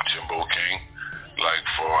growth of Timbo King, like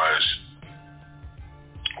far as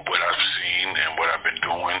what I've seen and what I've been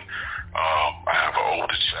doing. I have an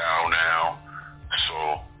older child now, So,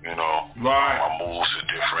 you know, right. My moves are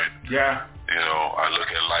different. Yeah. You know, I look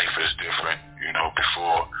at life as different. You know,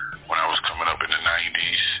 before, when I was coming up in the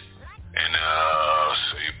 90s, and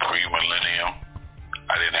say pre-millennium,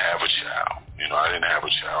 I didn't have a child. You know, I didn't have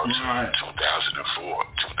a child until 2004.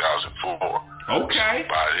 Okay.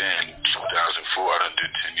 So by then, 2004, I done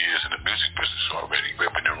did 10 years in the music business already,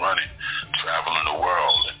 ripping and running, traveling the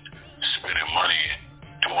world, and spending money and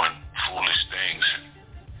doing foolish things.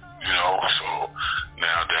 You know, so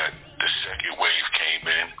now that the second wave came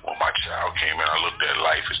in, when my child came in, I looked at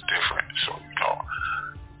life as different. So, you know,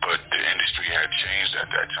 but the industry had changed at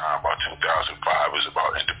that time. By 2005, it was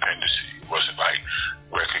about independency. It wasn't like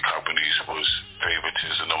record companies was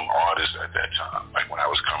favoritism them artists at that time, like when I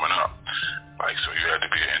was coming up. Like, so you had to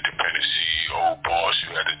be an independent CEO, boss.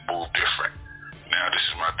 You had to move different. Now this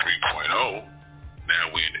is my 3.0. Now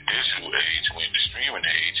we in the digital age, we in the streaming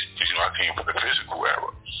age. Because, you know, I came from the physical era.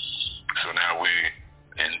 So now we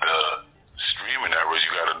in the streaming era,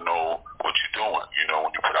 you got to know what you're doing. You know,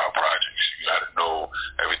 when you put out projects, you got to know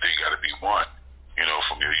everything got to be one. You know,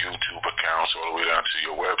 from your YouTube accounts all the way down to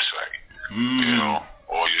your website. You know,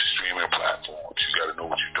 all your streaming platforms. You got to know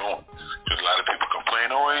what you're doing. Because a lot of people complain,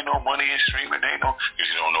 oh, ain't no money in streaming. Ain't no, because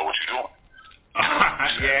you don't know what you're doing.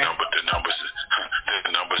 Yeah. But the numbers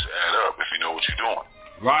add up if you know what you're doing.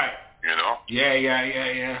 Right. You know?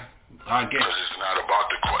 Yeah. I guess. Because it's not about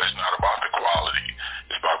the quality.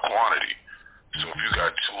 It's about quantity. So if you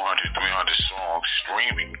got 200, 300 songs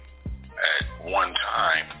streaming at one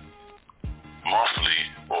time, monthly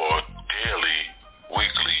or daily,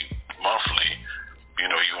 weekly, monthly, you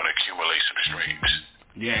know, you're going to accumulate some streams.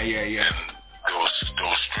 Yeah. And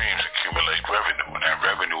those streams accumulate revenue, and that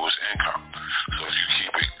revenue is income. So if you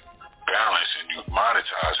keep it balanced and you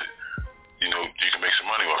monetize it, you know, you can make some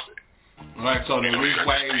money off it. Right, so you know, you got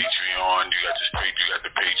this Patreon, you got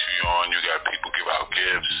the Patreon, you got people give out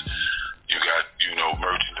gifts, you got, you know,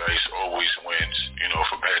 merchandise always wins, you know,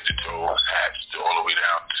 from head to toe, hats to all the way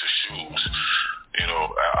down to shoes. You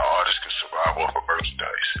know, artists can survive off of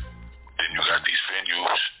merchandise. Then you got these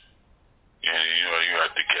venues, and you know, you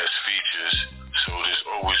got the guest features. So there's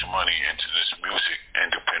always money into this music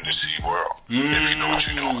independency world. If you know what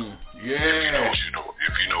you're doing. Yeah. If you know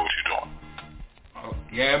what you're doing. Oh,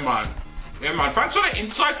 yeah, man. Thanks for that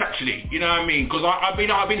insight, actually. You know what I mean? Because I've been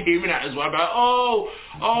hearing that as well about,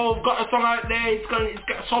 I've got a song out there. It's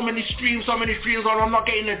got so many streams, and I'm not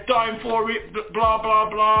getting a dime for it. Blah blah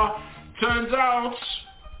blah. Turns out,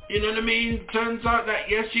 you know what I mean? Turns out that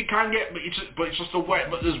yes, you can get, but it's just a way.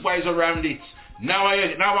 But there's ways around it. Now I get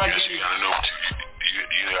it. You gotta know.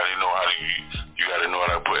 You gotta know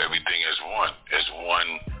how to put everything as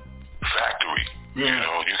one factory. Yeah. You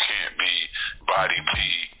know, you can't be Body P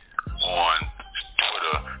on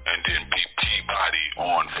Twitter and then be P-Body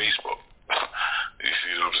on Facebook. You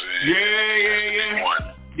see what I'm saying? Yeah. One.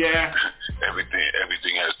 Yeah.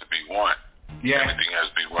 Everything has to be one. Yeah. Everything has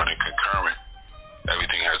to be running concurrent.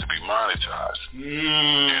 Everything has to be monetized. You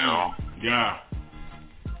know? Yeah.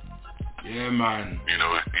 Yeah, man. You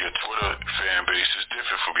know, your Twitter fan base is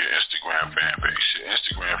different from your Instagram fan base. Your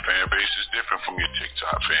Instagram fan base is different from your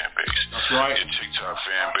TikTok fan base. That's right. Your TikTok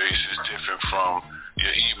fan base is different from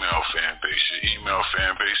your email fan base. Your email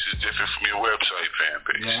fan base is different from your website fan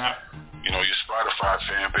base. Yeah. You know, your Spotify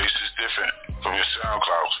fan base is different from your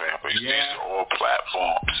SoundCloud fan base. Yeah. These are all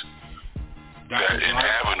platforms and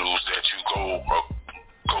avenues that you go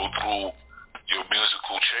through your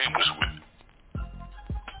musical chambers with.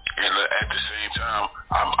 And at the same time,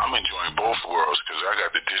 I'm enjoying both worlds because I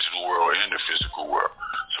got the digital world and the physical world.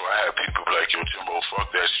 So I have people like, yo, Timbo,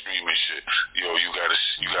 fuck that streaming shit. Yo, you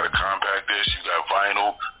gotta compact this. You got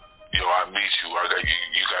vinyl. Yo, I meet you.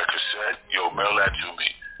 You got cassette. Yo, mail that to me.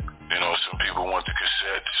 You know, some people want the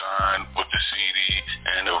cassette signed with the CD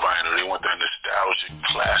and the vinyl. They want that nostalgic,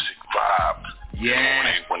 classic vibe. Yeah. You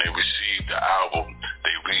know, when they receive the album,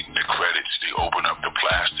 they read the credits, they open up the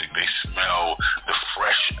plastic, they smell the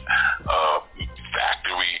fresh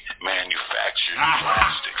factory manufactured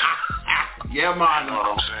plastic. Yeah, man. You know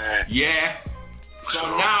what I'm saying? Yeah.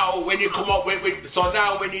 So now when you come up when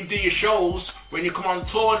you do your shows, when you come on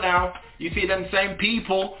tour now, you see them same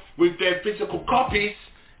people with their physical copies.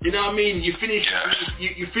 You know what I mean? You finish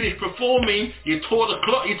performing, you tore the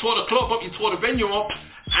club up, you tore the venue up,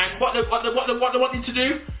 and what they want you to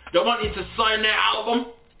do? They want you to sign their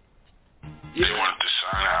album. They want to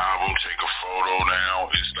sign an album, take a photo now.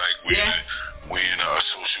 It's like we in a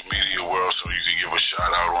social media world, so you can give a shout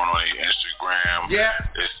out on their Instagram. Yeah.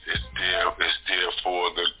 It's there for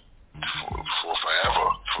forever.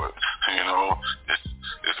 You know,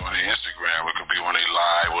 it's on their Instagram. It could be on their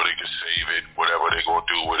live, or they can save it, whatever they gonna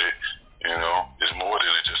do with it. You know, it's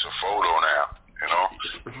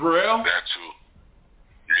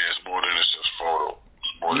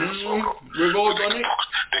whatever photo. We've all done it.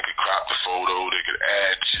 They could crop the photo. They could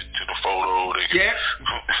add shit to the photo. They could,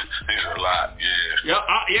 there's a lot.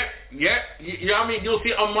 Yeah. You know what I mean? You'll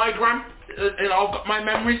see it on my gram. And I've got my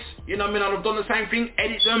memories, you know what I mean, I've done the same thing,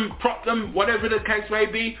 edit them, crop them, whatever the case may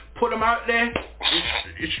be, put them out there.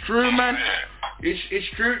 It's true, man. It's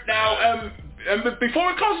true. Now, before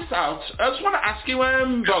we close this out, I just want to ask you,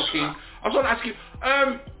 King,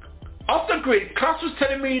 off the grid, Class was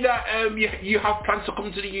telling me that you have plans to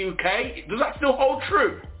come to the UK. Does that still hold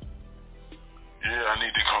true? Yeah, I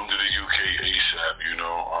need to come to the UK ASAP, you know.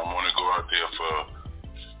 I want to go out there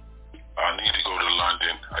I need to go to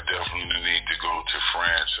London. I definitely need to go to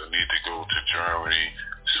France. I need to go to Germany,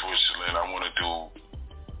 Switzerland. I want to do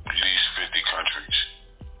at least 50 countries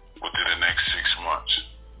within the next 6 months.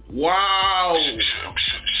 Wow.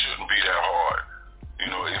 Shouldn't be that hard.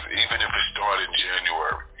 You know, even if it started in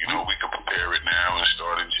January, you know, we can prepare it now and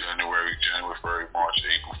start in January, February, March,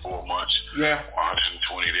 April, 4 months. Yeah.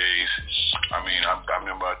 120 days. I mean, I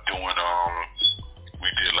remember doing, we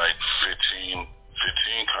did like 15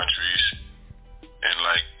 countries in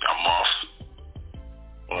like a month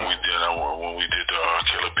when we did the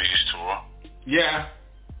Killer Bees tour. Yeah.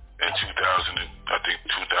 In 2002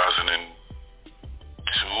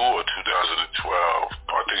 or 2012.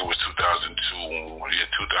 I think it was 2002.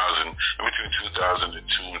 Between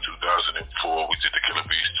 2002 and 2004, we did the Killer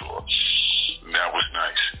Bees tour. And that was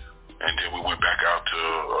nice. And then we went back out to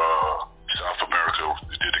South America.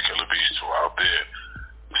 We did the Killer Bees tour out there.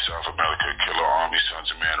 South America, Killer Army, Sons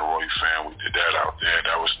of Man, Roy Fan, we did that out there.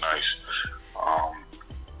 That was nice.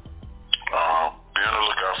 Be on the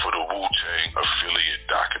lookout for the Wu-Tang affiliate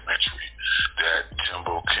documentary that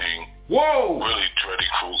Timbo King, really Dreddy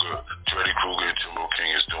Kruger and Timbo King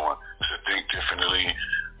is doing. It's a Think Differently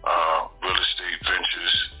real estate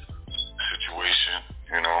ventures situation,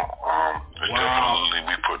 you know. Definitely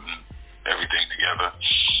we putting everything together.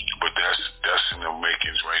 But that's in the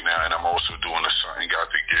makings right now, and I'm also doing a Something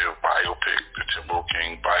Got to Give biopic, the Timbo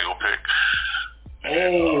King biopic.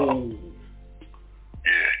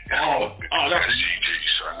 That's GG,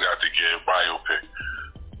 Something Got to Give biopic.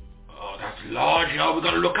 Oh, that's large, yo. We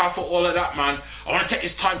gotta look out for all of that, man. I want to take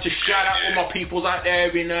this time to shout out all my peoples out there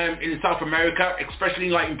in South America, especially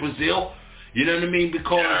like in Brazil. You know what I mean?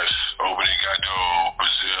 Because Obrigado,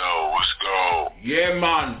 Brazil, let's go. Yeah,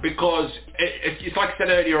 man. Because it's like I said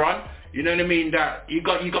earlier on. You know what I mean? That you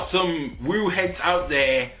got some woo heads out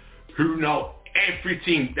there who know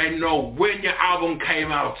everything. They know when your album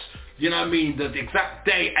came out. You know what I mean? The exact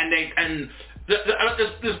date, and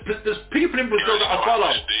there's people in Brazil that I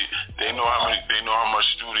follow. They know how much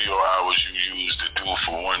studio hours you used to do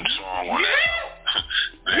for one song.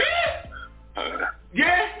 They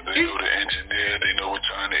know the engineer. They know what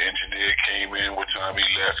time the engineer came in, what time he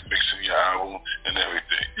left, mixing your album and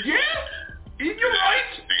everything. You're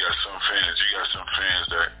right. You got some fans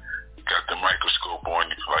that got the microscope on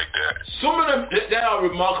you like that. Some of them, they are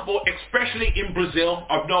remarkable, especially in Brazil.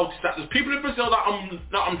 I've noticed that there's people in Brazil that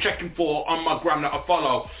I'm checking for on my gram that I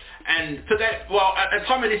follow. And today, well, at the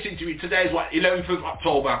time of this interview, today is 11th of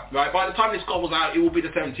October, right? By the time this call was out, it will be the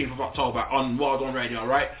 17th of October on Wild On Radio,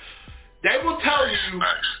 right? They will tell you,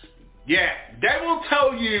 they will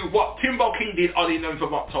tell you what Timbo King did on the 11th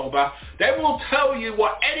of October. They will tell you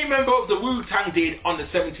what any member of the Wu-Tang did on the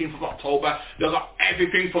 17th of October. They got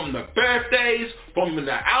everything from the birthdays, from when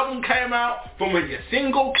the album came out, from when your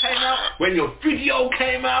single came out, when your video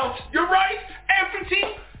came out. You're right,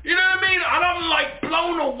 everything. You know what I mean? And I'm like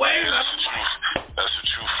blown away. That's a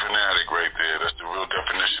true fanatic right there. That's the real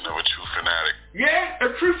definition of a true fanatic. Yeah, a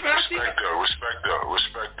true fanatic.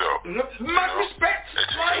 Respect though. Much respect. It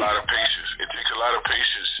takes a lot of patience. It takes a lot of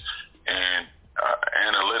patience and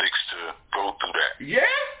analytics to go through that. Yeah,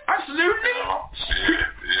 absolutely.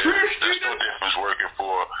 True There's no difference working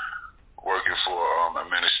for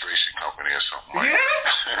administration company or something like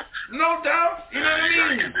that. No doubt. You know what I mean? You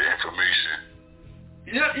gotta get the information.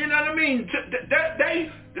 You know what I mean?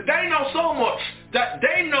 They know so much that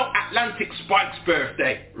they know Atlantic Spike's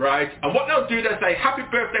birthday, right? And what they'll do, they'll say, happy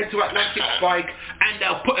birthday to Atlantic Spike, and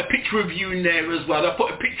they'll put a picture of you in there as well. They'll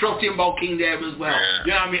put a picture of Timbo King there as well.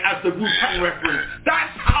 You know what I mean? As the Wu-Tang reference.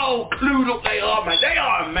 That's how clued up they are, man. They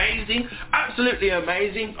are amazing. Absolutely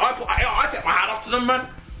amazing. I take my hat off to them, man.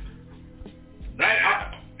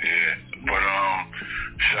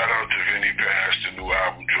 Shout out to Vinny Bass, the new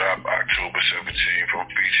album dropped October 17th. I'm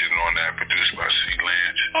featured on that, produced by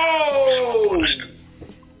CLange.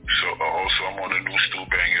 So also I'm on the new Stu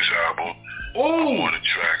Bangers album. I'm on the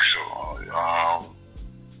track, so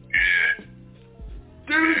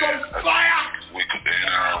Dude's on fire!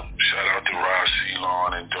 Shout out to Rob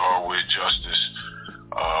Ceylon and Darwood Justice.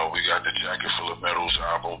 We got the Jacket Full of Medals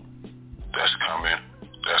album that's coming.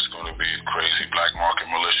 That's going to be crazy. Black Market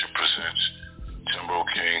Militia presents Timbo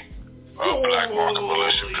King. Black Market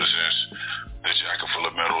Militia presents the Jacket Full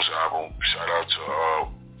of Medals album. Shout out to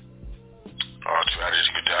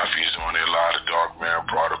Tragedy Gaddafi is on there. A lot of Dark Man,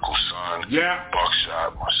 Prodigal Son,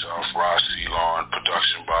 Buckshot, myself, Ross Ceylon.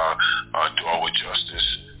 Production by DOITALL Justice.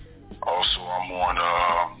 Also, I'm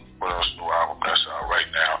on what else? New album that's out right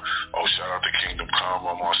now. Oh, shout out to Kingdom Come.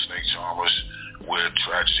 I'm on Snake Charmers with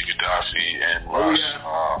Tragedy Gaddafi and Ross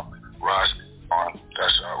on.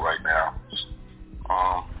 That's out right now.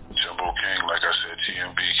 Timbo King, like I said,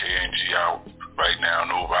 TMB, KNG out right now.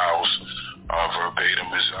 No Vowels.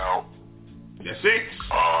 Verbatim is out. That's it.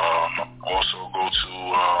 Also go to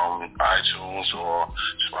iTunes or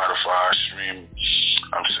Spotify, stream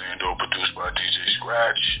I'm Saying Though, produced by DJ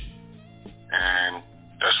Scratch. And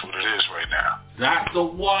that's what it is right now. That's the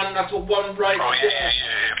one right there. Oh, yeah.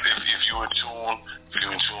 If you're in tune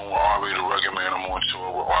with R-Rated Rugged Man, I'm on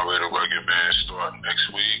tour with R-Rated Rugged Man starting next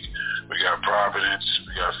week. We got Providence,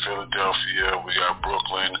 we got Philadelphia, we got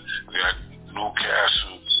Brooklyn, we got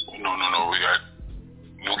Newcastle.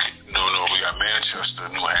 We got Manchester,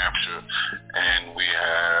 New Hampshire, and we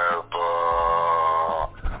have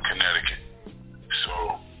Connecticut. So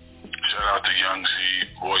shout out to Young Z,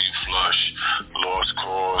 Roy Flush, Lost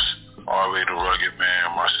Cause, R-Rated Rugged Man,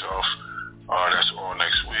 myself. That's all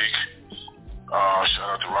next week. Shout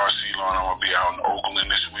out to Ross Ceylon. I'm going to be out in Oakland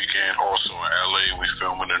this weekend. Also in LA, we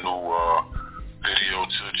filming a new video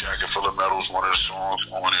to Jacket Full of Medals, one of the songs,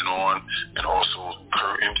 On and On, and also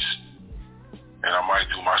Curtains. And I might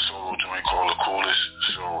do my solo joint called The Coolest,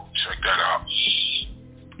 so check that out.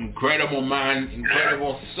 Incredible, man.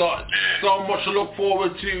 Incredible. So much to look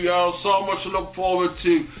forward to, yo. So much to look forward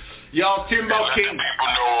to. Yo, Timbo King.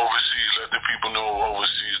 Let the people know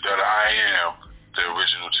overseas that I am the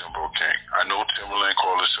original Timbo King. I know Timberland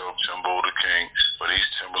called himself Timbo the King, but he's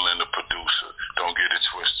Timberland the producer. Don't get it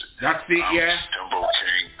twisted. That's it, Timbo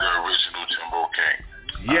King, the original Timbo King.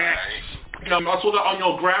 Yes. Right. I saw that on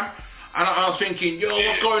your gram. And I was thinking, yo,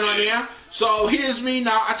 what's going on here? So here's me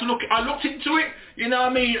now. I looked into it, you know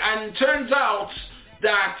what I mean? And turns out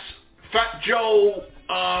that Fat Joe,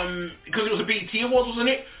 because it was a BT Awards, wasn't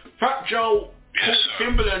it? Fat Joe called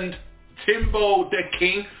Timberland Timbo the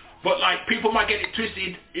King. But like people might get it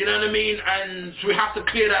twisted, you know what I mean? And so we have to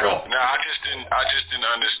clear that up. Now I just didn't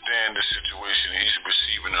understand the situation. He's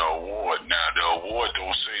receiving an award. Now the award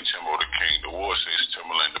don't say Timbo the King. The award says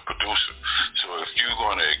Timberland the producer. So if you're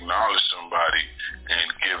going to acknowledge somebody and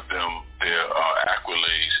give them their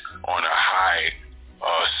accolades on a high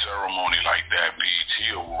ceremony like that,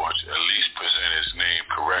 BET Awards, at least present his name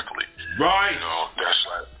correctly. Right. You know, that's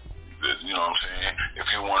like, you know what I'm saying? If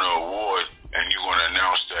you want an award and you're going to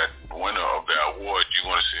announce that winner of that award, you're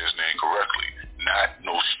going to say his name correctly. Not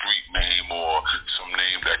no street name or some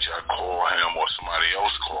name that y'all call him or somebody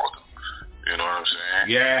else called him. You know what I'm saying?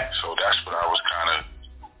 Yeah. So that's what I was kind of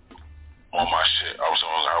on my shit. I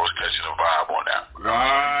was catching a vibe on that.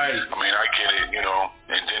 Right. I mean, I get it, you know,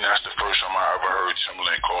 and then that's the first time I ever heard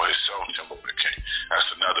Timberland call himself Timbo the King. That's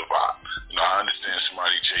another vibe. You know, I understand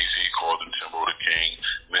somebody, Jay-Z called him Timbo the King,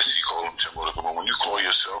 Missy called him Timbo the King, but when you call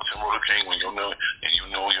yourself Timbo the King, when you know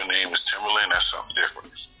your name is Timberland, that's something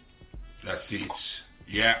different. That's it.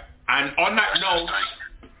 Yeah. And on that note,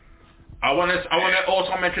 I want to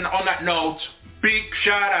also mention on that note, big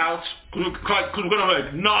shout out, because we're going to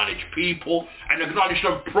acknowledge people and acknowledge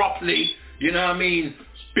them properly, you know what I mean?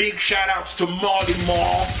 Big shout outs to Marley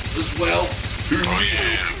Marl as well. Oh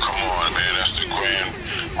yeah, come on man, that's the grand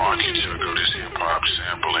architect of this hip-hop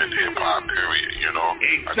sampling, hip-hop period, you know?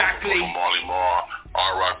 Exactly. I Marley Marl,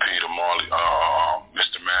 R.I.P. to Marley,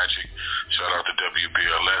 Mr. Magic, shout out to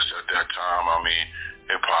WBLS at that time. I mean,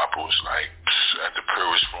 hip-hop was like, at the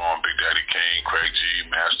purest form, Big Daddy Kane, Craig G,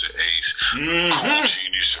 Master Ace, Cool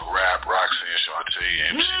Genius, Rap, Roxanne Shantae,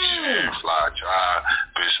 MC Shan, Fly Ty,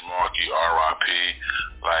 Bismarcky, R.I.P.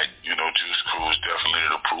 Like, you know, Juice Crew is definitely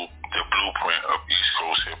the blueprint of East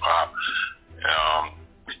Coast hip-hop.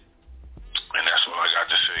 And that's what I got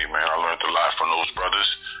to say, man. I learned a lot from those brothers,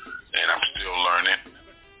 and I'm still learning,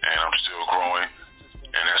 and I'm still growing,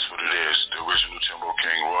 and that's what it is. The original Timbo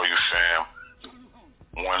King, Royal Fam,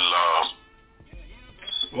 one love.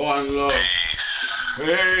 One love.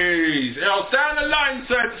 Hey. Yo, stay on the line,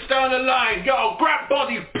 sir. Stay on the line. Yo, Grab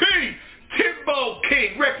Body P. Timbo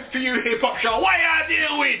King, RePPiN4U Hip Hop Show. What y'all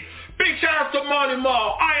deal with? Big shout out to Marley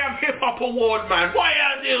Marl. I am Hip Hop Award man. What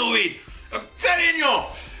y'all deal with? I'm telling you.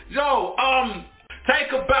 Yo,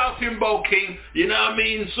 take a bow, Timbo King. You know what I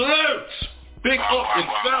mean? Salute. Big up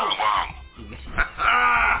yourself.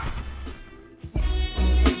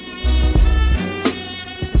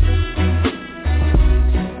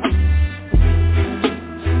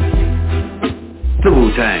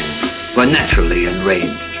 Wu-Tang were naturally enraged,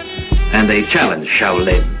 and they challenged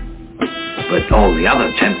Shaolin. But all the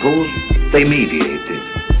other temples, they mediated.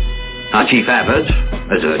 Our chief abbot,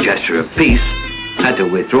 as a gesture of peace, had to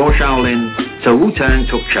withdraw Shaolin, so Wu-Tang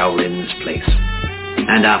took Shaolin's place.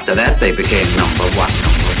 And after that, they became number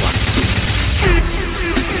one.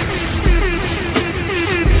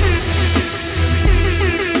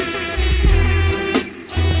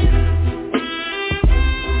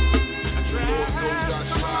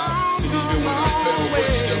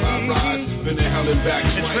 Back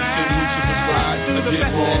twice and Lucifer's ride. I did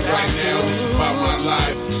wrong right now, this is about my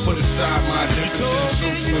life. Put aside my differences,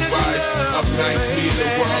 social advice. Up nights, me in the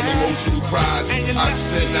world, emotional cries. I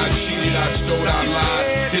said not cheated, I stole, I lied.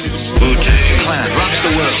 Hit it Wu-Tang Clan rocks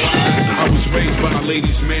the world. I was raised by a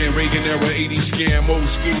ladies' man, Reagan era 80s scam, old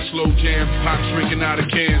school slow jam, pop drinking out of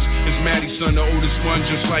cans. It's Maddie's son, the oldest one,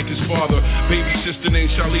 just like his father. Baby sister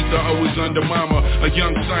named Shalita, always under mama. A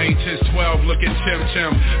young scientist, 12, look at Tim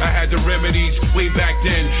Tim. I had the remedies way back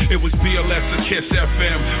then. It was BLS or Kiss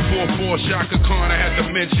FM. 4-4 Shaka Khan, I had to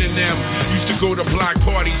mention them. Used to go to block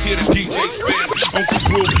parties, hear the DJ spin. Uncle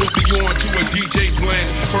Drew put me on to a DJ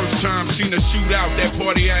blend. First time seen a shootout, that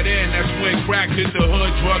party at end. That's when crack hit the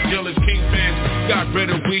hood, drug dealers, kingpins. Got rid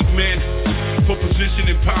of weak men for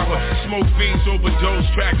position and power. Smoke fiends, overdose,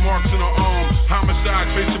 track marks on her arm. Homicide,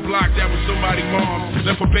 trace a block, that was somebody's mom.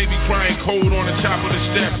 Left a baby crying cold on the top of the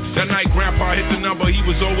steps. That night grandpa hit the number, he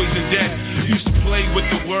was always in debt. Used to play with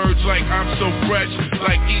the words like I'm so fresh.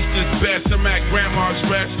 Like Easter's best, I'm at grandma's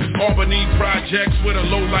rest. Albany projects with a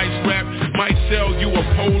low lights rep. Might sell you a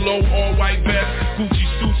polo, all white vest. Gucci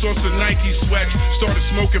suits on some Nike sweats. Started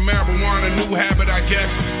smoking marijuana, new habit I guess.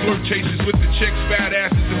 Flirt chases with the chicks, fat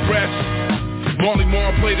asses and breasts. Marley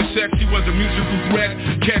Marl played the sex, he was a musical threat.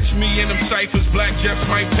 Catch me in them ciphers, black jets,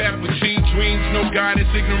 my pep. With teen dreams, no guidance,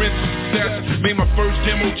 ignorance and success. Made my first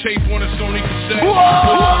demo tape on a Sony cassette.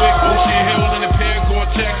 Ocean Hill in a pair of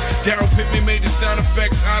Gore-Tex. Daryl Pittman made the sound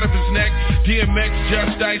effects out of his neck. DMX,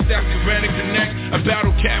 Just Ice, after Granite Connect. A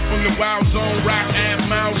battle cat from the Wild Zone, rock and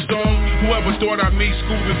milestone. Whoever thought I'd meet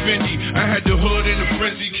Scoop and Fendi. I had the hood in a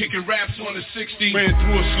frenzy, kicking raps on the 60. Ran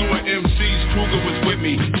through a slew of MCs, Kruger was with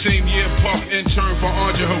me. Same year, Puff intern for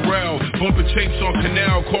Andre Harrell. Bumping tapes on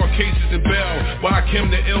Canal, court cases and Bell. Why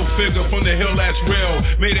Kim the ill figure from the hill, that's real.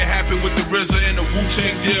 Made it happen with the RZA and the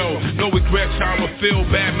Wu-Tang deal. No regrets, how I feel,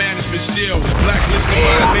 bad management still. Blacklisted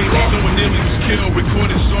by the baby, someone nearly was killed.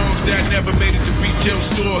 Recorded songs that never made it to retail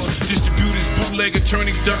stores. Distributors, bootleg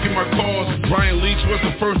attorneys ducking my calls. Brian Leach was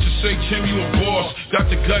the first to say, Tim, you a boss.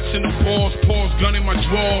 Got the guts and the balls, paws, gun in my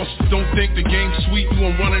drawers. Don't think the game's sweet, you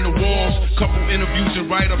on running the walls. Couple interviews and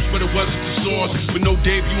write-ups, but it wasn't the source. With no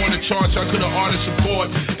debut on the charts, I could've artist support.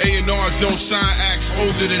 A&Rs don't sign acts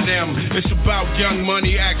older than them. It's about young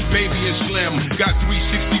money, acts Baby and Slim. Got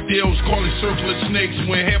 360 deals, call it circle of snakes.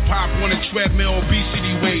 When hip-hop on a treadmill,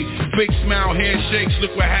 obesity weight. Fake smile, handshakes,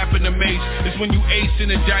 look what happened to Mace. It's when you ace in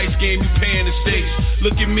the dice game, you paying the stakes.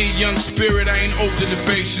 Look at me, young spirit, I ain't open the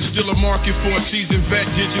base. It's still a market for a seasoned vet,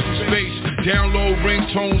 digital space. Download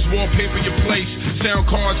ringtones, wallpaper your place. Sound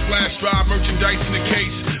cards, flash drive, merchandise in the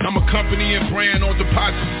case. I'm a company and brand, all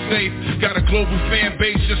deposits are safe. Got a global fan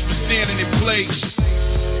base just for standing in place.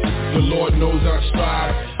 The Lord knows I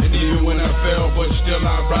strive, and even when I fell, but still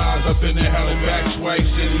I rise. I've been to hell and back twice,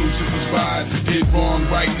 and Lucifer's ride. Did wrong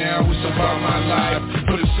right now, it's about my life.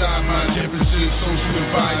 Put aside my differences, social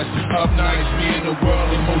advice. Up nights, me in the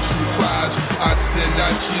world, emotional cries. I said I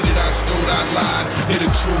cheated, I stole, I lied. Hit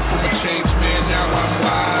the truth from a changed man, now I'm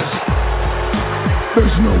wise.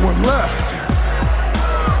 There's no one left.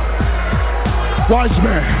 Wise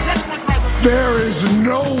man, there is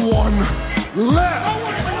no one left.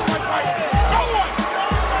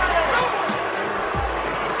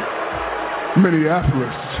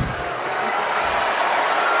 Minneapolis.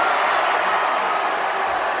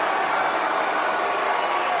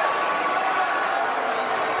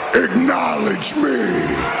 Acknowledge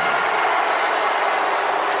me.